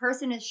 This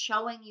person is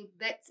showing you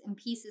bits and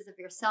pieces of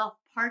yourself,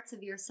 parts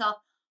of yourself,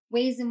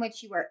 ways in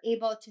which you are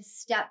able to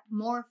step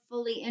more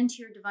fully into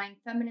your divine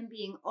feminine,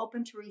 being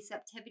open to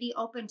receptivity,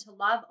 open to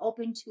love,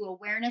 open to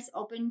awareness,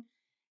 open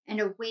and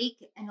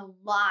awake and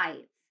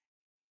alive.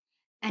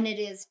 And it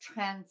is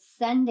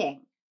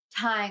transcending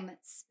time,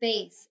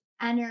 space,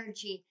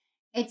 energy.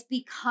 It's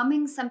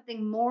becoming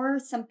something more,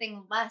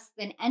 something less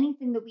than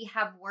anything that we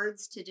have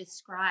words to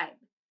describe.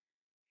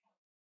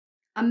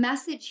 A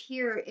message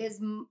here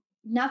is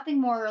nothing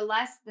more or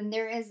less than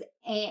there is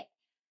a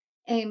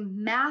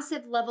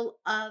massive level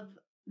of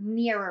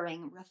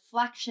mirroring,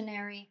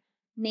 reflectionary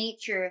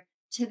nature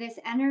to this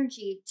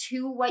energy,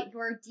 to what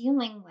you're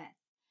dealing with.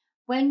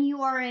 When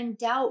you are in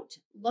doubt,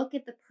 look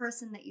at the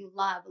person that you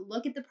love.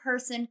 Look at the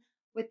person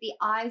with the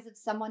eyes of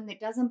someone that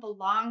doesn't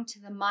belong to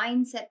the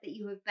mindset that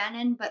you have been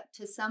in, but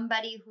to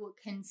somebody who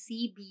can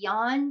see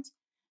beyond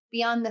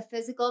the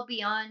physical,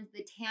 beyond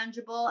the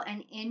tangible,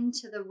 and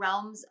into the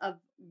realms of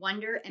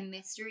wonder and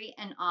mystery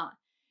and awe.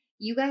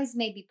 You guys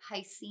may be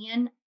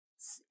Piscean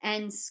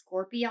and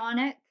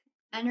Scorpionic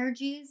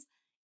energies.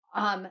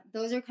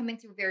 Those are coming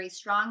through very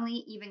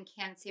strongly, even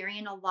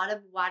Cancerian, a lot of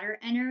water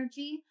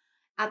energy.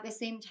 At the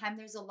same time,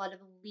 there's a lot of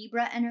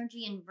Libra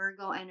energy and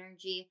Virgo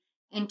energy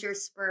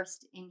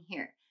interspersed in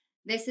here.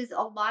 This is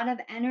a lot of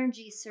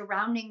energy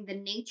surrounding the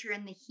nature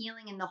and the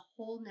healing and the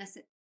wholeness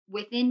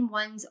within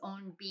one's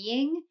own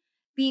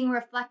being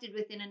reflected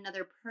within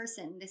another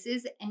person. This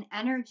is an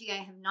energy I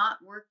have not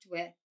worked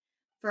with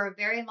for a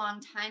very long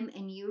time,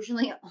 and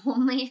usually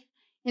only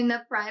in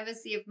the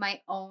privacy of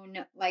my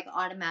own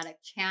automatic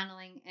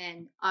channeling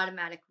and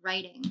automatic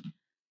writing.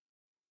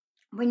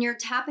 When you're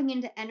tapping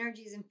into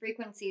energies and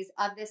frequencies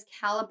of this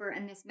caliber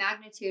and this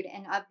magnitude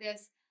and of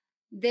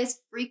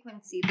this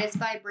frequency, this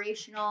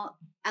vibrational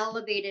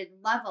elevated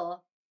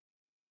level,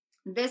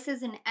 this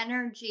is an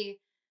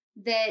energy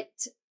that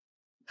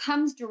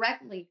comes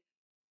directly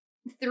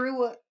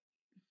through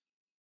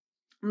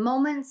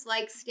moments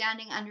like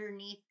standing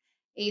underneath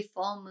a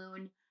full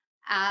moon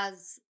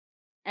as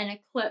an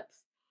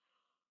eclipse.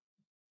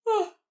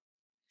 Oh,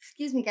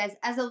 excuse me, guys.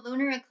 As a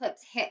lunar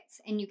eclipse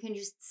hits and you can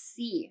just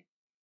see.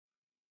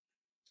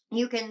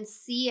 You can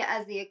see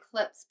as the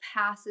eclipse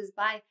passes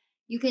by.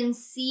 You can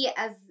see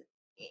as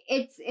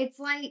it's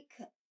like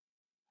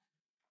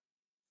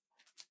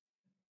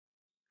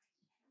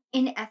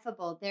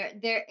ineffable.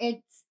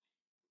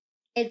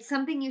 It's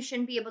something you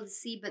shouldn't be able to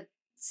see, but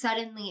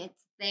suddenly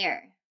it's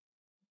there.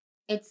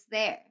 It's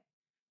there.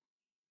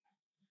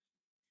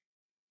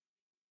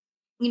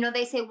 You know,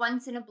 they say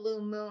once in a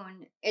blue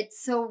moon.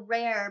 It's so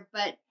rare,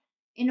 but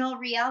in all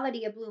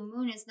reality, a blue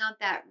moon is not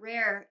that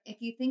rare. If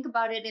you think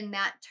about it in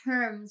that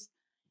terms,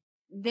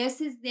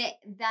 this is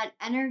that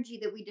energy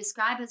that we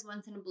describe as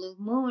once in a blue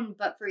moon.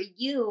 But for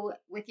you,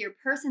 with your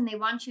person, they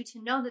want you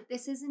to know that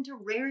this isn't a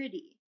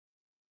rarity.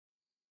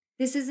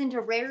 This isn't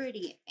a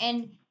rarity.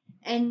 And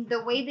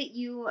the way that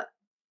you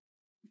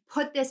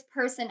put this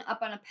person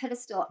up on a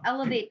pedestal,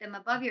 elevate them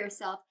above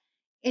yourself,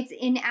 it's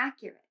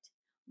inaccurate.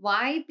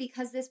 Why?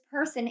 Because this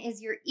person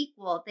is your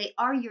equal. They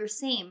are your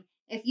same.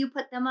 If you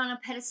put them on a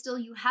pedestal,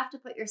 you have to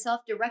put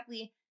yourself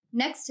directly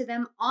next to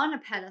them on a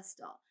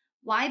pedestal.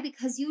 Why?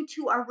 Because you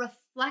two are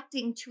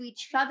reflecting to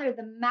each other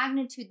the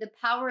magnitude, the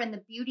power, and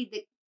the beauty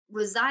that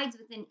resides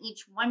within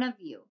each one of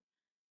you.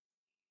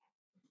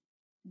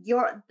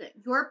 Your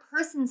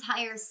person's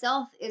higher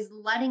self is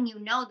letting you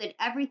know that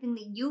everything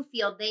that you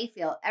feel, they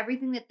feel.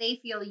 Everything that they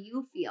feel,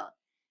 you feel.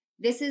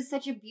 This is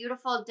such a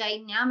beautiful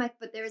dynamic,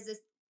 but there's this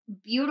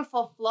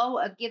beautiful flow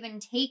of give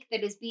and take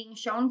that is being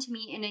shown to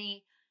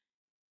me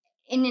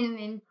in an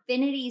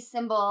infinity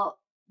symbol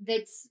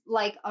that's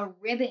like a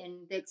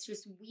ribbon that's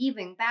just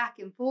weaving back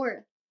and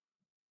forth.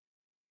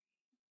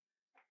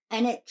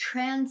 And it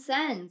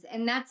transcends.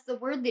 And that's the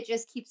word that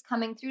just keeps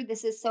coming through.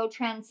 This is so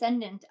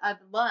transcendent of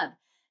love.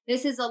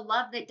 This is a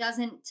love that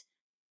doesn't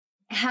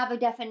have a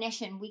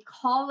definition. We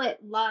call it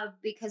love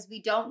because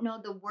we don't know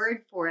the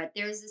word for it.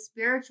 There's a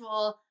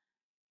spiritual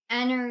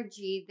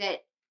energy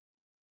that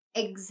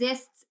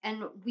exists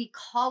and we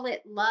call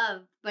it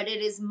love, but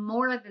it is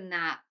more than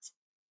that.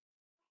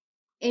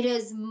 It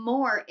is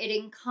more. It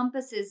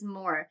encompasses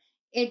more.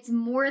 It's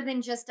more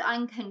than just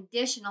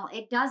unconditional.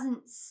 It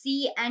doesn't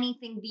see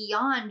anything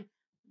beyond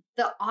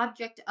the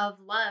object of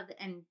love.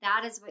 And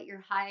that is what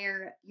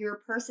your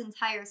person's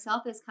higher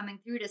self is coming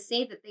through to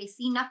say, that they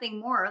see nothing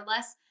more or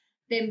less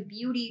than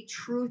beauty,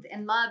 truth,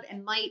 and love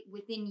and light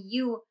within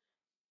you.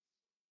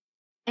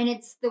 And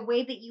it's the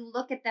way that you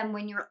look at them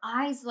when your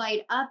eyes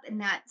light up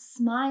and that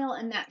smile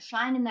and that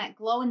shine and that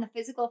glow in the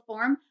physical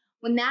form,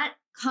 when that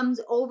comes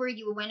over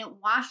you, when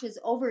it washes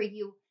over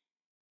you,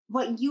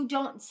 what you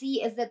don't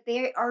see is that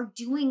they are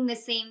doing the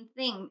same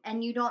thing.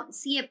 And you don't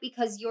see it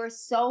because you're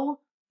so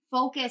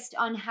focused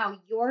on how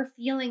you're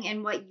feeling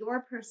and what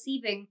you're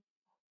perceiving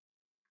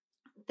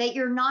that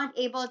you're not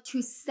able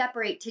to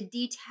separate, to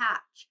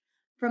detach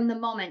from the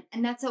moment.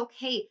 And that's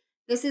okay.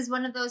 This is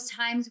one of those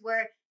times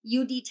where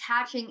you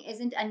detaching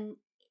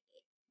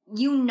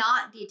you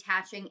not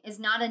detaching is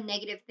not a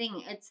negative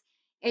thing.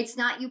 It's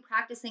not you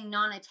practicing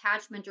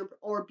non-attachment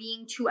or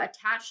being too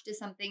attached to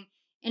something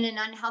in an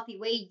unhealthy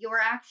way.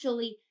 You're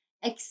actually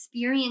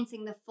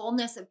experiencing the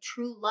fullness of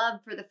true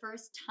love for the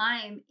first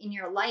time in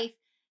your life.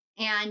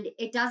 And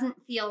it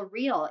doesn't feel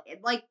real.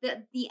 Like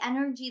the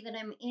energy that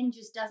I'm in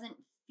just doesn't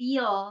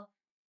feel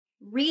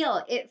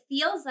real. It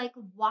feels like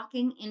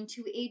walking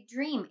into a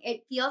dream.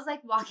 It feels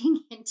like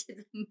walking into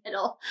the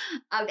middle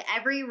of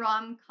every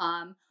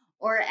rom-com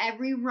or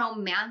every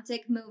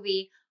romantic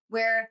movie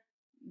where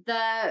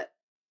the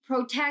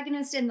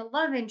protagonist and the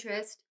love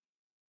interest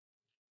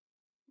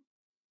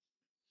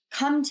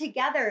come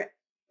together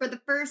for the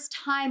first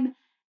time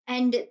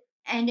and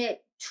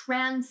it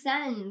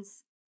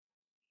transcends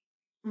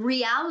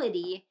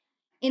reality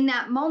in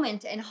that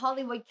moment, and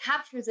Hollywood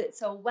captures it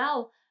so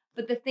well.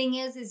 But the thing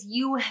is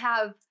you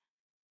have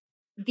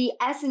the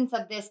essence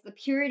of this, the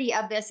purity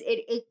of this.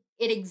 It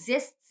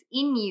exists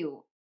in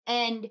you.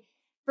 And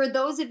for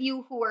those of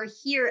you who are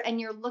here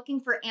and you're looking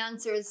for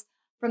answers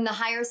from the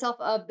higher self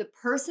of the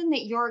person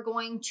that you're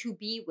going to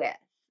be with,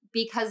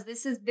 because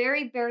this is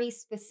very, very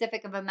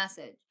specific of a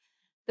message.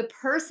 The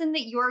person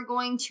that you're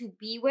going to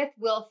be with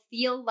will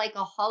feel like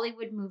a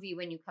Hollywood movie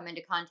when you come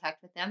into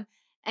contact with them.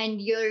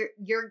 And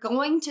you're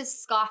going to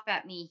scoff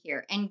at me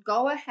here, and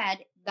go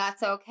ahead.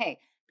 That's okay.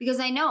 Because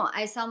I know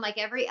I sound like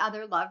every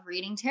other love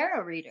reading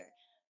tarot reader.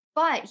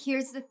 But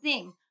here's the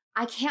thing.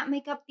 I can't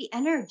make up the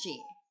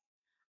energy.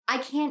 I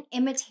can't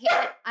imitate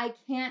it. I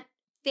can't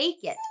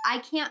fake it. I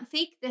can't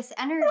fake this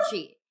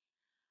energy.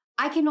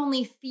 I can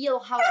only feel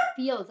how it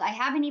feels. I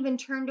haven't even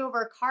turned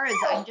over cards.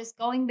 I'm just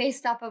going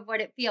based off of what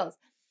it feels.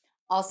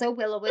 Also,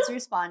 Willow was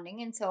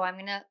responding, and so I'm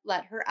going to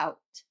let her out.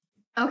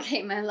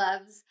 Okay, my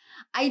loves.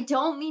 I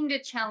don't mean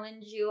to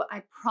challenge you.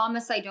 I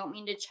promise I don't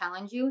mean to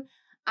challenge you.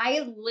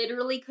 I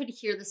literally could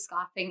hear the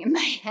scoffing in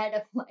my head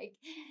of like,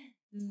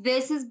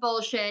 this is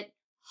bullshit.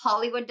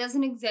 Hollywood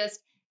doesn't exist.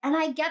 And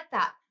I get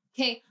that.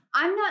 Okay.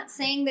 I'm not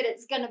saying that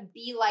it's going to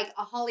be like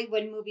a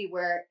Hollywood movie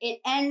where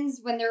it ends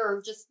when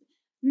they're just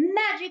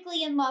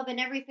magically in love and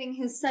everything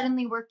has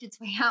suddenly worked its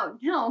way out.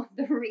 No,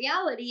 the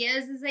reality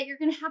is that you're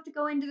going to have to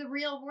go into the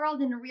real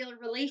world in a real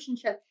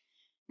relationship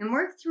and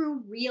work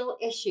through real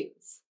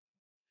issues.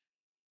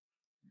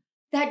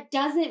 That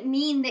doesn't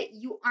mean that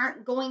you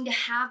aren't going to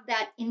have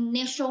that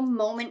initial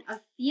moment of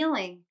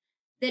feeling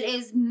that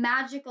is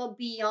magical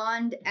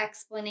beyond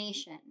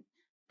explanation.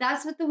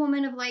 That's what the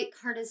Woman of Light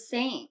card is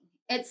saying.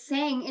 It's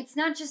saying it's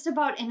not just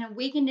about an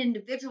awakened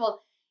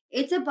individual.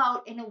 It's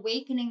about an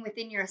awakening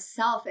within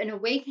yourself, an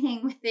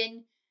awakening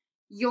within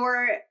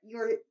your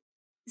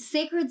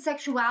sacred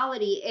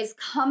sexuality is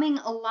coming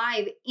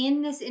alive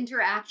in this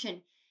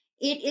interaction.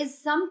 It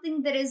is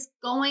something that is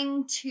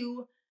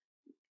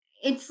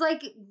it's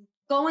like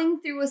going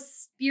through a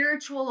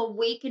spiritual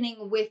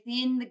awakening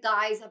within the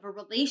guise of a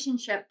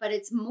relationship, but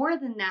it's more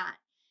than that.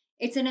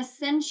 It's an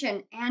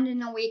ascension and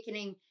an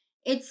awakening.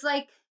 It's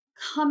like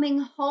coming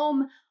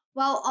home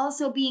while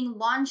also being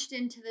launched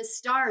into the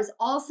stars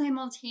all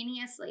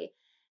simultaneously.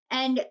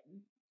 And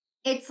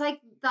it's like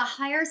the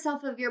higher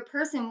self of your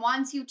person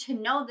wants you to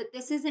know that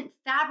this isn't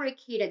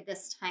fabricated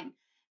this time.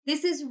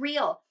 This is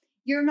real.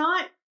 You're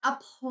not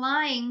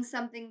applying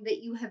something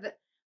that you have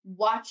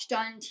watched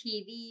on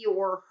TV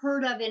or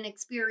heard of in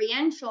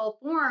experiential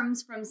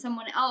forms from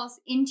someone else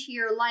into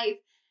your life.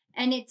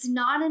 And it's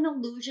not an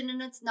illusion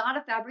and it's not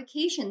a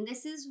fabrication.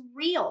 This is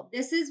real.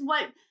 This is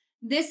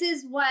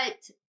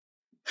what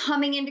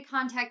coming into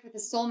contact with a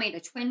soulmate, a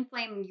twin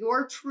flame,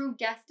 your true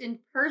destined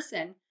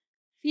person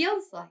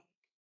feels like.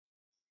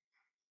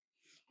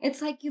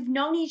 It's like you've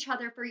known each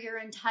other for your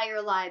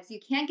entire lives.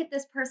 You can't get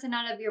this person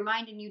out of your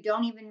mind and you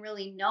don't even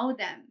really know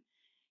them.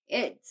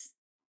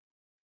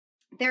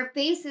 Their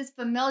face is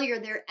familiar.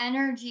 Their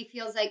energy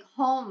feels like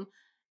home.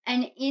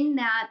 And in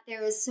that,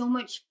 there is so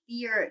much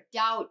fear,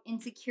 doubt,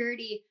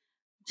 insecurity,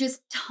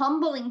 just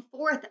tumbling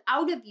forth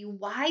out of you.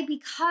 Why?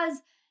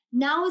 Because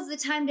now is the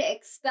time to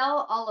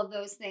expel all of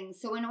those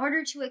things. So in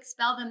order to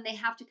expel them, they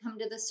have to come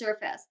to the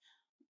surface.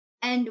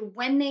 And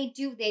when they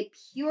do, they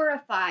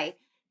purify.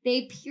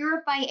 They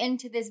purify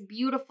into this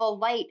beautiful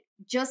light,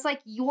 just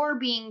like you're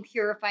being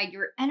purified.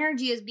 Your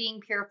energy is being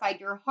purified.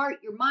 Your heart,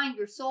 your mind,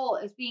 your soul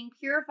is being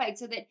purified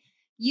so that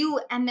you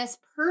and this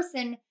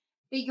person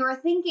that you're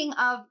thinking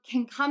of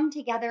can come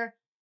together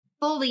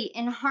fully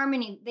in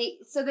harmony,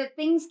 so that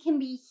things can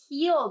be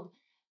healed,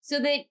 so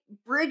that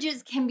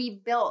bridges can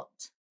be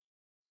built.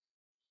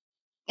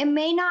 It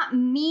may not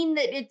mean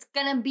that it's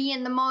going to be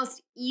in the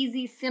most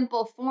easy,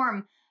 simple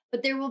form,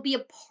 but there will be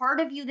a part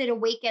of you that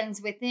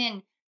awakens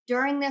within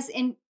during this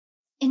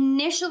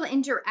initial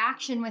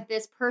interaction with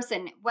this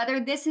person, whether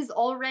this has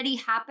already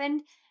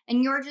happened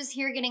and you're just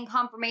here getting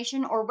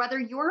confirmation, or whether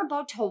you're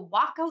about to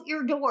walk out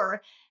your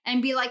door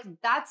and be like,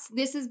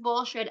 this is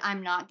bullshit.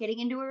 I'm not getting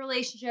into a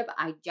relationship.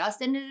 I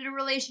just ended a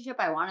relationship.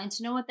 I wanted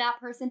to know what that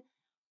person,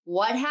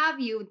 what have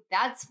you,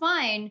 that's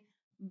fine.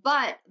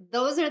 But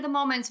those are the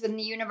moments when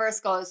the universe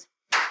goes,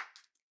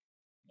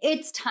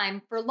 it's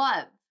time for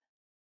love.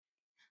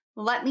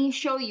 Let me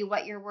show you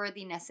what your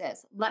worthiness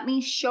is. Let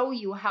me show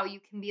you how you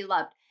can be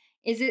loved.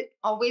 Is it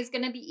always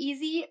going to be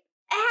easy?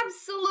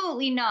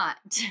 Absolutely not.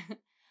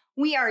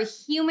 We are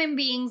human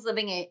beings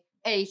living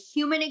a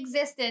human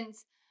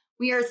existence.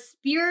 We are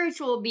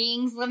spiritual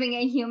beings living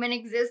a human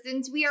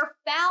existence. We are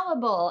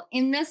fallible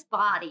in this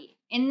body.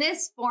 In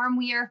this form,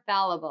 we are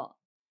fallible.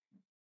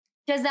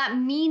 Does that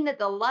mean that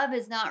the love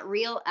is not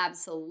real?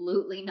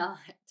 Absolutely not.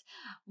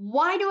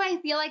 Why do I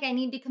feel like I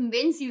need to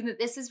convince you that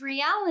this is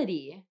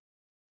reality?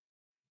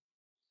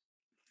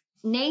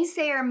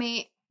 Naysayer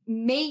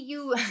may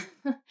you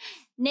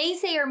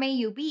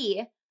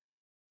be.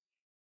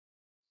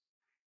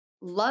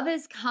 Love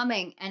is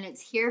coming and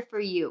it's here for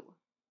you.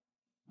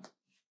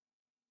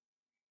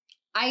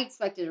 I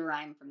expected a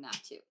rhyme from that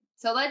too.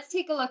 So let's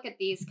take a look at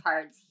these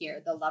cards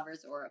here, the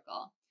Lover's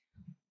Oracle.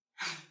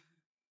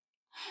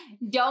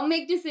 Don't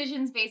make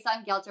decisions based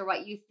on guilt or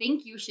what you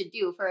think you should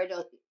do, for it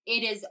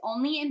is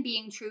only in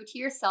being true to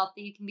yourself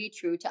that you can be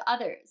true to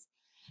others.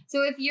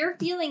 So if you're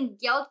feeling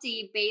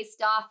guilty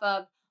based off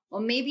of,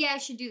 well, maybe I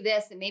should do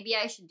this and maybe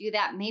I should do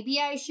that, maybe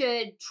I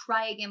should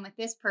try again with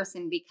this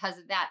person because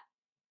of that.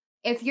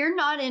 If you're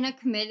not in a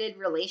committed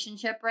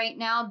relationship right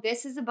now,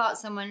 this is about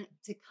someone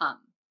to come.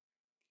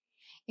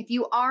 If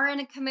you are in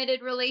a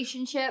committed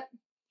relationship,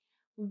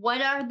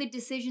 what are the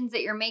decisions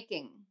that you're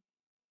making?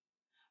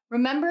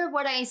 Remember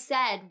what I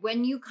said,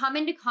 when you come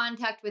into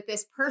contact with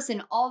this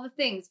person, all the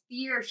things,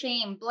 fear,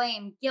 shame,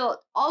 blame, guilt,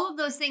 all of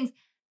those things,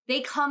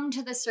 they come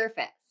to the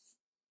surface.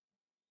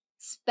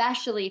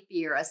 Especially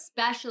fear,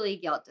 especially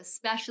guilt,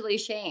 especially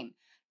shame.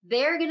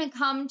 They're going to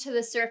come to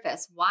the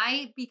surface.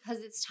 Why? Because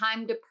it's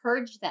time to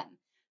purge them.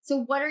 So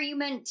what are you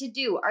meant to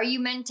do? Are you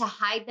meant to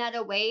hide that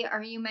away?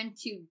 Are you meant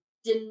to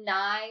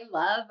deny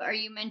love? Are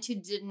you meant to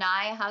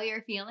deny how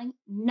you're feeling?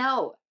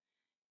 No.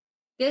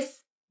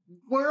 This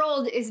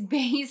world is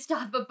based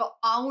off of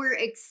our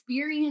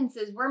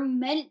experiences. We're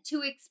meant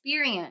to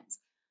experience.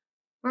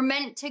 We're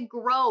meant to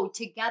grow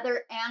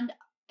together and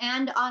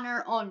on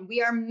our own.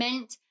 We are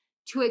meant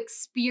to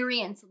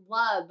experience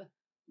love,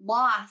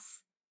 loss,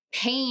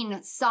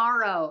 pain,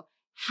 sorrow,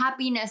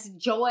 happiness,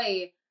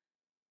 joy,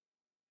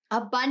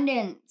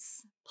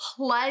 abundance,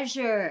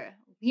 pleasure.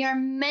 We are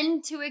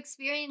meant to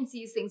experience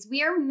these things.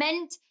 We are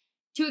meant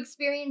to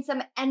experience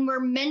them, and we're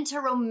meant to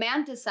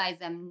romanticize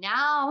them.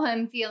 Now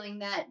I'm feeling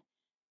that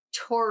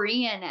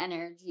Taurian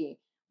energy.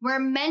 We're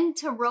meant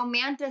to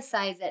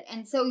romanticize it.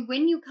 And so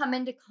when you come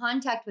into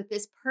contact with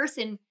this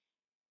person,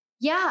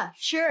 yeah,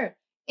 sure,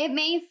 it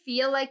may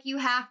feel like you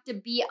have to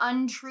be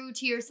untrue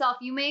to yourself.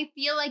 You may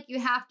feel like you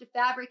have to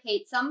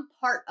fabricate some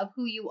part of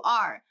who you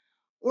are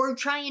or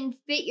try and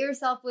fit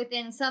yourself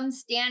within some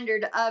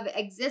standard of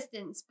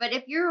existence. But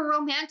if you're a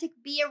romantic,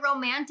 be a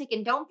romantic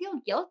and don't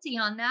feel guilty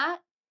on that.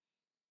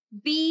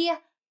 Be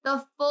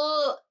the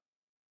full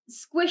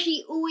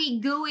squishy,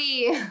 ooey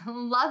gooey,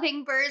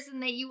 loving person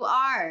that you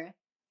are.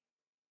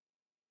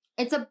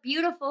 It's a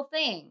beautiful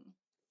thing.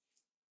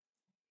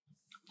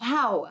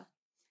 Wow.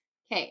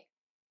 Okay.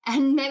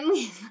 And then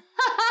we,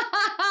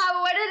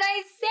 what did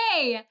I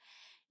say?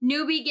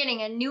 New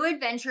beginning, a new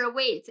adventure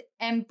awaits.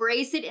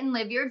 Embrace it and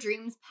live your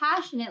dreams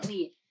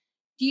passionately.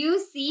 Do you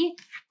see?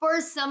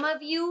 For some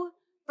of you,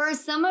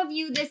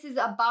 this is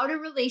about a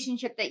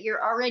relationship that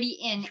you're already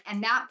in,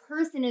 and that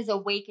person is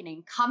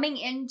awakening, coming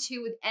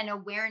into an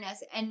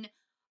awareness and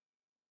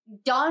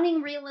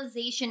dawning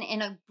realization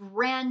in a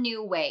brand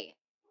new way.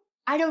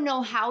 I don't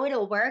know how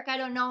it'll work. I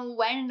don't know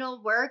when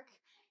it'll work.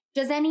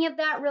 Does any of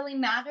that really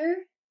matter?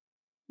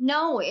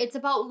 No, it's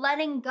about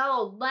letting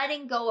go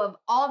of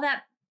all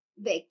that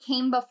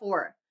came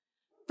before.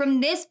 From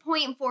this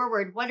point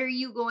forward, what are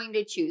you going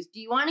to choose? Do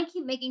you want to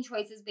keep making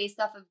choices based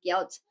off of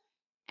guilt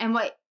and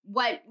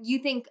what you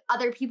think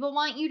other people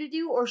want you to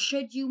do? Or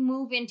should you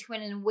move into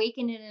an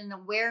awakened and an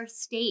aware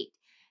state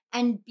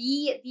and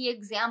be the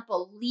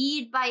example,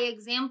 lead by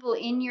example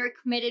in your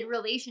committed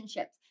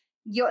relationships?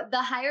 The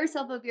higher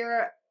self of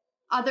your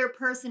other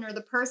person or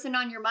the person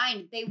on your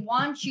mind, they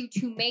want you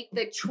to make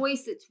the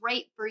choice that's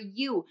right for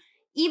you,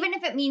 even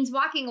if it means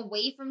walking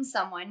away from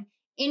someone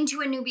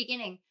into a new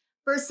beginning.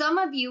 For some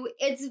of you,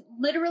 it's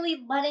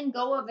literally letting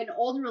go of an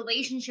old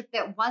relationship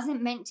that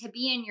wasn't meant to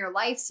be in your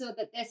life so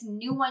that this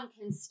new one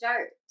can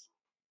start.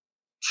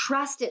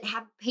 Trust it,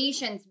 have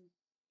patience,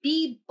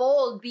 be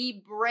bold,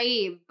 be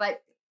brave,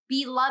 but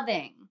be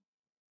loving.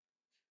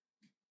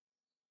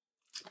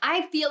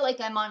 I feel like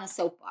I'm on a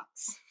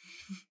soapbox.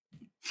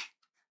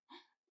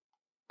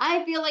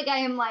 I feel like I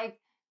am like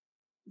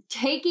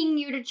taking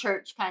you to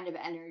church kind of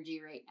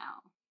energy right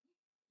now.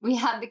 We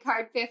have the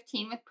card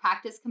 15 with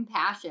practice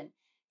compassion.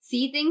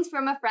 See things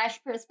from a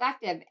fresh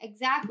perspective.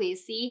 Exactly.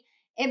 See,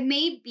 it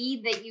may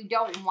be that you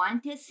don't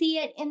want to see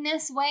it in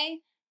this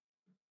way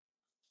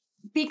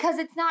because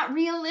it's not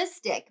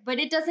realistic, but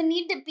it doesn't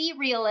need to be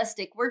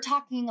realistic. We're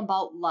talking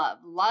about love.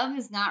 Love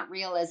is not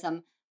realism.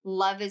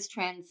 Love is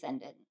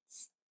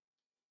transcendence.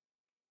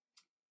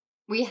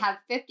 We have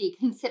 50.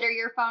 Consider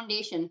your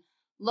foundation.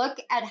 Look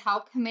at how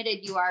committed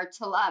you are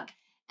to love.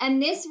 And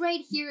this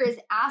right here is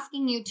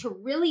asking you to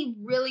really,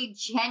 really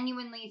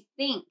genuinely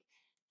think.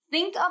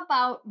 Think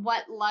about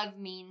what love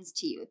means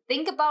to you.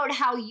 Think about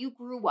how you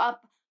grew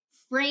up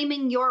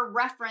framing your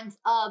reference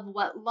of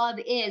what love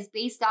is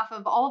based off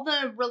of all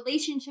the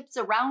relationships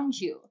around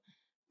you.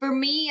 For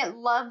me,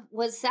 love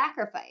was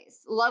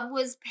sacrifice. Love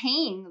was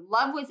pain.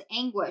 Love was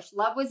anguish.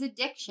 Love was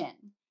addiction.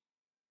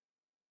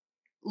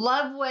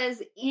 Love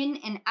was in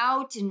and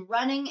out and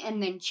running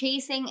and then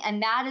chasing.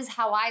 And that is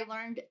how I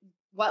learned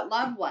what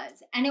love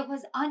was. And it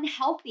was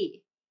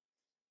unhealthy.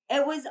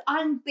 It was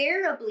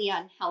unbearably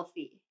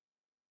unhealthy.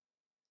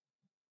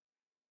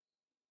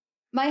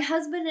 My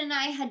husband and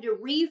I had to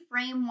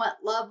reframe what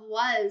love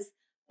was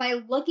by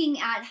looking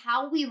at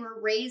how we were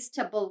raised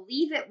to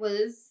believe it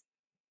was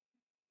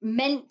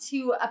meant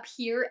to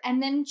appear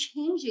and then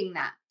changing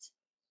that.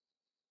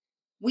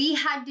 We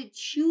had to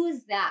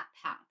choose that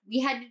path. We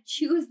had to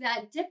choose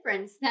that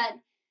difference, that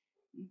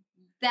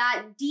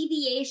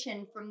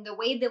deviation from the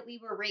way that we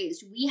were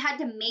raised. We had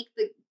to make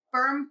the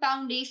firm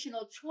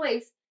foundational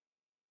choice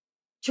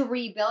to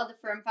rebuild a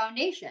firm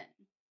foundation.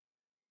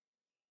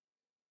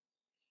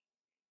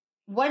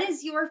 What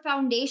is your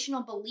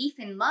foundational belief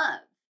in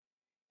love?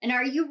 And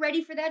are you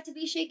ready for that to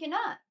be shaken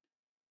up?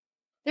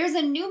 There's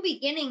a new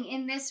beginning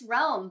in this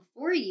realm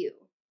for you.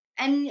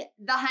 And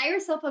the higher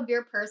self of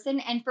your person,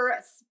 and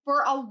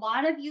for a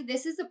lot of you,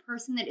 this is a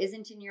person that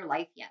isn't in your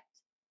life yet.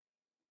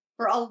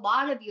 For a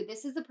lot of you,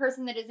 this is a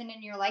person that isn't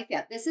in your life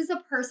yet. This is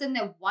a person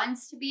that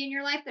wants to be in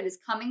your life, that is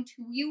coming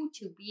to you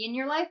to be in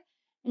your life.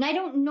 And I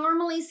don't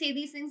normally say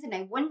these things, and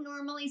I wouldn't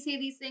normally say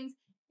these things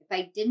if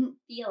I didn't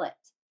feel it.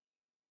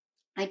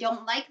 I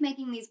don't like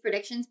making these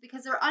predictions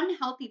because they're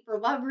unhealthy for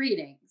love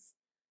readings.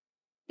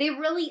 They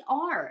really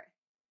are.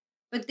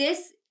 But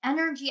this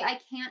energy I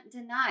can't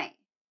deny.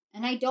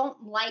 And I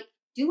don't like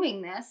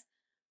doing this.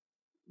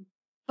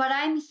 But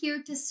I'm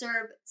here to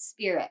serve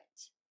spirit.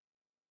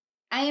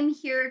 I am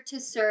here to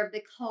serve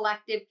the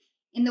collective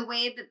in the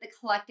way that the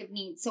collective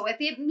needs. So if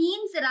it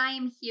means that I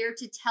am here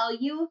to tell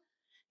you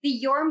that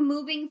you're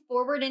moving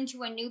forward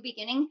into a new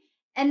beginning,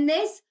 and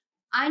this,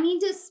 I need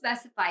to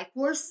specify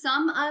for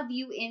some of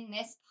you in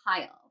this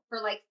pile,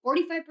 for like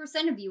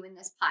 45% of you in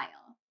this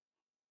pile,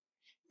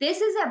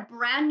 this is a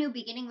brand new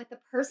beginning with the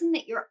person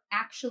that you're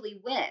actually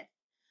with.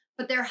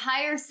 But their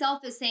higher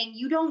self is saying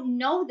you don't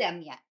know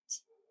them yet.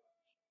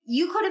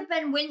 You could have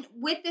been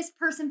with this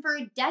person for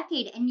a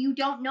decade and you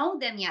don't know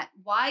them yet.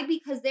 Why?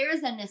 Because there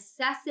is a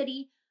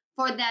necessity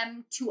for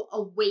them to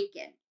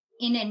awaken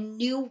in a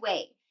new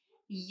way.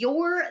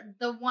 You're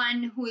the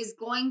one who is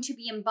going to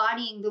be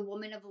embodying the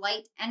woman of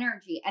light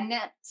energy, and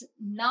that's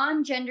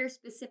non-gender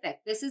specific.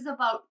 This is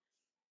about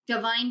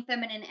divine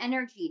feminine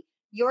energy.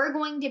 You're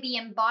going to be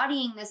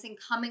embodying this and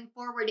coming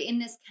forward in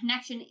this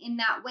connection in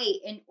that way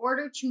in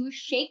order to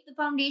shake the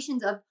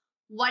foundations of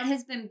what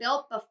has been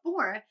built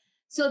before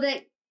so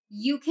that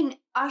you can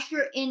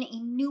usher in a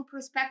new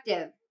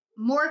perspective,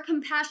 more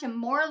compassion,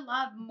 more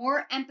love,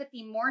 more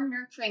empathy, more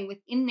nurturing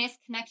within this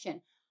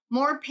connection.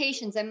 More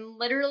patience. I'm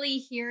literally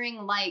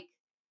hearing like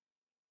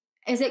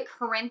is it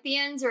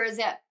Corinthians or is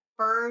it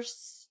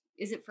First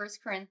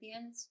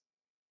Corinthians?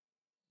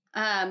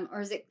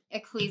 Or is it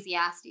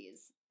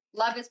Ecclesiastes?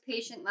 Love is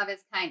patient, love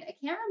is kind. I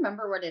can't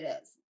remember what it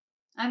is.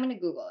 I'm going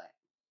to Google it.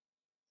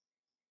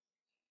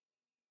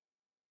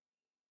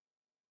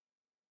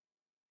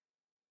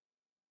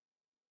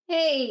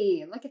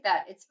 Hey, look at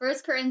that. It's 1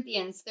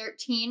 Corinthians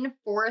 13,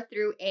 4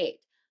 through 8.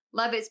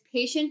 Love is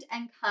patient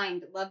and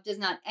kind. Love does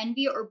not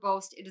envy or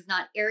boast. It is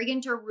not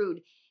arrogant or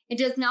rude. It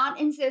does not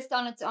insist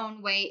on its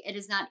own way. It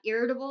is not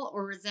irritable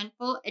or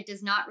resentful. It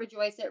does not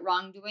rejoice at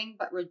wrongdoing,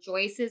 but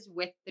rejoices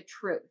with the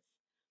truth.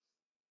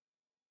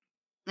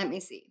 Let me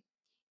see.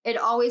 It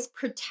always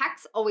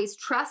protects, always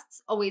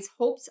trusts, always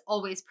hopes,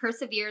 always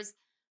perseveres.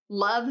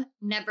 Love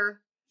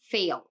never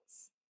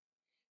fails.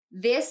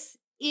 This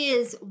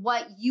is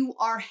what you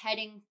are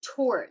heading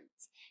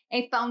towards.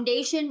 A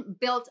foundation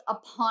built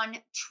upon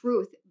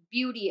truth,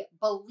 beauty,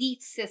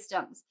 belief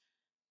systems.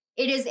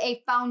 It is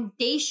a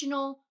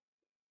foundational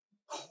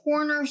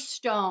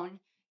cornerstone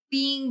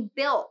being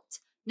built,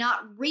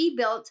 not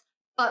rebuilt,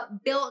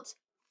 but built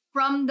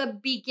from the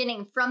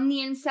beginning, from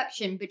the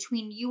inception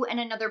between you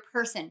and another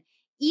person.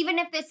 Even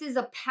if this is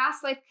a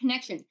past life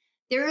connection,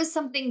 there is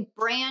something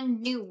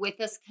brand new with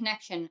this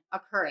connection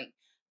occurring.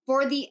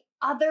 For the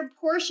other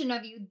portion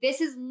of you,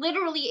 this is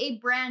literally a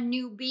brand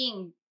new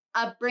being,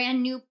 a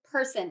brand new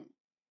person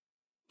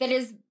that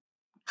is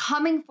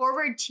coming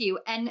forward to you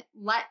and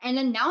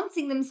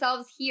announcing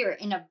themselves here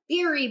in a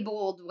very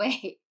bold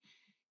way.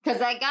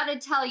 Because I gotta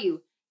tell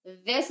you,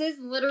 this is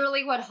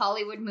literally what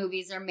Hollywood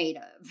movies are made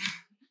of.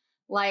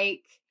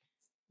 Like,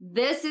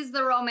 this is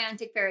the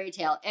romantic fairy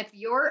tale. If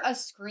you're a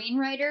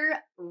screenwriter,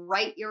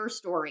 write your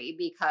story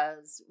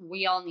because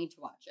we all need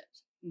to watch it.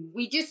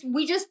 We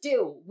just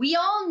do. We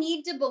all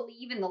need to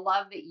believe in the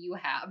love that you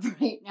have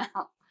right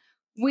now.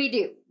 We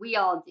do. We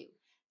all do.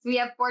 So we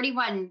have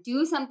 41.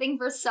 Do something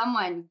for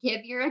someone.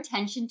 Give your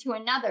attention to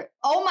another.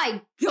 Oh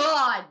my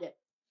God.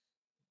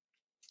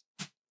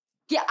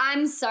 Yeah,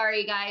 I'm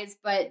sorry, guys,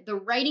 but the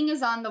writing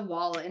is on the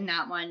wall in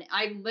that one.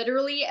 I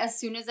literally, as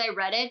soon as I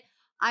read it,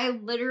 I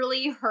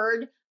literally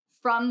heard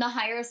from the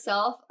higher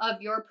self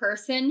of your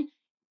person,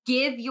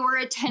 give your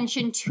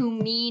attention to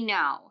me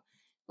now.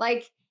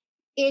 Like,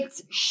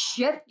 it's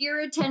shift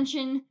your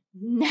attention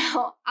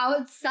now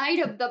outside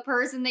of the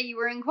person that you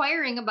were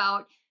inquiring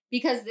about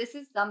because this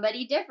is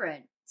somebody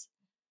different.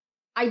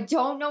 I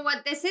don't know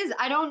what this is.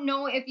 I don't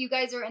know if you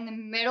guys are in the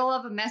middle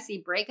of a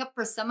messy breakup.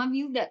 For some of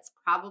you, that's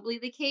probably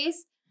the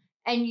case.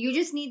 And you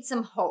just need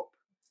some hope.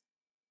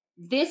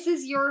 This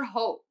is your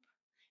hope.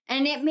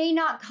 And it may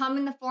not come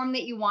in the form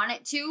that you want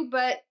it to,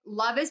 but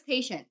love is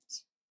patient.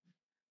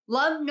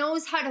 Love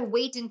knows how to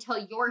wait until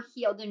you're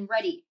healed and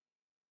ready.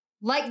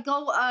 Let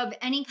go of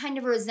any kind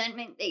of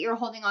resentment that you're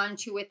holding on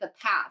to with the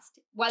past,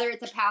 whether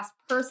it's a past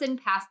person,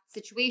 past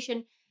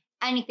situation,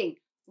 anything.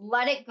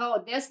 Let it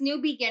go. This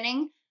new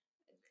beginning,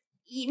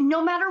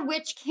 no matter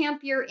which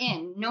camp you're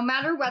in, no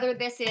matter whether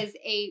this is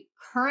a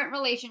current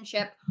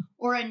relationship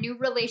or a new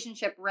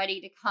relationship ready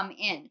to come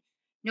in,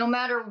 no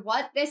matter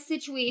what this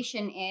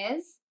situation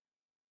is,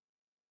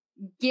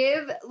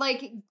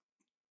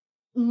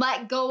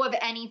 let go of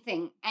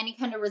anything, any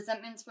kind of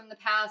resentments from the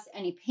past,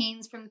 any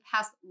pains from the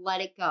past, let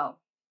it go.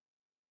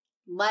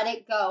 Let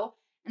it go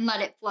and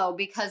let it flow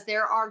because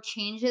there are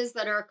changes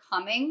that are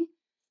coming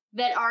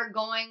that are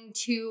going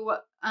to,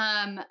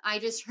 I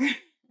just heard,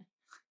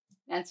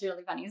 that's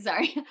really funny,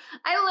 sorry.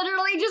 I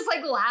literally just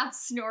like laughed,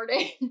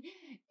 snorted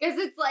because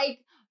it's like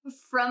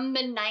from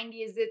the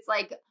 90s, it's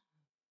like,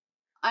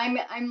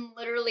 I'm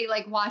literally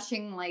like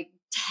watching like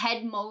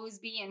Ted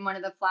Mosby in one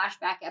of the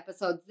flashback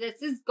episodes.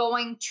 This is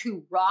going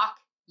to rock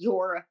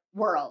your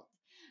world.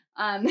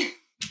 I'm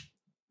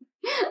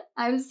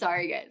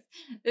sorry, guys.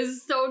 This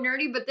is so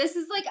nerdy, but this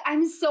is like,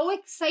 I'm so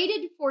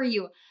excited for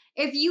you.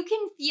 If you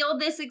can feel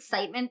this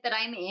excitement that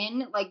I'm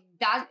in, like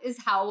that is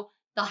how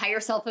the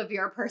higher self of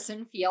your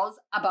person feels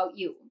about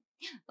you.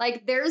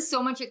 Like there's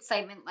so much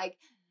excitement, like,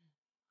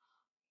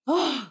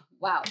 oh,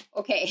 wow.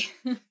 Okay.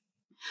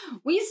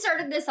 We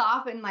started this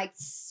off in like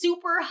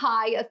super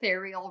high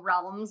ethereal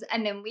realms,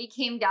 and then we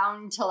came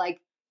down to like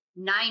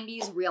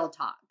 90s real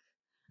talk,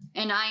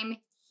 and I'm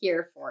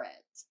here for it.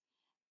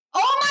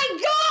 Oh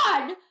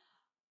my God!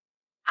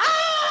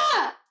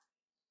 Ah!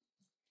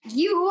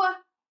 You,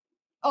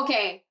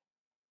 okay.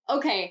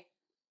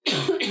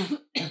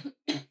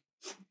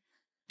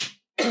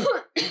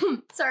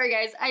 Sorry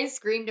guys, I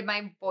screamed and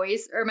my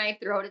voice or my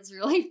throat is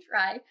really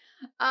dry.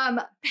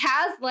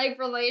 Past life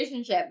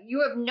relationship.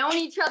 You have known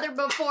each other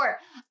before.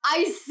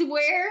 I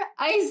swear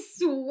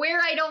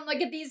I don't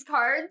look at these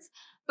cards,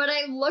 but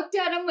I looked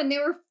at them when they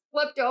were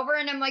flipped over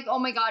and I'm like, oh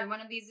my God, one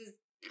of these has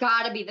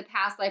gotta be the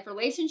past life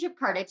relationship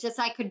card. It's just,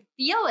 I could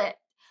feel it.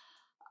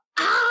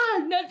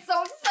 Ah, that's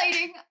so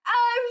exciting.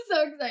 I'm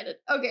so excited.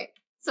 Okay,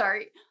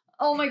 sorry.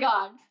 Oh my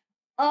God.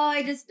 Oh,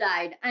 I just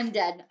died. I'm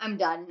dead. I'm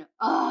done.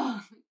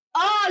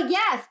 Oh,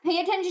 yes.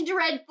 Pay attention to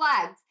red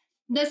flags.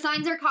 The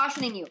signs are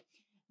cautioning you.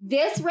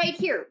 This right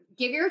here,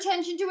 give your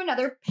attention to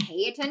another.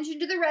 Pay attention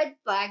to the red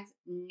flags.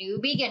 New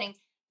beginning.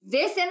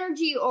 This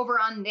energy over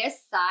on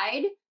this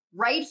side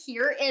right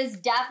here is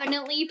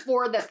definitely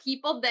for the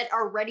people that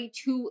are ready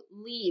to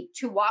leave,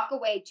 to walk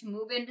away, to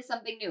move into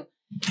something new.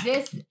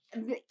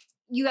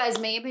 You guys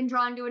may have been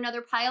drawn to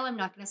another pile. I'm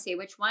not going to say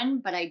which one,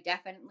 but I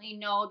definitely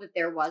know that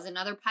there was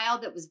another pile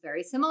that was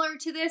very similar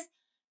to this.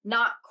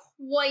 Not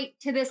quite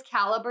to this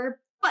caliber,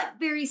 but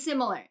very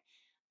similar.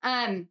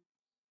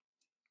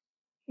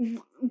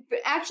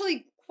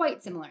 Actually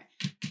quite similar.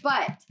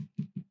 But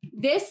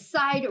this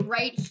side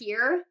right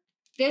here,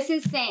 this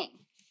is saying,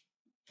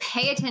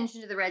 pay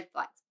attention to the red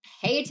flags.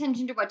 Pay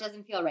attention to what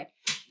doesn't feel right.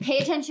 Pay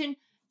attention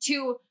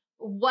to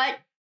what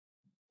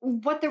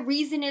the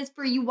reason is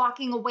for you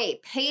walking away.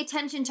 Pay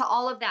attention to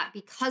all of that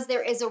because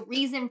there is a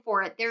reason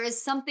for it. There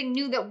is something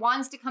new that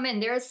wants to come in.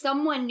 There is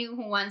someone new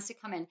who wants to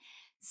come in.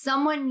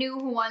 Someone new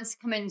who wants to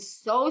come in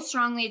so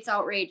strongly, it's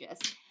outrageous.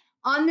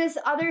 On this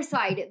other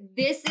side,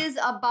 this is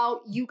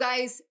about you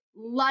guys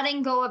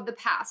letting go of the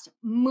past,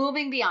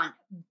 moving beyond,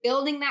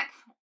 building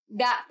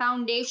that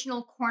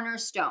foundational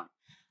cornerstone.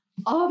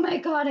 Oh my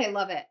God, I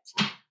love it.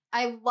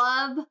 I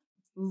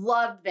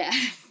love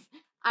this.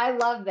 I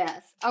love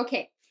this.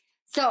 Okay.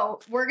 So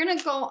we're going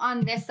to go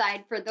on this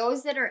side for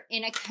those that are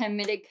in a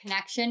committed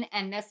connection,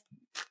 and this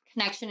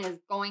connection is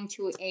going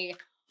to a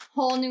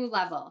whole new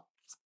level.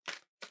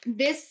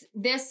 This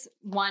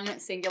one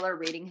singular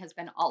reading has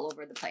been all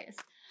over the place.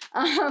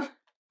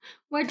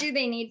 What do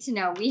they need to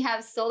know? We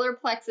have solar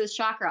plexus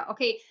chakra.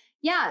 Okay.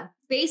 Yeah.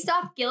 Based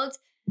off guilt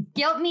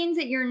means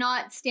that you're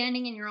not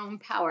standing in your own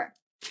power.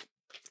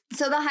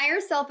 So the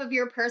higher self of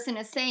your person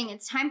is saying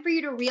it's time for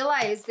you to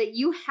realize that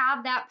you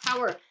have that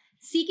power.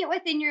 Seek it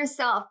within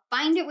yourself.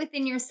 Find it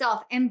within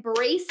yourself.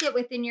 Embrace it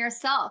within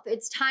yourself.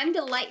 It's time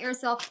to let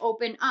yourself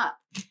open up.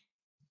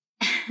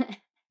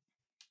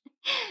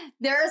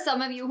 There are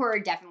some of you who are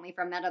definitely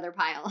from that other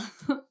pile.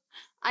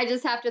 I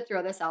just have to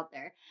throw this out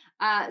there.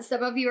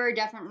 Some of you are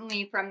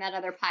definitely from that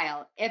other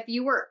pile. If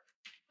you were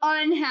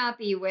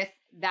unhappy with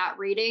that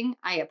reading,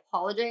 I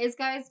apologize,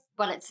 guys,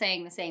 but it's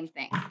saying the same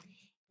thing.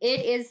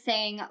 It is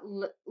saying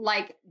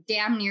like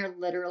damn near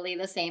literally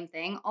the same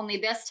thing. Only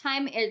this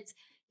time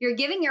you're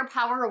giving your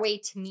power away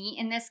to me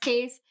in this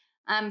case.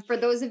 For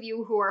those of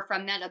you who are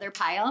from that other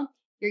pile,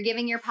 you're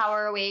giving your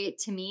power away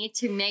to me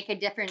to make a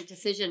different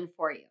decision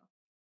for you.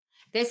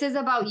 This is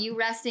about you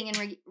resting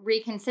and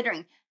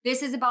reconsidering.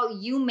 This is about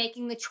you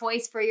making the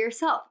choice for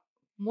yourself.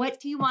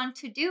 What do you want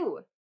to do?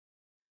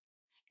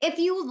 If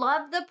you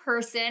love the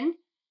person,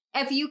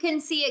 if you can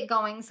see it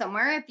going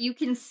somewhere, if you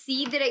can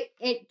see that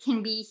it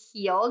can be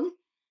healed,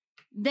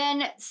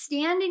 then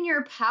stand in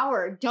your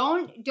power.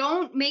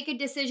 Don't make a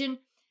decision.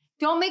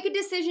 Don't make a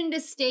decision to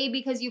stay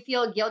because you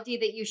feel guilty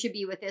that you should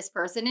be with this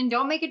person. And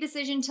don't make a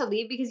decision to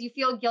leave because you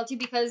feel guilty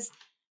because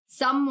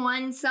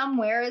someone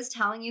somewhere is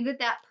telling you that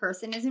that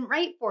person isn't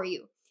right for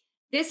you.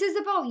 This is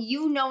about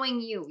you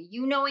knowing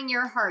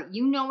your heart,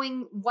 you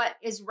knowing what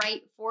is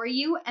right for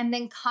you, and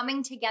then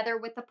coming together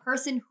with the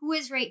person who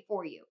is right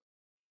for you.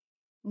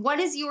 What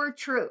is your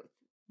truth?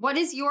 What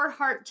is your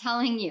heart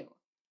telling you?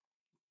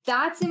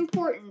 That's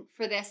important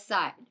for this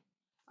side.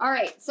 All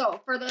right,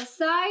 so for the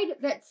side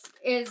that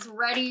is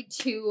ready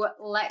to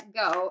let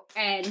go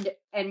and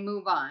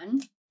move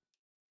on,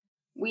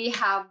 we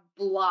have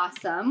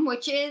Blossom,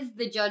 which is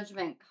the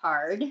Judgment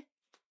card.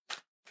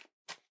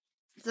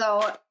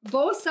 So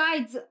both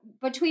sides,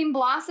 between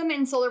Blossom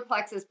and Solar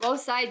Plexus,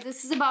 both sides,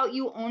 this is about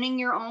you owning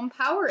your own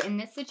power in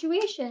this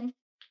situation.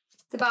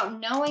 It's about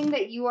knowing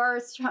that you are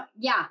strong.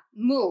 Yeah,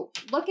 move.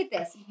 Look at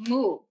this.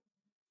 Move.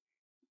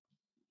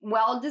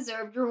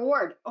 Well-deserved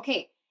reward.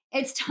 Okay,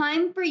 it's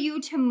time for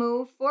you to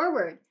move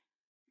forward.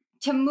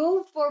 To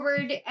move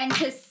forward and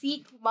to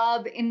seek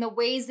love in the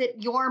ways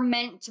that you're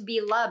meant to be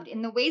loved,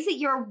 in the ways that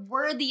you're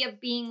worthy of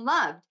being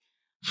loved.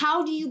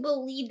 How do you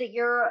believe that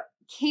you're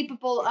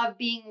capable of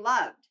being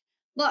loved?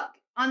 Look,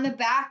 on the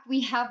back,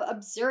 we have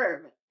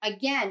observe.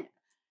 Again,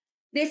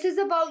 this is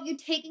about you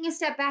taking a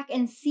step back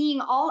and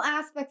seeing all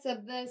aspects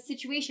of the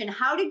situation.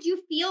 How did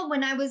you feel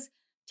when I was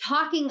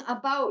talking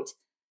about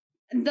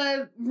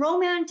the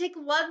romantic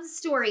love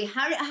story?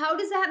 How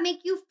does that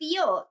make you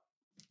feel?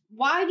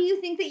 Why do you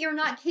think that you're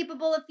not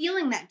capable of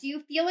feeling that? Do you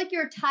feel like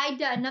you're tied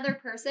to another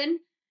person?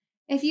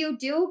 If you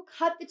do,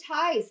 cut the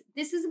ties.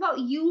 This is about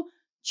you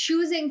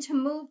choosing to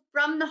move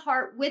from the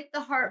heart, with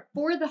the heart,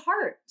 for the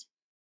heart.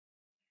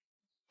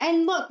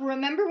 And look,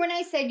 remember when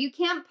I said you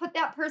can't put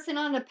that person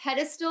on a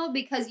pedestal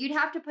because you'd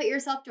have to put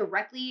yourself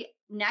directly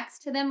next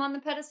to them on the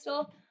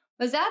pedestal?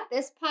 Was that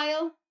this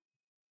pile?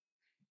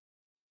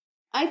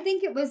 I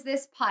think it was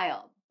this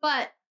pile.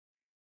 But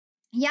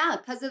yeah,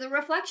 because of the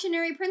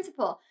reflectionary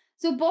principle.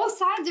 So both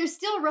sides are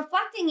still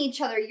reflecting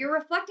each other. You're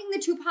reflecting the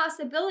two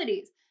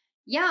possibilities.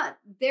 Yeah,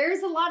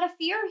 there's a lot of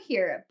fear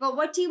here, but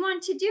what do you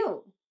want to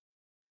do?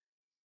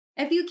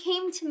 If you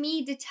came to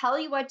me to tell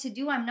you what to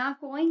do, I'm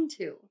not going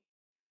to.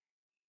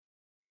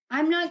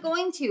 I'm not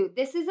going to.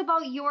 This is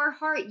about your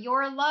heart,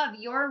 your love,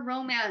 your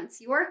romance,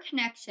 your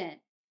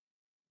connection.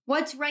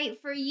 What's right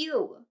for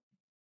you?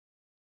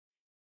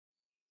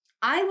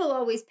 I will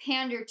always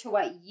pander to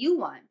what you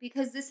want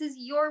because this is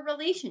your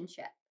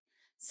relationship.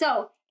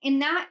 So in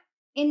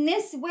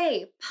this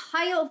way,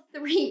 pile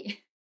 3,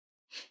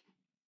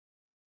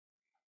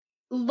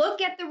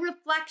 look at the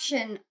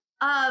reflection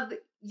of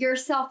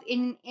yourself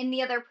in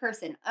the other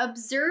person.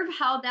 Observe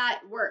how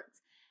that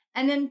works.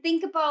 And then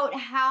think about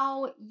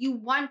how you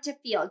want to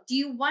feel. Do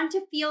you want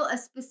to feel a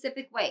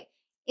specific way?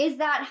 Is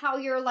that how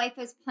your life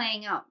is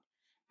playing out?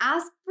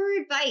 Ask for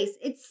advice.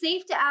 It's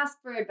safe to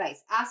ask for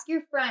advice. Ask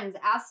your friends.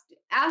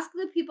 Ask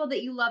the people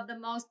that you love the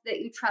most, that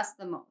you trust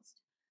the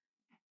most.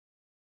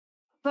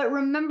 But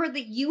remember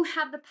that you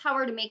have the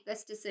power to make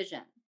this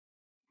decision.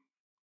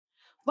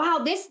 Wow,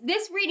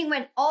 this reading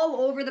went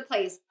all over the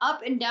place,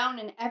 up and down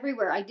and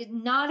everywhere. I did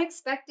not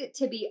expect it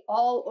to be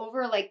all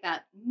over like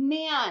that.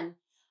 Man,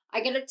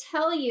 I gotta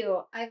tell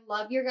you, I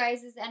love your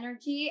guys'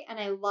 energy, and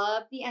I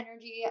love the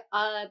energy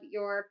of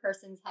your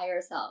person's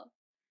higher self.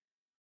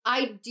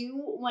 I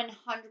do 100%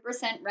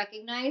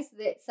 recognize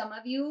that some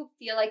of you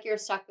feel like you're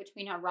stuck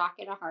between a rock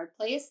and a hard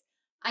place.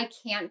 I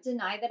can't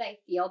deny that I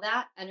feel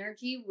that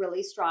energy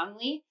really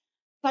strongly,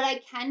 but I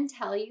can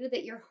tell you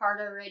that your heart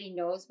already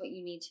knows what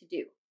you need to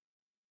do.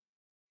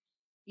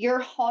 Your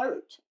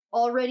heart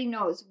already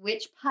knows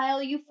which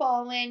pile you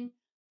fall in,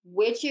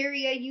 which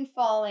area you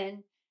fall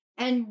in,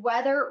 and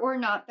whether or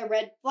not the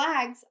red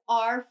flags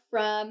are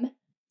from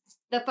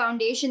the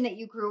foundation that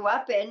you grew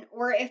up in,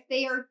 or if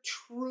they are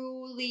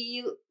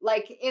truly,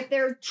 if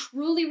they're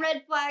truly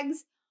red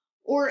flags,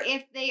 or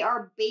if they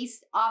are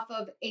based off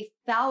of a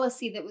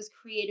fallacy that was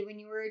created when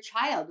you were a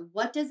child.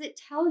 What does it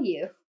tell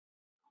you?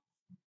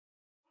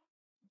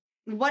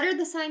 What are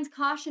the signs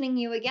cautioning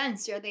you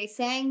against? Are they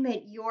saying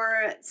that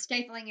you're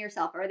stifling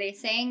yourself? Are they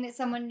saying that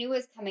someone new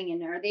is coming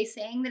in? Are they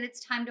saying that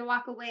it's time to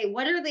walk away?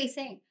 What are they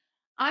saying?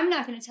 I'm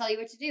not going to tell you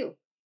what to do.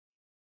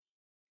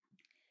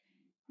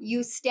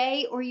 You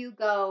stay or you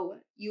go.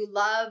 You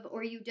love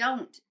or you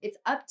don't. It's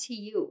up to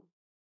you.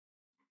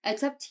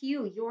 It's up to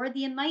you. You're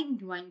the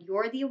enlightened one.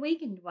 You're the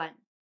awakened one.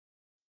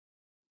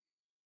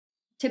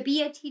 To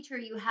be a teacher,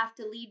 you have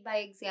to lead by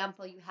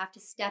example. You have to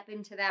step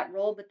into that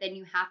role, but then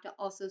you have to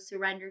also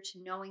surrender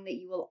to knowing that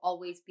you will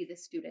always be the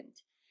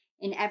student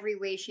in every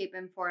way, shape,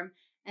 and form.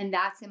 And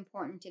that's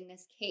important in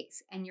this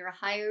case. And your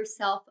higher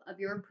self of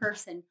your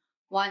person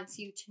wants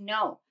you to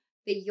know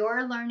that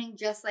you're learning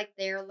just like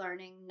they're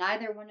learning.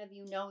 Neither one of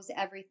you knows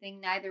everything.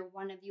 Neither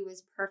one of you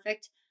is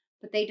perfect,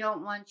 but they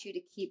don't want you to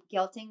keep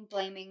guilting,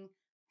 blaming,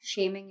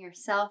 shaming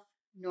yourself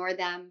nor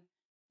them.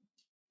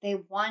 They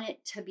want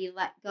it to be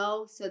let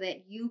go so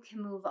that you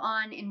can move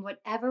on in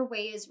whatever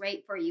way is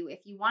right for you. If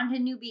you want a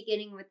new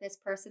beginning with this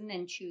person,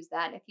 then choose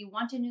that. If you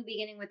want a new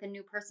beginning with a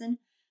new person,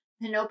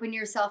 then open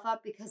yourself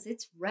up because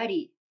it's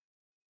ready.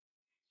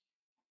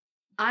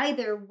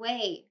 Either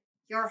way,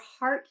 your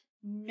heart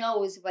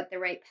knows what the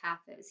right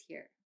path is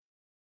here.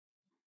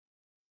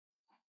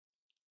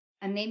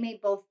 And they may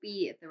both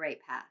be the right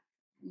path.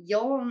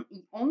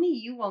 Only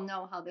you will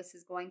know how this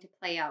is going to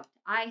play out.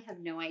 I have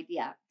no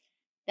idea.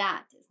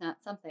 That is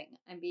not something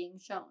I'm being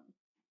shown.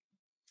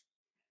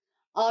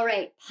 All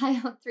right,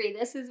 pile 3.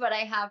 This is what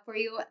I have for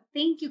you.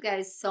 Thank you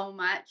guys so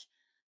much.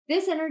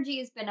 This energy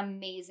has been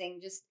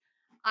amazing.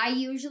 I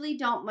usually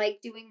don't like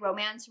doing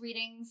romance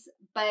readings,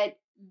 but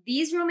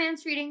these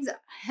romance readings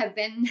have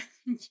been,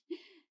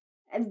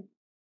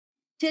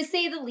 to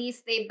say the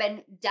least, they've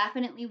been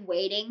definitely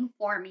waiting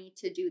for me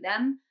to do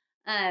them.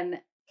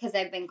 Because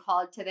I've been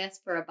called to this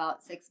for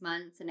about 6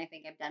 months, and I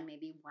think I've done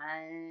maybe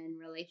 1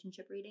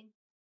 relationship reading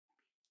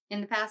in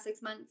the past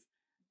 6 months,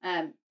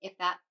 if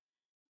that.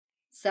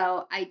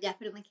 So I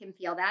definitely can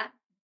feel that.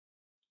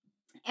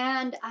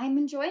 And I'm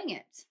enjoying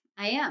it.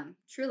 I am,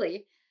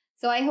 truly.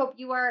 So I hope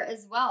you are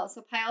as well.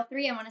 So pile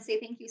 3, I want to say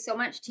thank you so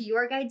much to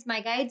your guides,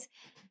 my guides,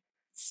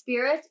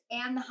 spirit,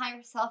 and the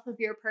higher self of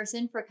your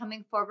person for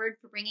coming forward,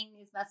 for bringing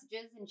these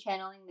messages and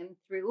channeling them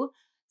through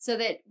so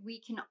that we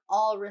can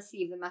all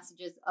receive the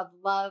messages of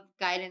love,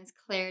 guidance,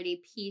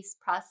 clarity, peace,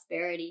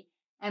 prosperity,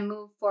 and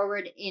move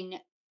forward in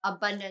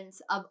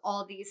abundance of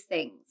all these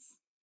things.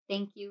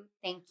 Thank you,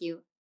 thank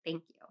you,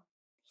 thank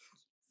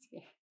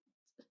you.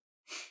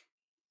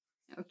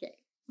 Okay.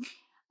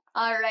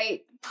 All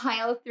right,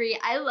 pile 3.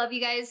 I love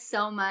you guys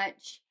so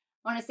much.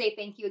 I want to say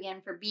thank you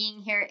again for being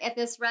here. If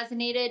this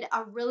resonated,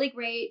 a really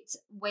great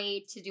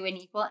way to do an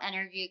equal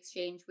energy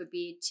exchange would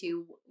be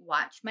to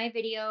watch my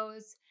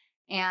videos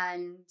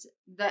and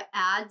the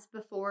ads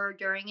before,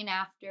 during, and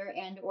after,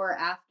 or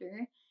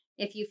after.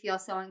 If you feel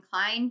so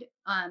inclined,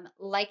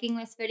 liking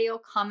this video,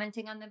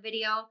 commenting on the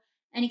video,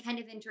 any kind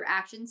of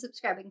interaction,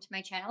 subscribing to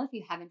my channel if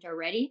you haven't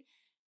already,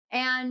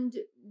 and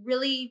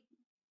really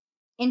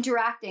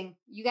interacting.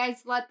 You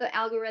guys let the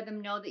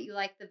algorithm know that you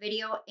like the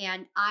video,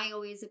 and I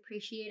always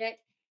appreciate it.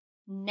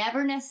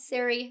 Never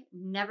necessary,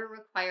 never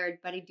required,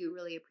 but I do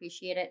really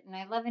appreciate it. And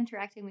I love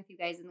interacting with you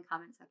guys in the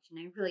comment section.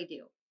 I really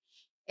do.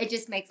 It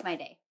just makes my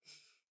day.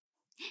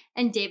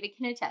 And David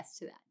can attest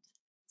to that.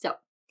 So,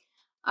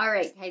 all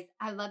right, guys,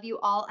 I love you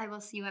all. I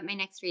will see you at my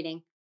next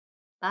reading.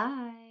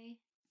 Bye.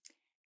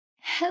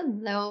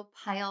 Hello,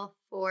 pile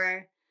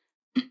 4.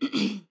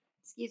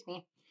 Excuse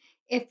me.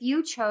 If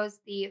you chose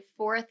the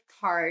 4th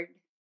card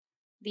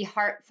the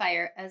heart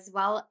fire, as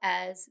well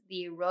as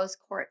the rose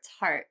quartz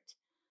heart.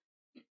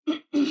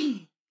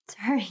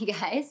 Sorry,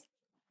 guys.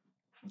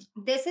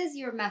 This is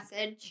your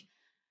message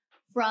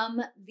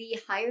from the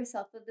higher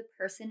self of the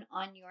person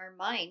on your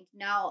mind.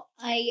 Now,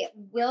 I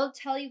will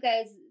tell you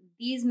guys,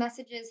 these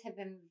messages have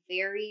been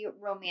very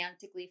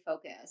romantically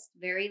focused,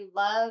 very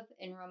love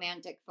and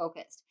romantic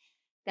focused.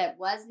 That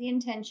was the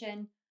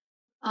intention.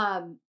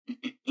 When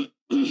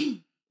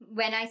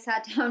I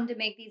sat down to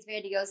make these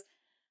videos,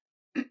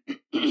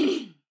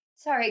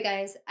 sorry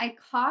guys, I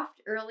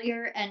coughed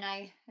earlier and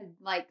I had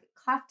like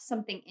coughed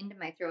something into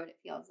my throat, it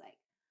feels like.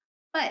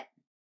 But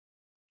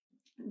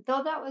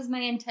though that was my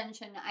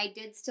intention, I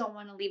did still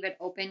want to leave it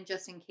open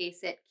just in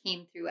case it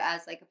came through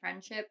as like a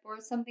friendship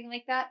or something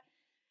like that.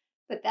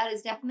 But that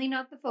is definitely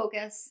not the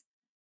focus.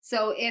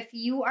 So if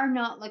you are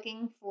not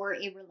looking for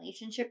a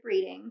relationship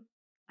reading,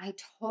 I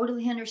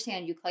totally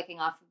understand you clicking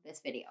off of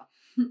this video.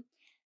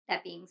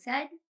 That being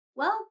said,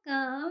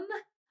 welcome.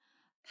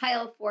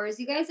 Pile 4s,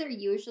 you guys are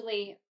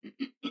usually,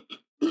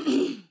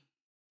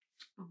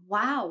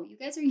 wow, you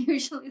guys are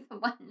usually the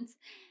ones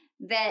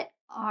that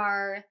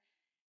are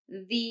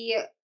the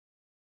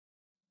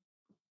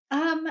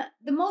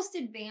most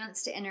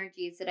advanced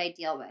energies that I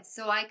deal with.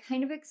 So I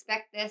kind of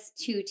expect this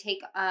to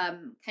take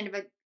kind of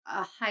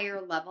a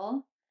higher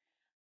level.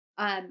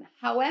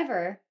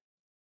 However,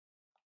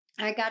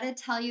 I gotta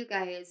tell you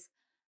guys,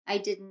 I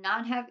did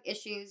not have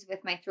issues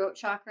with my throat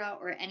chakra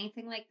or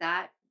anything like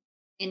that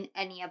in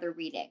any other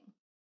reading,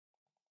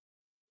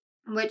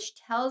 which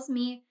tells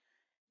me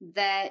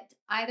that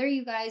either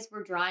you guys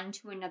were drawn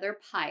to another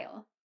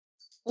pile,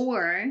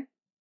 or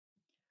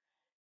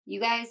you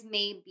guys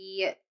may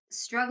be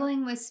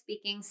struggling with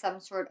speaking some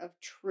sort of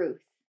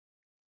truth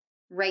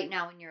right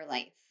now in your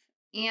life.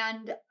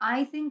 And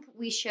I think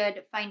we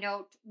should find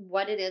out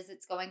what it is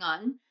that's going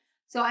on.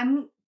 So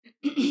I'm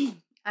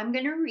I'm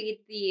going to read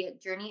the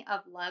Journey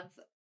of Love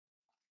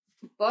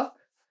book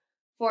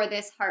for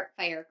this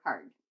Heartfire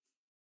card.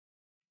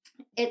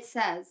 It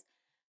says,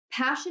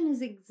 passion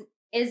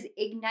is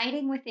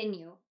igniting within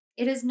you.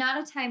 It is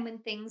not a time when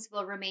things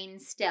will remain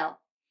still,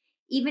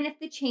 even if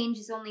the change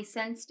is only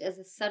sensed as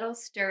a subtle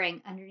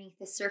stirring underneath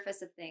the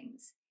surface of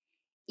things.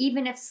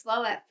 Even if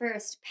slow at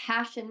first,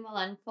 passion will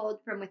unfold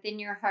from within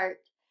your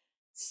heart,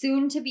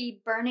 soon to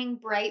be burning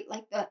bright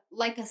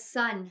like a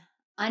sun,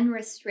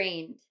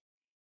 unrestrained.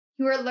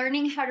 You are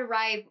learning how to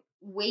ride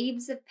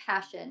waves of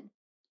passion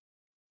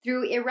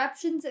through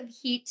eruptions of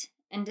heat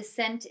and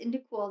descent into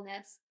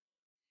coolness.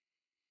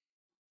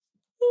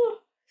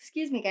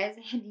 Excuse me, guys,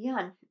 I had to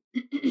yawn.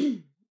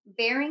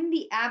 Bearing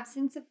the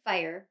absence of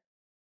fire,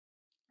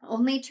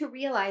 only to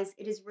realize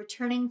it is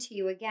returning to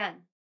you again.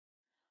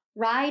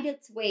 Ride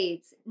its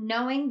waves,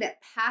 knowing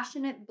that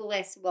passionate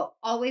bliss will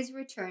always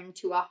return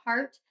to a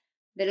heart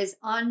that is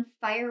on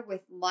fire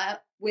with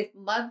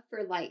love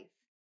for life.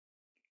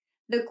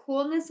 The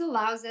coolness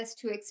allows us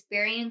to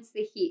experience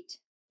the heat.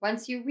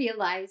 Once you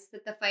realize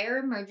that the fire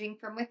emerging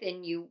from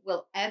within you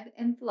will ebb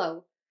and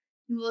flow,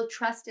 you will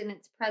trust in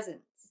its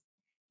presence.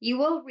 You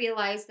will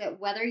realize that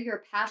whether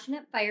your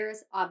passionate fire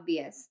is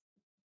obvious,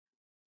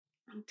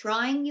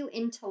 drawing you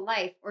into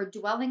life, or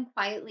dwelling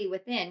quietly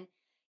within,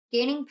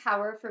 gaining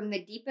power from the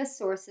deepest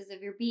sources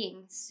of your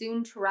being,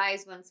 soon to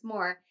rise once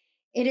more,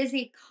 it is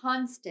a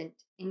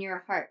constant in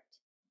your heart.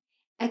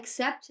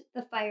 Accept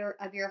the fire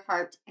of your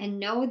heart and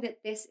know that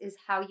this is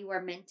how you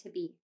are meant to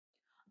be.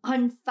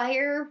 On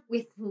fire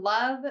with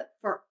love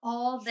for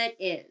all that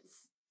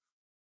is.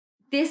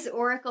 This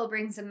oracle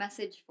brings a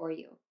message for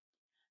you.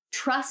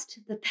 Trust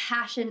the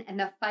passion and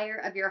the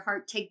fire of your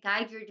heart to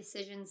guide your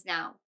decisions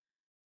now.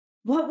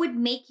 What would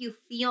make you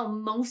feel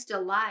most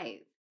alive?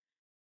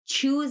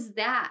 Choose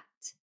that.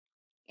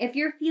 If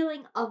you're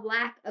feeling a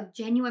lack of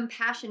genuine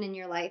passion in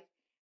your life,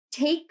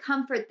 take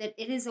comfort that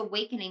it is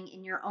awakening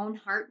in your own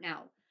heart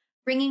now,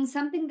 bringing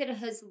something that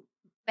has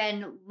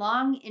been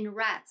long in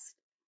rest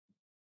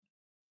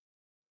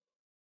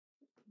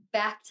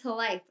back to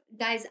life.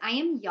 Guys, I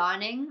am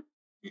yawning,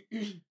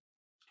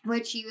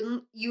 which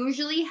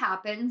usually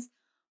happens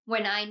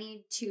when I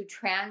need to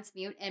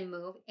transmute and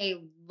move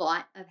a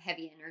lot of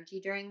heavy energy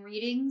during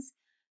readings.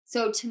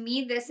 So to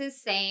me, this is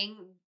saying,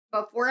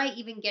 before I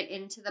even get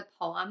into the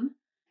poem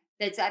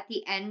that's at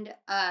the end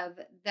of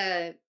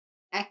the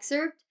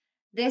excerpt,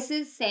 this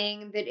is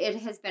saying that it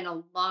has been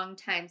a long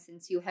time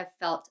since you have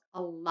felt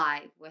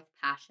alive with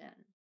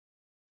passion.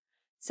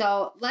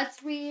 So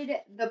let's read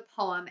the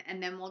poem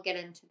and then we'll get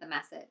into the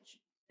message.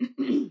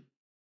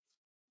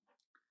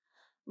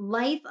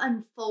 Life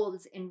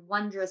unfolds in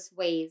wondrous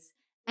ways,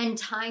 and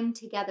time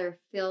together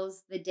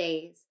fills the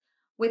days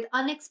with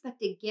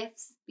unexpected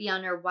gifts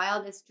beyond our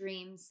wildest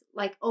dreams,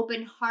 like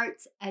open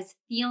hearts as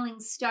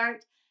feelings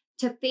start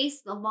to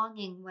face the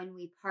longing when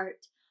we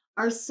part.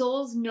 Our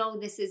souls know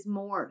this is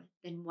more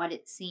than what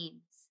it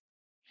seems.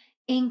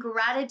 In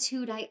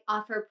gratitude, I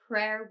offer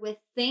prayer with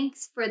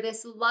thanks for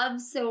this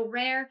love so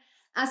rare,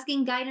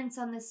 asking guidance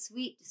on this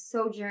sweet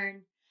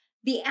sojourn.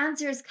 The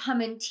answers come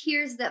in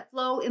tears that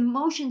flow,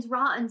 emotions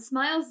raw and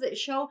smiles that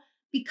show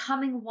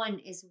becoming one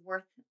is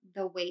worth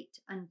the wait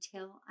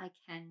until I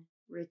can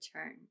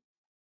return.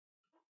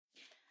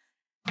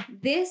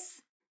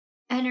 This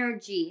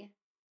energy,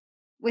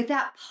 with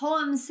that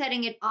poem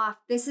setting it off,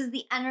 this is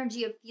the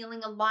energy of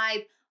feeling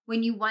alive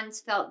when you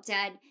once felt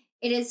dead.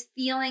 It is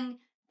feeling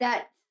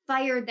that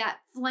fire, that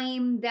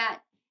flame,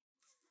 that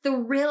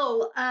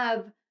thrill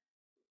of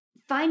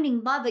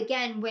finding love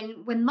again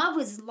when love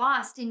was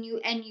lost, and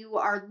you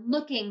are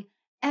looking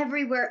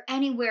everywhere,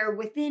 anywhere,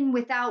 within,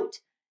 without,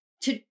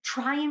 to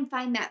try and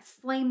find that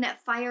flame,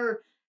 that fire,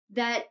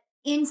 that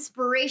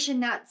inspiration,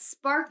 that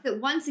spark that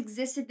once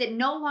existed that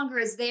no longer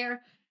is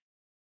there.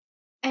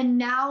 And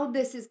now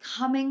this is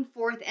coming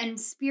forth, and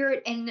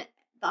spirit and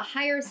the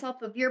higher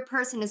self of your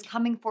person is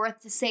coming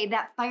forth to say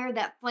that fire,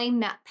 that flame,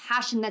 that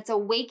passion that's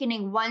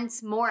awakening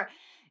once more.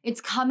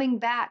 It's coming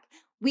back.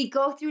 We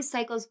go through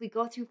cycles, we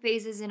go through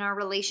phases in our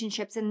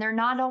relationships, and they're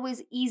not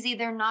always easy.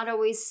 They're not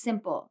always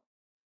simple.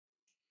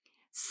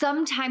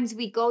 Sometimes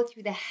we go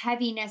through the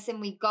heaviness and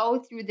we go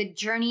through the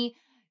journey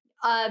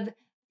of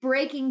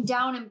breaking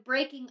down and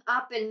breaking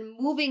up and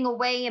moving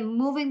away and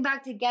moving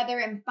back together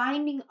and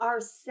finding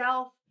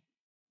ourselves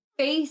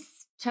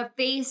face to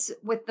face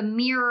with the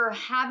mirror,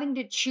 having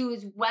to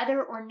choose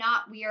whether or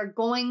not we are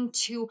going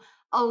to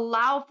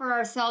allow for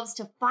ourselves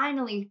to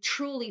finally,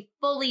 truly,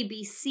 fully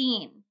be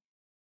seen.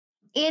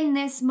 In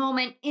this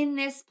moment, in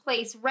this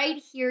place,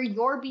 right here,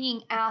 you're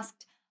being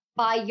asked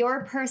by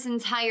your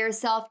person's higher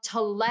self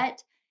to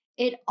let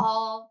it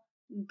all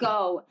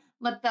go.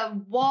 Let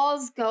the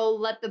walls go,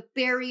 let the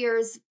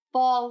barriers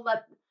fall,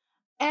 let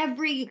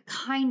every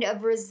kind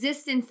of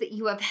resistance that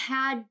you have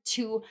had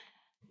to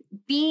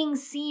being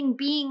seen,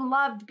 being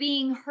loved,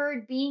 being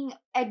heard, being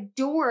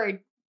adored,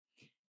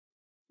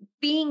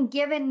 being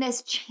given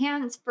this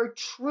chance for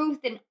truth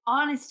and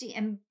honesty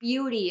and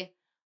beauty,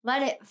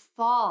 let it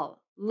fall.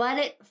 Let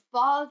it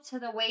fall to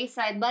the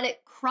wayside. Let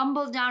it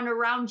crumble down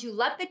around you.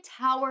 Let the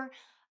tower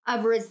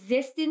of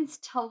resistance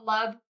to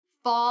love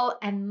fall,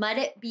 and let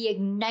it be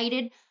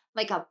ignited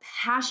like a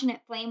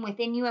passionate flame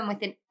within you and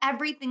within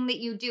everything that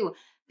you do.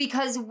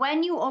 Because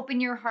when you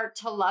open your heart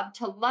to love,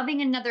 to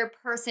loving another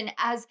person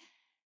as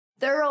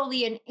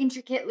thoroughly and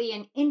intricately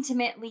and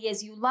intimately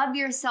as you love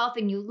yourself,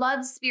 and you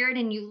love spirit,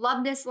 and you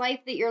love this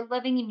life that you're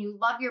living, and you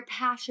love your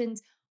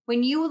passions,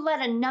 when you let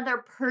another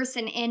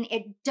person in,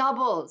 it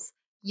doubles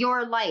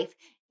your life.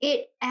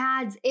 It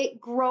adds,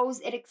 it grows,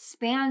 it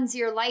expands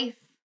your life.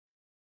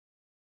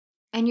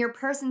 And your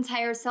person's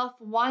higher self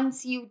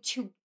wants you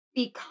to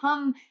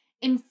become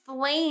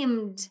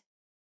inflamed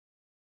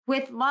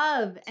with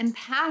love and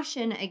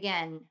passion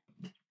again.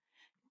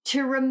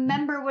 To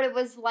remember what it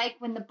was like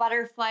when the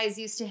butterflies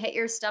used to hit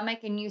your stomach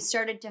and you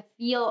started to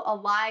feel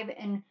alive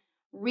and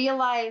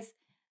realize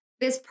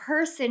this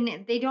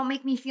person, they don't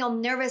make me feel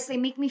nervous. They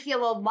make me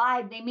feel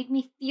alive. They make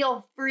me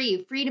feel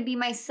free to be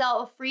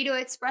myself, free to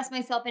express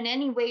myself in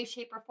any way,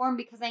 shape, or form,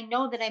 because I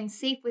know that I'm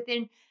safe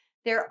within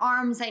their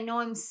arms. I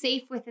know I'm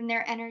safe within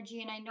their energy,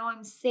 and I know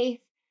I'm safe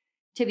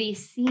to be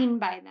seen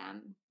by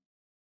them.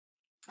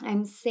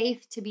 I'm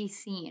safe to be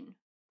seen.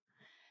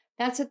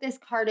 That's what this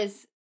card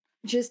is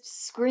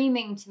just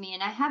screaming to me.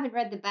 And I haven't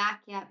read the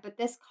back yet, but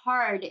this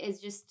card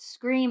is just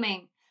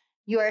screaming,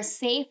 you are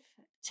safe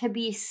to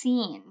be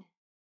seen.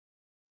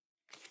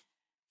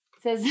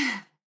 It says,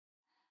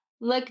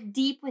 look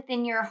deep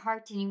within your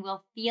heart and you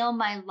will feel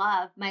my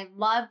love. My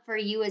love for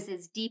you is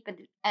as deep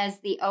as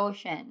the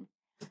ocean.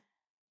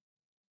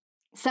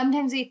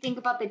 Sometimes we think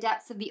about the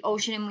depths of the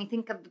ocean and we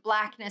think of the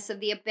blackness of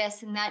the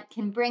abyss, and that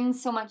can bring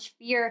so much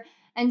fear.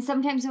 And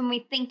sometimes when we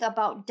think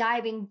about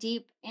diving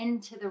deep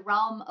into the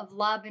realm of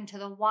love, into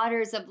the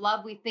waters of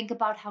love, we think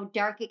about how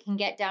dark it can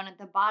get down at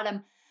the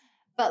bottom.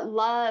 But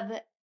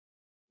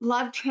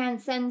love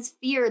transcends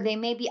fear. They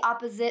may be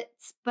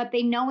opposites, but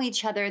they know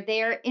each other.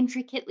 They are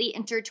intricately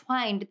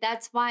intertwined.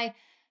 That's why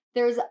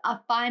there's a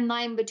fine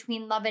line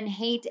between love and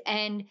hate.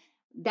 And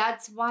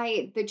that's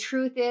why the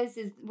truth is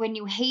when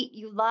you hate,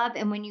 you love.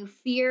 And when you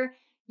fear,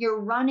 you're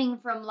running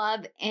from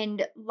love.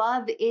 And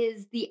love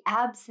is the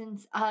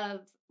absence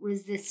of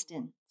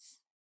resistance.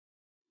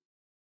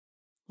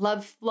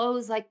 Love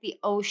flows like the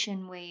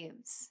ocean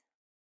waves,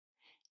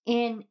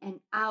 in and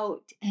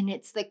out, and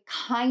it's the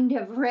kind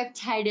of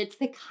riptide, it's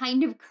the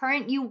kind of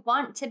current you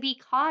want to be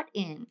caught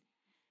in.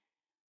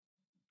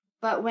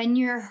 But when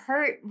you're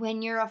hurt,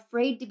 when you're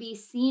afraid to be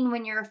seen,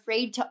 when you're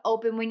afraid to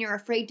open, when you're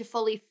afraid to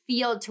fully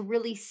feel, to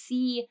really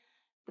see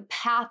the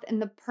path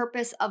and the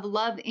purpose of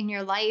love in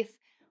your life,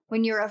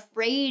 when you're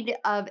afraid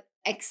of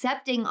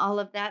accepting all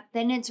of that,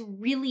 then it's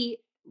really,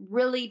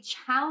 really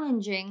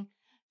challenging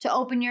to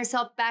open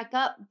yourself back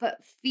up.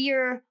 But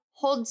fear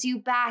holds you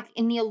back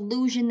in the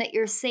illusion that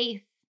you're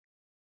safe.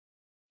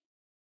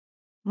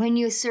 When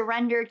you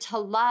surrender to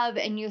love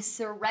and you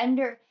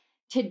surrender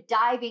to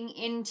diving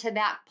into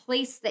that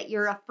place that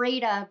you're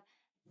afraid of,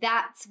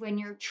 that's when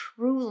you're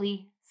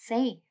truly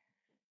safe.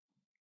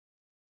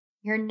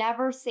 You're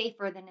never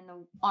safer than in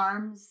the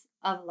arms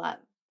of love.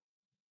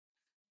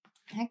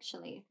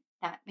 Actually,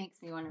 that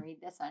makes me want to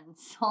read this one.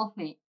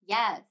 Soulmate.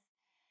 Yes.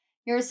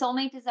 Your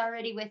soulmate is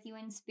already with you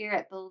in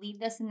spirit. Believe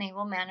this and they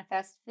will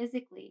manifest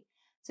physically.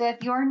 So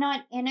if you're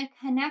not in a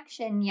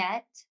connection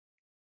yet,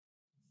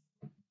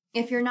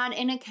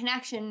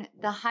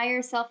 the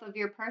higher self of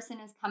your person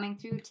is coming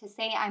through to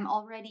say, I'm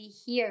already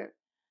here.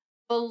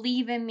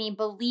 Believe in me,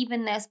 believe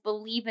in this,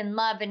 believe in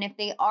love. And if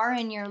they are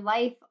in your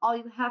life, all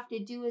you have to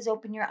do is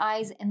open your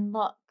eyes and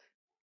look.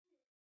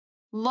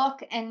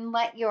 Look and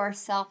let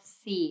yourself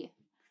see.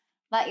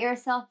 Let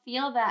yourself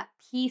feel that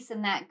peace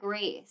and that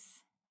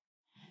grace.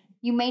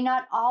 You may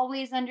not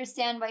always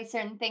understand why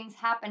certain things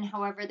happen.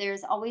 However,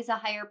 there's always a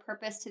higher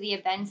purpose to the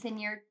events in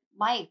your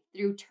life.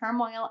 Through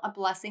turmoil, a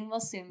blessing will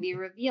soon be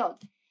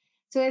revealed.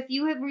 So if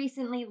you have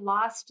recently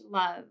lost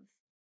love,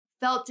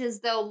 felt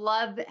as though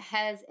love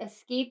has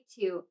escaped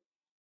you,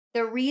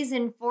 the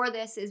reason for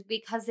this is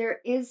because there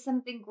is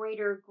something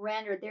greater,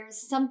 grander. There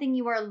is something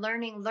you are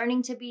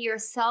learning to be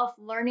yourself,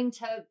 learning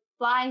to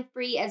fly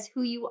free as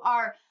who you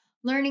are,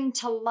 learning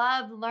to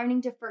love,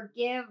 learning to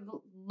forgive,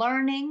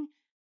 learning,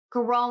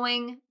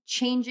 growing,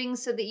 changing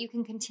so that you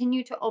can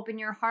continue to open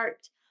your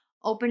heart.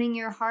 Opening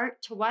your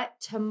heart to what?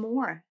 To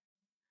more.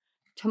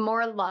 To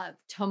more love,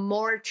 to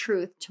more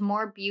truth, to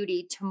more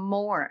beauty, to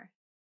more.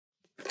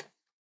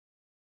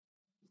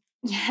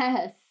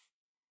 Yes.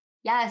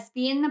 Yes,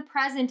 be in the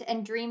present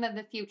and dream of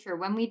the future.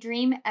 When we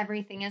dream,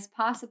 everything is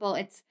possible.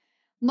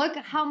 Look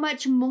how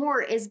much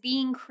more is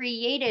being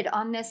created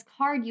on this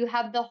card. You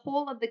have the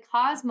whole of the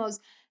cosmos,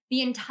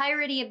 the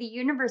entirety of the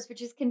universe,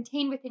 which is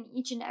contained within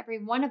each and every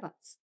one of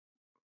us.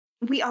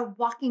 We are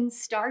walking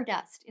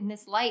stardust in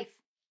this life,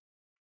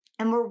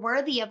 and we're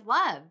worthy of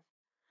love.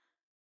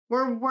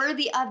 We're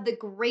worthy of the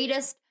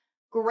greatest,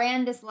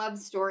 grandest love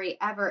story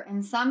ever.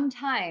 And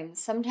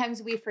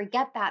sometimes we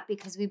forget that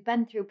because we've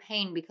been through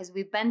pain, because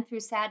we've been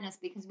through sadness,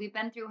 because we've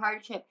been through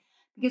hardship,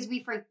 because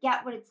we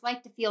forget what it's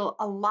like to feel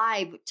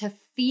alive, to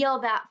feel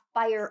that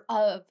fire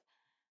of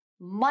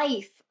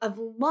life, of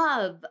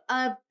love,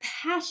 of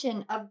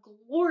passion, of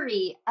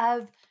glory,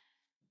 of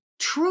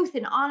truth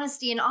and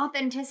honesty and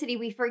authenticity.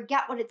 We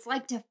forget what it's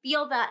like to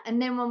feel that.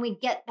 And then when we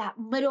get that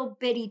little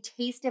bitty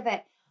taste of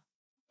it,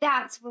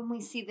 that's when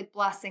we see the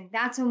blessing.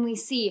 That's when we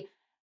see,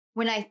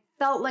 when I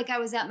felt like I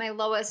was at my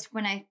lowest,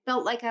 when I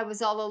felt like I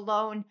was all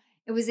alone,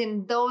 it was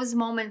in those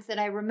moments that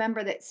I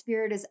remember that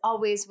spirit is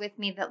always with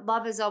me, that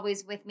love is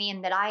always with me,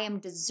 and that I am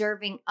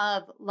deserving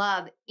of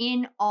love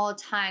in all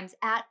times,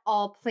 at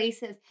all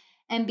places.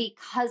 And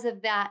because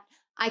of that,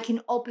 I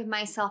can open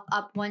myself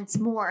up once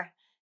more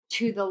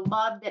to the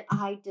love that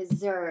I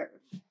deserve.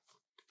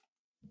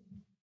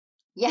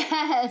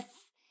 Yes.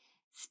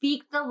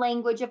 Speak the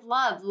language of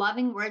love.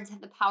 Loving words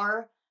have the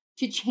power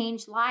to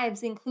change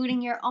lives,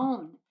 including your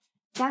own.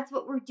 That's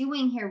what we're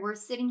doing here. We're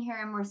sitting here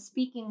and we're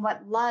speaking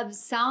what love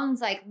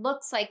sounds like,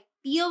 looks like,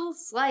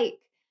 feels like.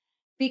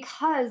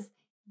 Because,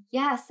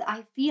 yes,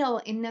 I feel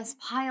in this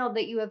pile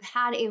that you have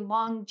had a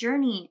long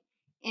journey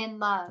in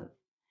love.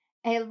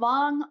 A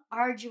long,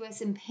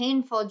 arduous, and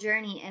painful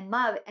journey in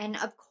love. And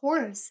of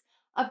course,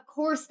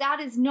 that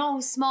is no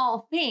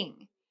small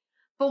thing.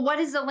 But what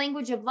is the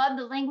language of love?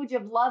 The language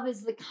of love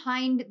is the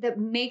kind that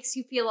makes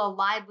you feel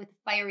alive with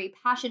fiery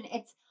passion.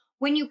 It's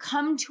when you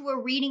come to a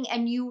reading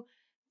and you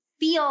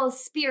feel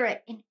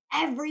spirit in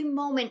every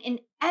moment, in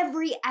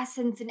every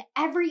essence, in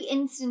every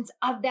instance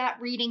of that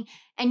reading,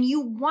 and you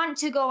want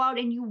to go out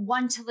and you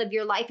want to live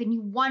your life and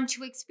you want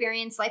to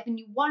experience life and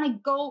you want to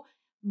go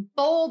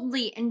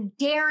boldly and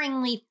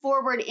daringly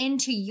forward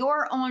into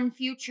your own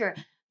future.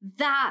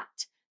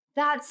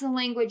 That's the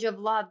language of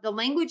love. The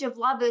language of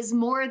love is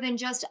more than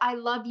just, I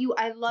love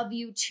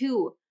you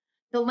too.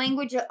 The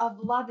language of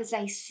love is,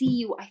 I see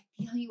you, I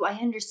feel you, I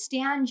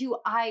understand you,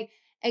 I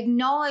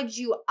acknowledge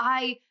you,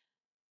 I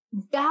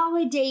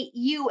validate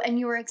you and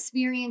your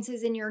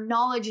experiences and your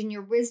knowledge and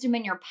your wisdom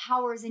and your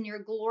powers and your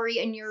glory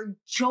and your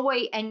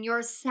joy and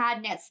your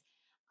sadness.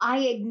 I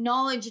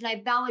acknowledge and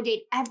I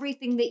validate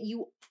everything that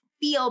you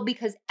feel,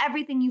 because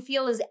everything you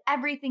feel is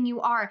everything you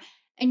are,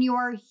 and you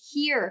are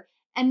here.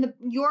 And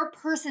your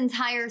person's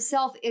higher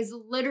self is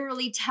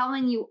literally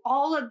telling you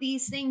all of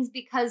these things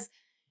because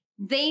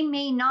they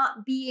may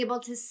not be able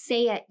to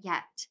say it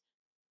yet.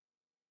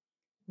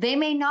 They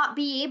may not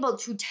be able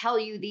to tell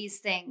you these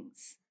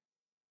things.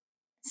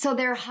 So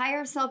their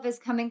higher self is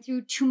coming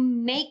through to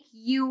make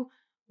you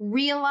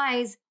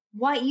realize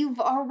what you've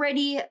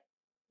already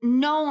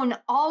known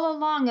all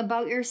along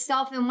about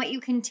yourself and what you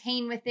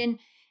contain within.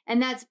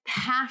 And that's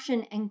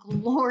passion and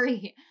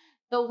glory.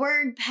 The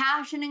word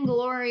passion and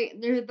glory,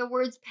 the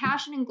words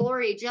passion and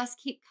glory just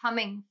keep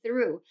coming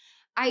through.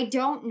 I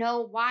don't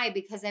know why,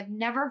 because I've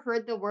never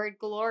heard the word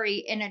glory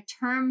in a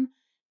term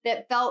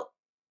that felt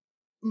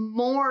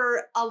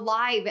more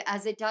alive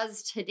as it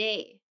does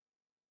today.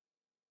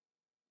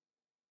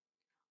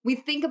 We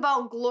think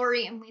about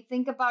glory and we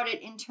think about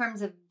it in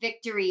terms of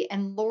victory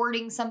and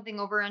lording something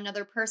over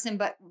another person,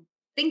 but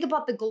think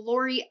about the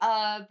glory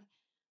of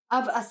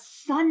a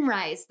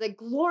sunrise, the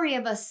glory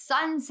of a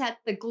sunset,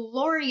 the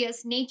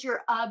glorious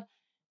nature of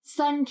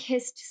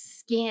sun-kissed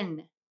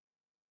skin.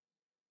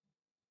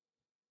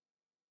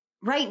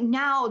 right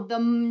now, the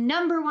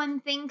number one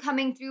thing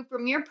coming through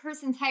from your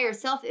person's higher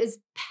self is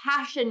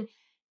passion.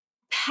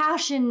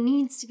 Passion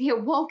needs to be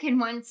awoken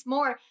once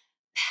more.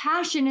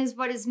 Passion is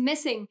what is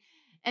missing.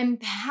 And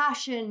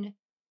passion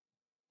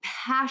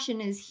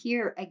is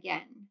here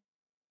again.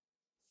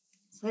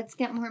 So let's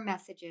get more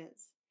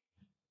messages.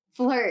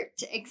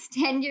 Flirt.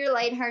 Extend your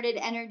lighthearted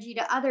energy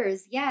to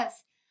others.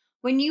 Yes.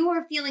 When you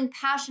are feeling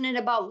passionate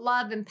about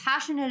love and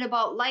passionate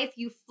about life,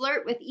 you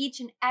flirt with each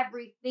and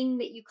everything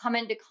that you come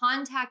into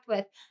contact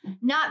with.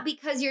 Not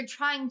because you're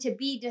trying to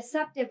be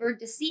deceptive or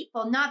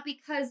deceitful, not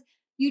because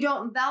you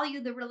don't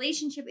value the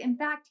relationship. In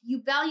fact,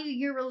 you value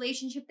your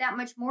relationship that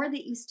much more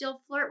that you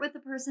still flirt with the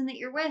person that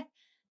you're with.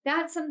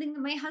 That's something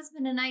that my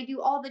husband and I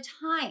do all the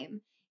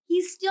time.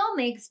 He still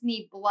makes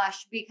me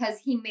blush because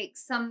he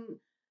makes some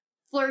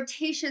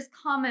flirtatious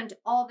comment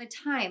all the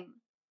time.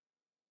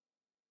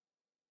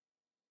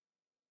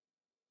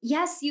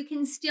 Yes, you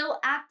can still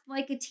act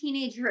like a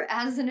teenager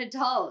as an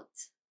adult.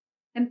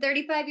 I'm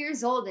 35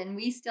 years old and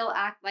we still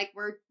act like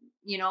we're,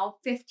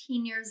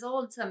 15 years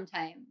old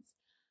sometimes.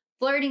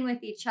 Flirting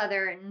with each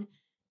other and,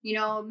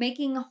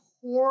 making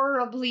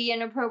horribly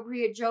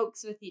inappropriate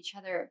jokes with each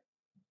other.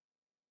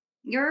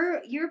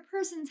 Your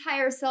person's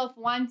higher self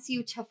wants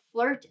you to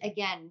flirt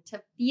again,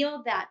 to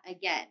feel that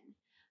again.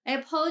 I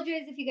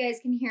apologize if you guys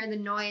can hear the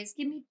noise.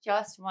 Give me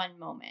just one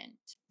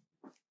moment.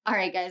 All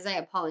right, guys, I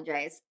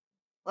apologize.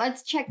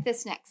 Let's check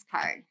this next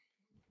card.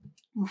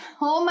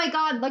 Oh my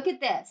God, look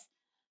at this.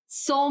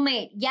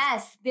 Soulmate.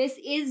 Yes, this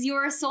is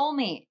your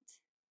soulmate.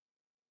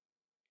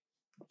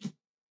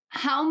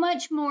 How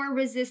much more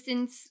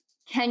resistance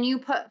can you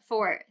put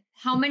forth?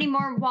 How many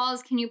more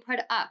walls can you put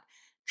up?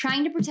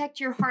 Trying to protect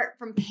your heart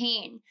from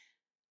pain.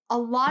 A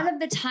lot of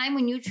the time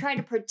when you try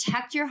to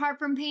protect your heart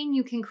from pain,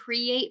 you can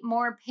create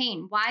more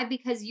pain. Why?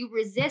 Because you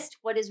resist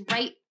what is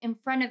right in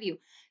front of you.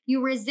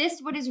 You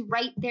resist what is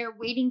right there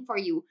waiting for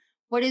you.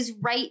 What is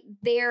right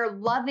there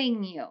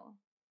loving you.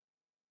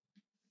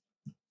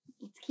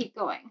 Let's keep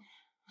going.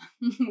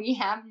 We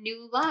have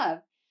new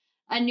love.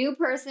 A new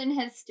person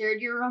has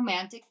stirred your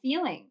romantic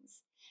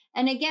feelings.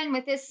 And again,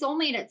 with this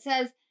soulmate, it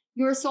says,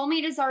 your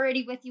soulmate is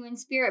already with you in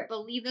spirit.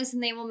 Believe this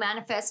and they will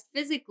manifest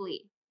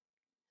physically.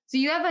 So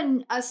you have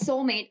a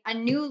soulmate, a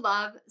new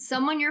love,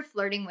 someone you're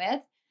flirting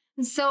with.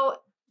 And so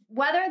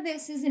whether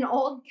this is an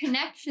old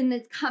connection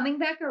that's coming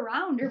back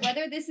around or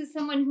whether this is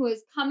someone who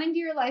has come into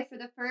your life for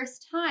the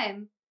first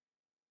time,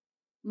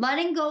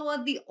 letting go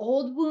of the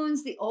old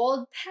wounds, the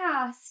old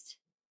past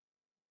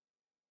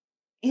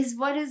is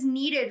what is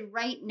needed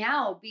right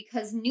now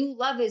because new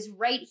love is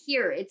right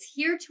here. It's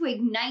here to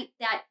ignite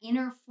that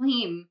inner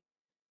flame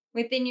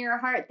within your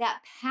heart,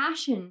 that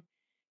passion,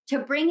 to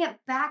bring it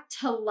back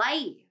to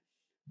life.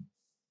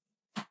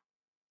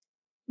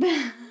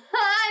 I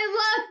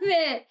love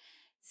it.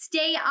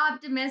 Stay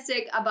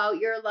optimistic about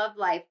your love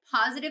life.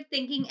 Positive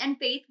thinking and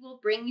faith will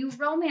bring you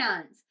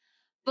romance.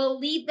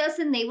 Believe this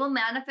and they will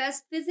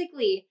manifest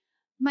physically.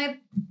 My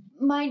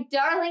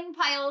darling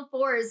pile of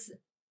fours,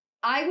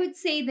 I would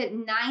say that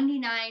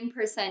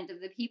 99%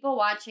 of the people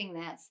watching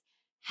this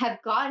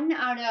have gotten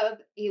out of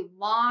a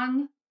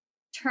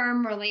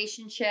long-term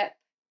relationship,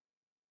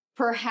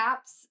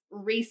 perhaps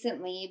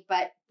recently,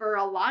 but for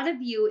a lot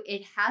of you,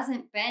 it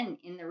hasn't been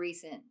in the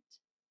recent.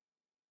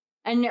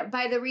 And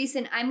by the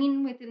recent, I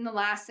mean within the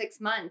last 6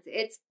 months.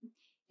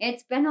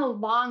 It's been a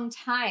long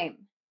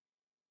time.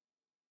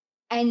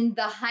 And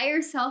the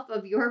higher self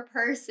of your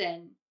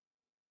person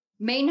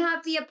may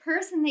not be a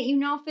person that you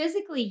know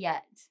physically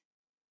yet,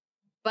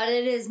 but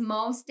it is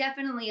most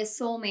definitely a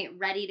soulmate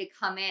ready to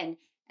come in.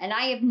 And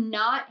I have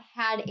not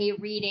had a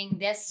reading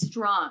this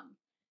strong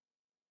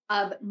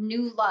of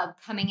new love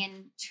coming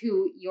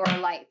into your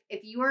life.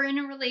 If you are in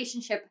a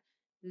relationship,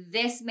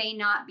 this may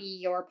not be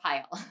your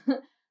pile.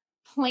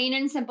 Plain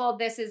and simple,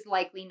 this is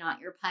likely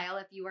not your pile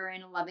if you are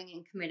in a loving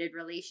and committed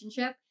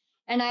relationship.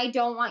 And I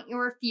don't want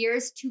your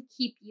fears to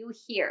keep you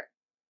here.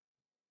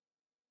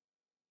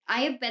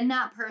 I have been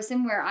that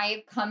person where I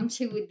have come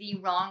to the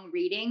wrong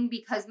reading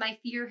because my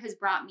fear has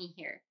brought me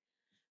here.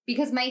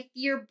 Because my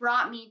fear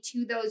brought me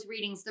to those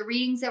readings. The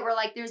readings that were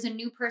like, there's a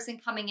new person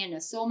coming in. A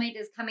soulmate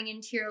is coming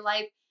into your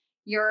life.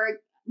 Your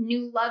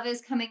new love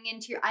is coming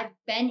into your... I've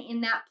been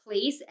in that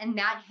place and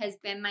that has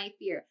been my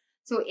fear.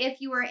 So if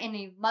you are in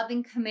a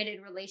loving,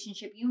 committed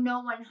relationship, you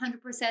know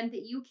 100%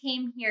 that you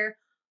came here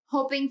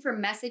hoping for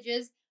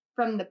messages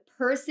from the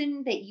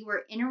person that you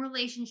are in a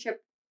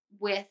relationship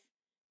with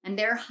and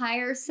their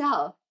higher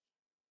self.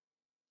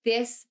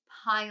 This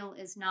pile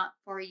is not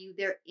for you.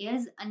 There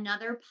is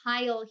another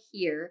pile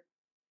here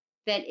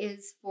that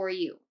is for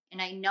you.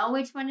 And I know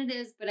which one it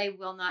is, but I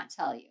will not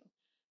tell you.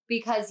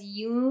 Because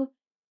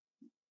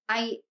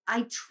I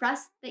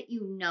trust that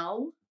you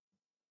know.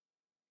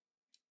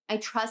 I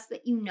trust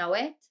that you know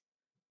it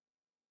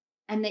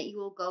and that you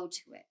will go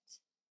to it.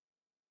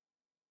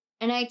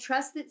 And I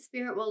trust that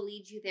Spirit will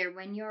lead you there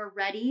when you're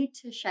ready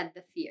to shed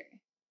the fear.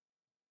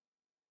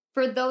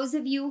 For those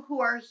of you who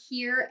are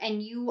here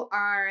and you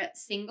are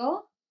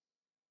single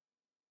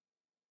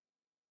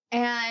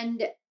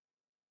and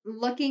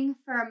looking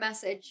for a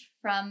message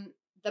from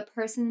the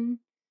person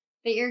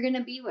that you're going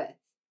to be with.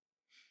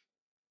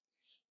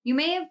 You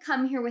may have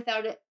come here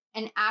without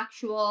an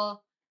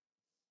actual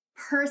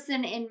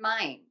person in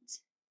mind,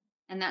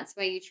 and that's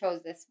why you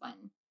chose this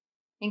one.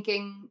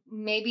 Thinking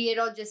maybe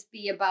it'll just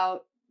be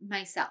about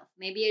myself.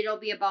 Maybe it'll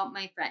be about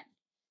my friend.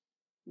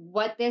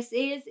 What this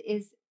is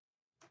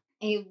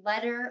a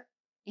letter.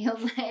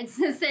 It's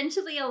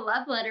essentially a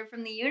love letter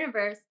from the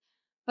universe,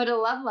 but a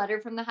love letter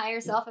from the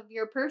higher self of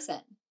your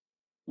person.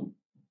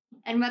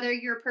 And whether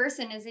your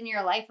person is in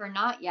your life or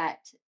not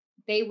yet,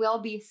 they will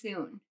be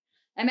soon.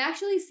 I'm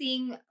actually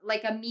seeing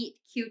like a meet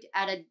cute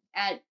at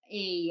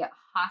a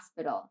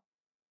hospital.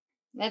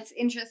 That's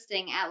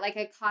interesting. At like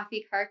a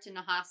coffee cart in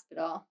a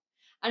hospital.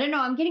 I don't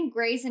know. I'm getting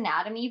Grey's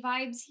Anatomy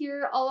vibes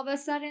here all of a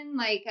sudden.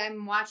 Like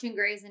I'm watching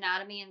Grey's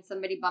Anatomy and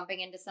somebody bumping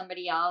into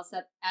somebody else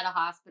at a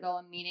hospital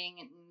and meeting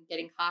and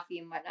getting coffee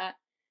and whatnot.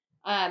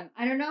 I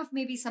don't know if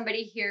maybe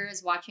somebody here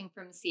is watching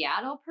from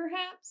Seattle,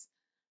 perhaps.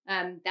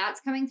 That's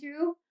coming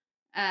through.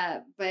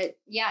 But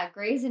yeah,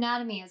 Grey's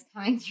Anatomy is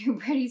coming through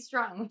pretty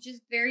strong, which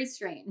is very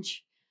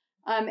strange.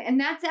 And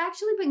that's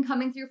actually been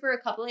coming through for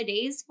a couple of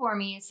days for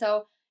me.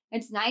 So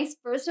it's nice.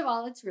 First of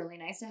all, it's really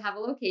nice to have a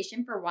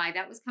location for why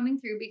that was coming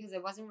through, because I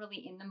wasn't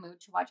really in the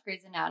mood to watch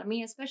Grey's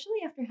Anatomy,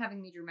 especially after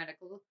having major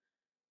medical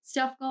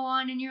stuff go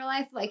on in your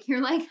life. Like you're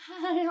like,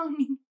 I don't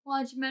need to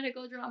watch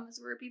medical dramas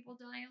where people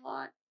die a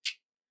lot.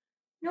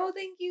 No,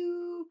 thank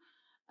you.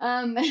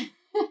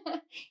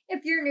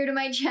 If you're new to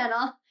my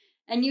channel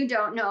and you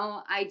don't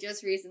know, I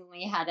just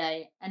recently had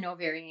an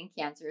ovarian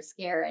cancer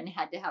scare and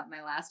had to have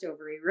my last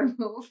ovary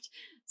removed.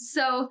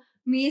 So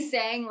me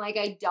saying like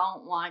I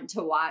don't want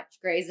to watch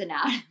Grey's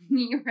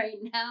Anatomy right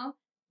now,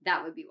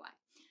 that would be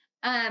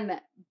why.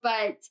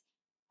 But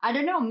I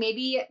don't know,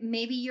 maybe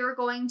you're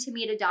going to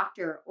meet a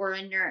doctor or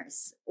a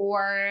nurse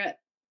or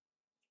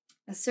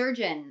a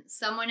surgeon,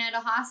 someone at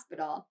a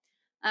hospital,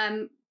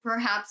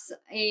 perhaps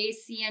a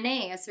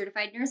CNA, a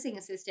certified nursing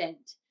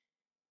assistant,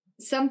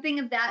 something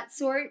of that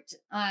sort.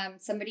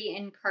 Somebody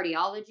in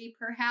cardiology,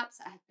 perhaps.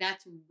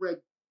 That's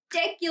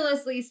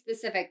ridiculously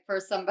specific for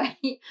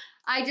somebody.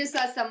 I just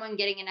saw someone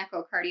getting an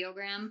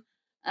echocardiogram.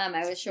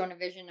 I was shown a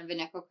vision of an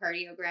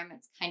echocardiogram.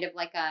 It's kind of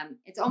like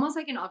it's almost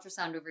like an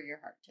ultrasound over your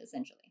heart,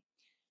 essentially.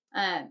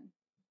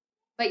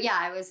 But yeah,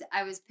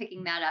 I was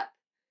picking that up.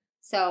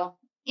 So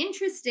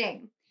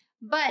interesting.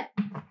 But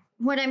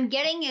what I'm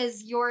getting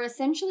is you're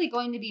essentially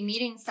going to be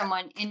meeting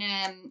someone in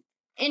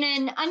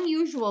an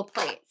unusual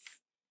place.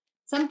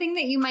 Something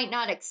that you might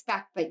not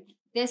expect, but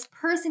this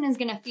person is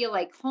going to feel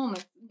like home.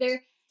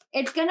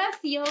 It's going to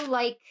feel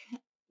like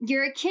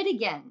you're a kid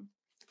again.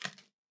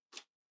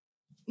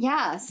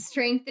 Yeah,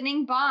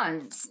 strengthening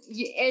bonds.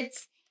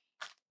 It's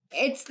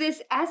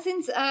this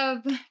essence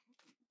of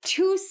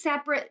two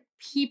separate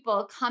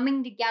people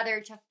coming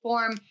together to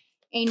form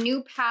a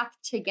new path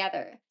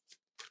together.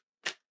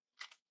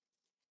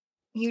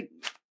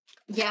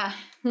 Yeah,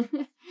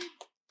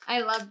 I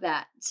love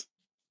that.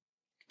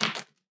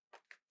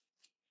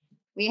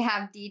 We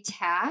have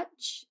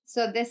detach.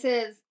 So this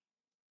is,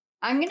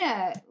 I'm going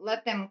to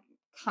let them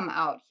come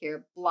out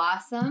here.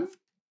 Blossom.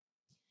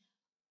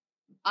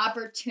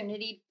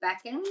 Opportunity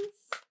beckons.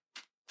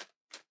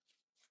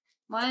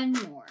 One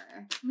more.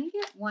 Let me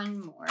get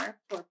one more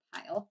for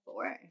pile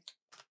 4.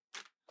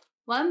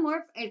 One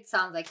more. It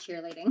sounds like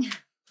cheerleading.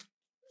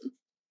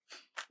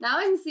 Now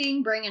I'm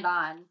seeing Bring It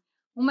On.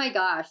 Oh my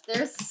gosh,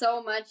 there's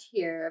so much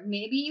here.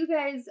 Maybe you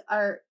guys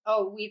are,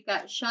 oh, we've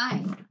got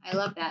Shine. I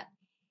love that.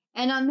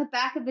 And on the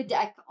back of the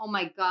deck, oh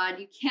my God,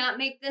 you can't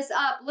make this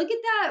up. Look at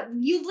that.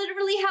 You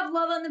literally have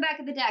love on the back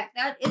of the deck.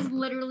 That is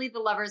literally the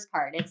Lover's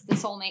card. It's the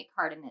soulmate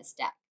card in this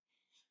deck.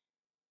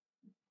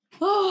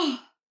 Oh.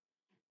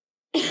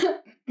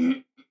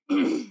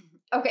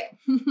 Okay.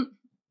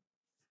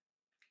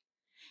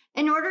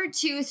 In order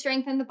to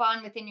strengthen the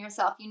bond within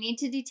yourself, you need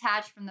to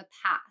detach from the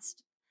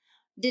past.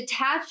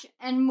 Detach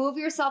and move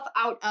yourself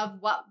out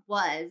of what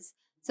was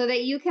so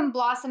that you can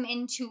blossom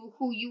into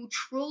who you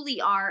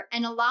truly are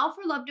and allow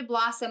for love to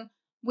blossom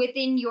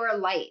within your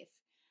life.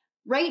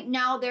 Right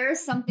now, there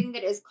is something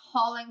that is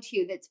calling to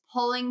you, that's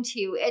pulling to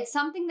you. It's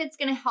something that's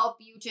going to help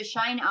you to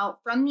shine out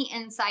from the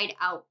inside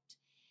out.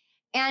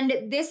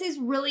 And this is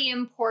really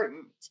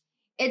important.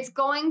 It's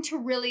going to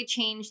really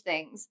change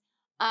things.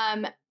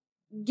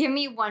 Give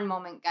me one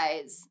moment,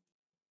 guys.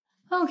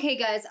 Okay,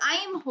 guys, I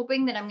am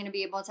hoping that I'm going to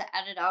be able to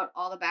edit out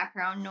all the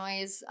background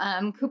noise.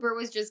 Cooper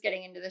was just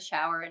getting into the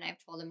shower, and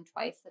I've told him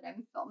twice that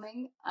I'm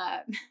filming.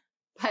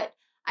 But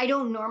I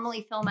don't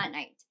normally film at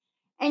night.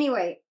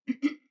 Anyway,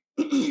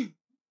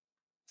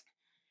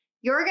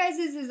 your guys'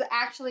 is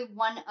actually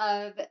one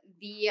of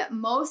the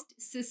most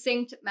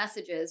succinct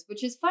messages,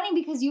 which is funny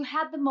because you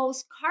had the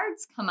most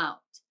cards come out.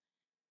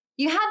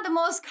 You had the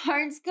most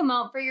cards come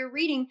out for your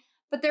reading,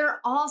 but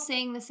they're all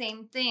saying the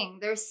same thing.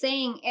 They're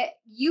saying it.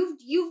 You've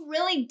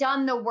really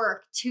done the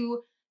work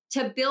to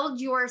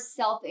build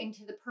yourself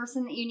into the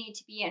person that you need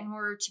to be in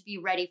order to be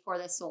ready for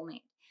the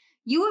soulmate.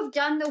 You have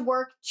done the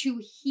work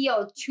to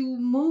heal, to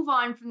move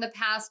on from the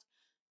past,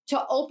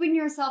 to open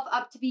yourself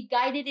up to be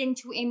guided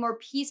into a more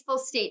peaceful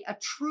state, a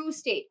true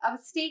state, a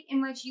state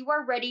in which you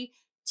are ready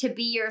to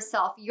be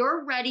yourself.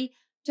 You're ready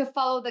to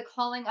follow the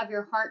calling of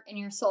your heart and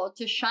your soul,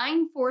 to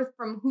shine forth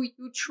from who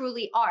you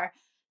truly are,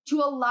 to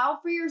allow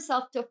for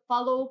yourself to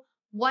follow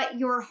what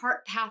your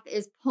heart path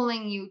is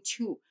pulling you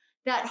to.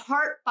 That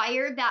heart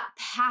fire, that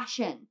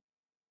passion,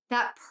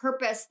 that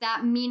purpose,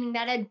 that meaning,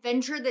 that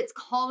adventure that's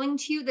calling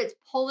to you, that's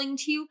pulling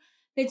to you,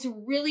 that's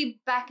really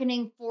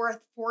beckoning forth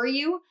for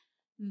you.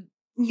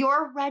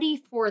 You're ready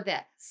for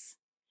this.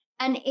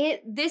 And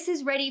this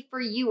is ready for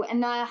you.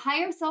 And the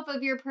higher self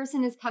of your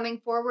person is coming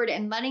forward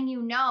and letting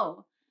you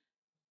know.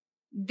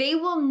 They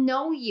will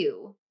know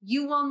you.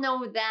 You will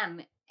know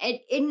them.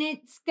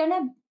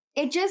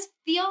 It just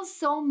feels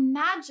so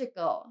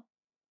magical.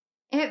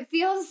 It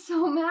feels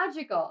so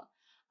magical.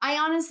 I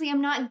honestly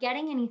am not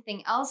getting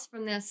anything else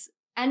from this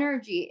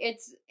energy.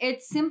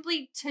 It's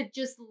simply to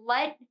just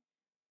let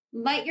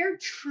your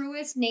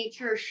truest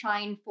nature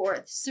shine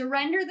forth.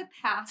 Surrender the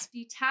past,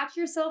 detach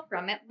yourself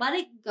from it, let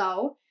it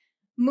go,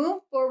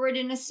 move forward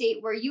in a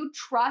state where you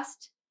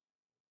trust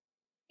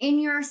in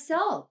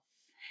yourself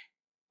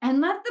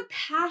and let the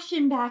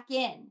passion back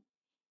in.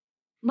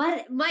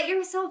 Let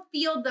yourself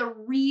feel the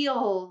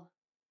real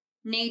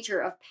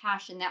nature of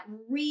passion, that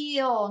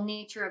real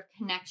nature of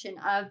connection,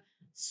 of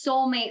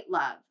soulmate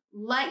love.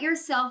 Let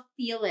yourself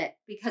feel it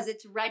because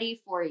it's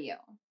ready for you.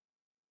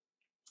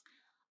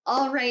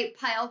 All right,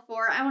 pile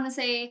 4, I want to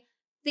say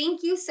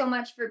thank you so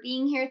much for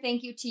being here.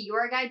 Thank you to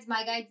your guides,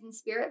 my guides in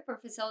spirit, for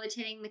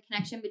facilitating the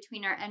connection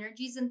between our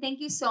energies. And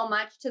thank you so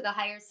much to the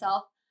higher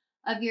self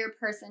of your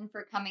person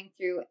for coming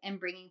through and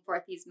bringing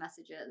forth these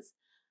messages.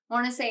 I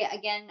want to say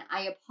again,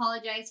 I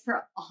apologize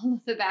for all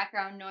of the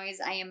background noise.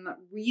 I am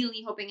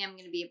really hoping I'm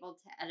going to be able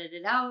to edit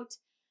it out.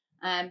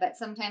 But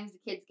sometimes the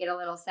kids get a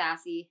little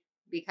sassy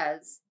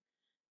because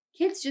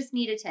kids just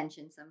need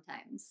attention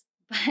sometimes.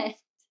 But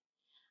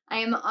I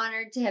am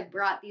honored to have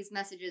brought these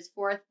messages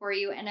forth for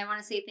you. And I want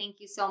to say thank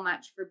you so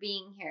much for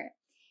being here.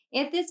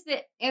 If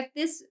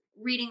this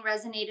reading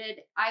resonated,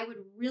 I would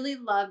really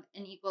love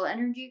an equal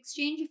energy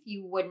exchange if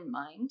you wouldn't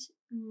mind.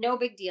 No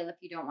big deal if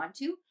you don't want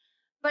to.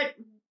 But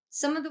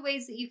some of the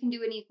ways that you can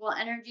do an equal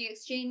energy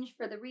exchange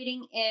for the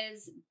reading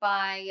is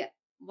by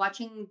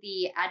watching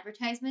the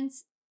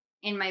advertisements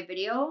in my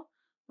video,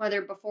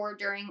 whether before,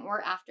 during,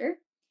 or after.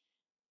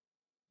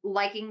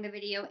 Liking the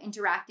video,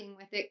 interacting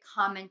with it,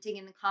 commenting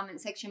in the comment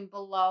section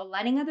below,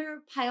 letting other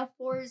pile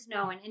 4s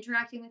know, and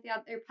interacting with the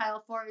other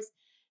pile 4s,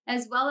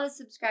 as well as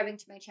subscribing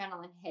to my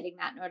channel and hitting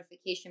that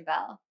notification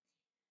bell.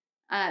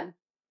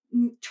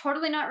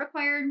 Totally not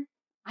required.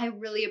 I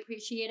really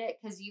appreciate it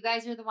because you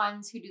guys are the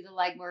ones who do the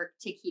legwork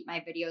to keep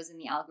my videos in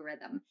the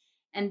algorithm.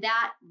 And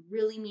that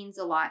really means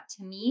a lot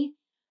to me.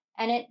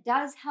 And it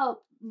does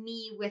help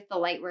me with the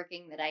light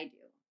working that I do.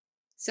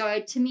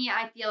 So to me,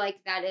 I feel like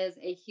that is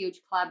a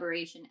huge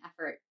collaboration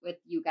effort with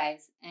you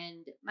guys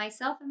and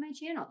myself and my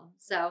channel.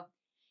 So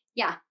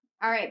yeah.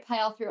 All right,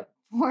 pile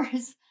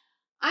 4s.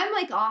 I'm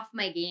like off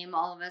my game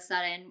all of a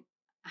sudden,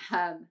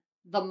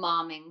 the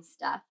momming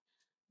stuff.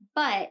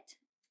 But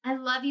I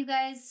love you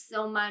guys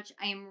so much.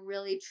 I am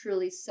really,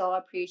 truly so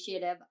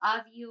appreciative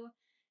of you.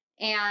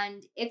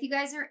 And if you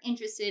guys are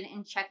interested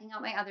in checking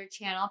out my other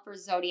channel for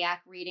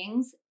zodiac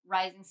readings,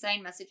 rising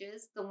sign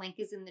messages, the link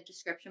is in the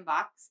description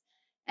box,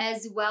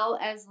 as well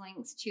as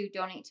links to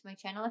donate to my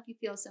channel if you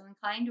feel so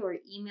inclined, or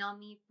email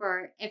me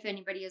for if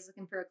anybody is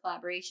looking for a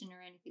collaboration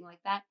or anything like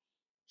that.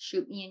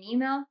 Shoot me an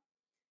email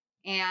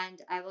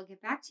and I will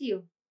get back to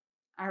you.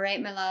 All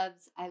right, my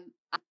loves.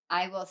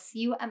 I will see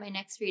you at my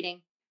next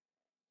reading.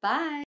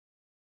 Bye.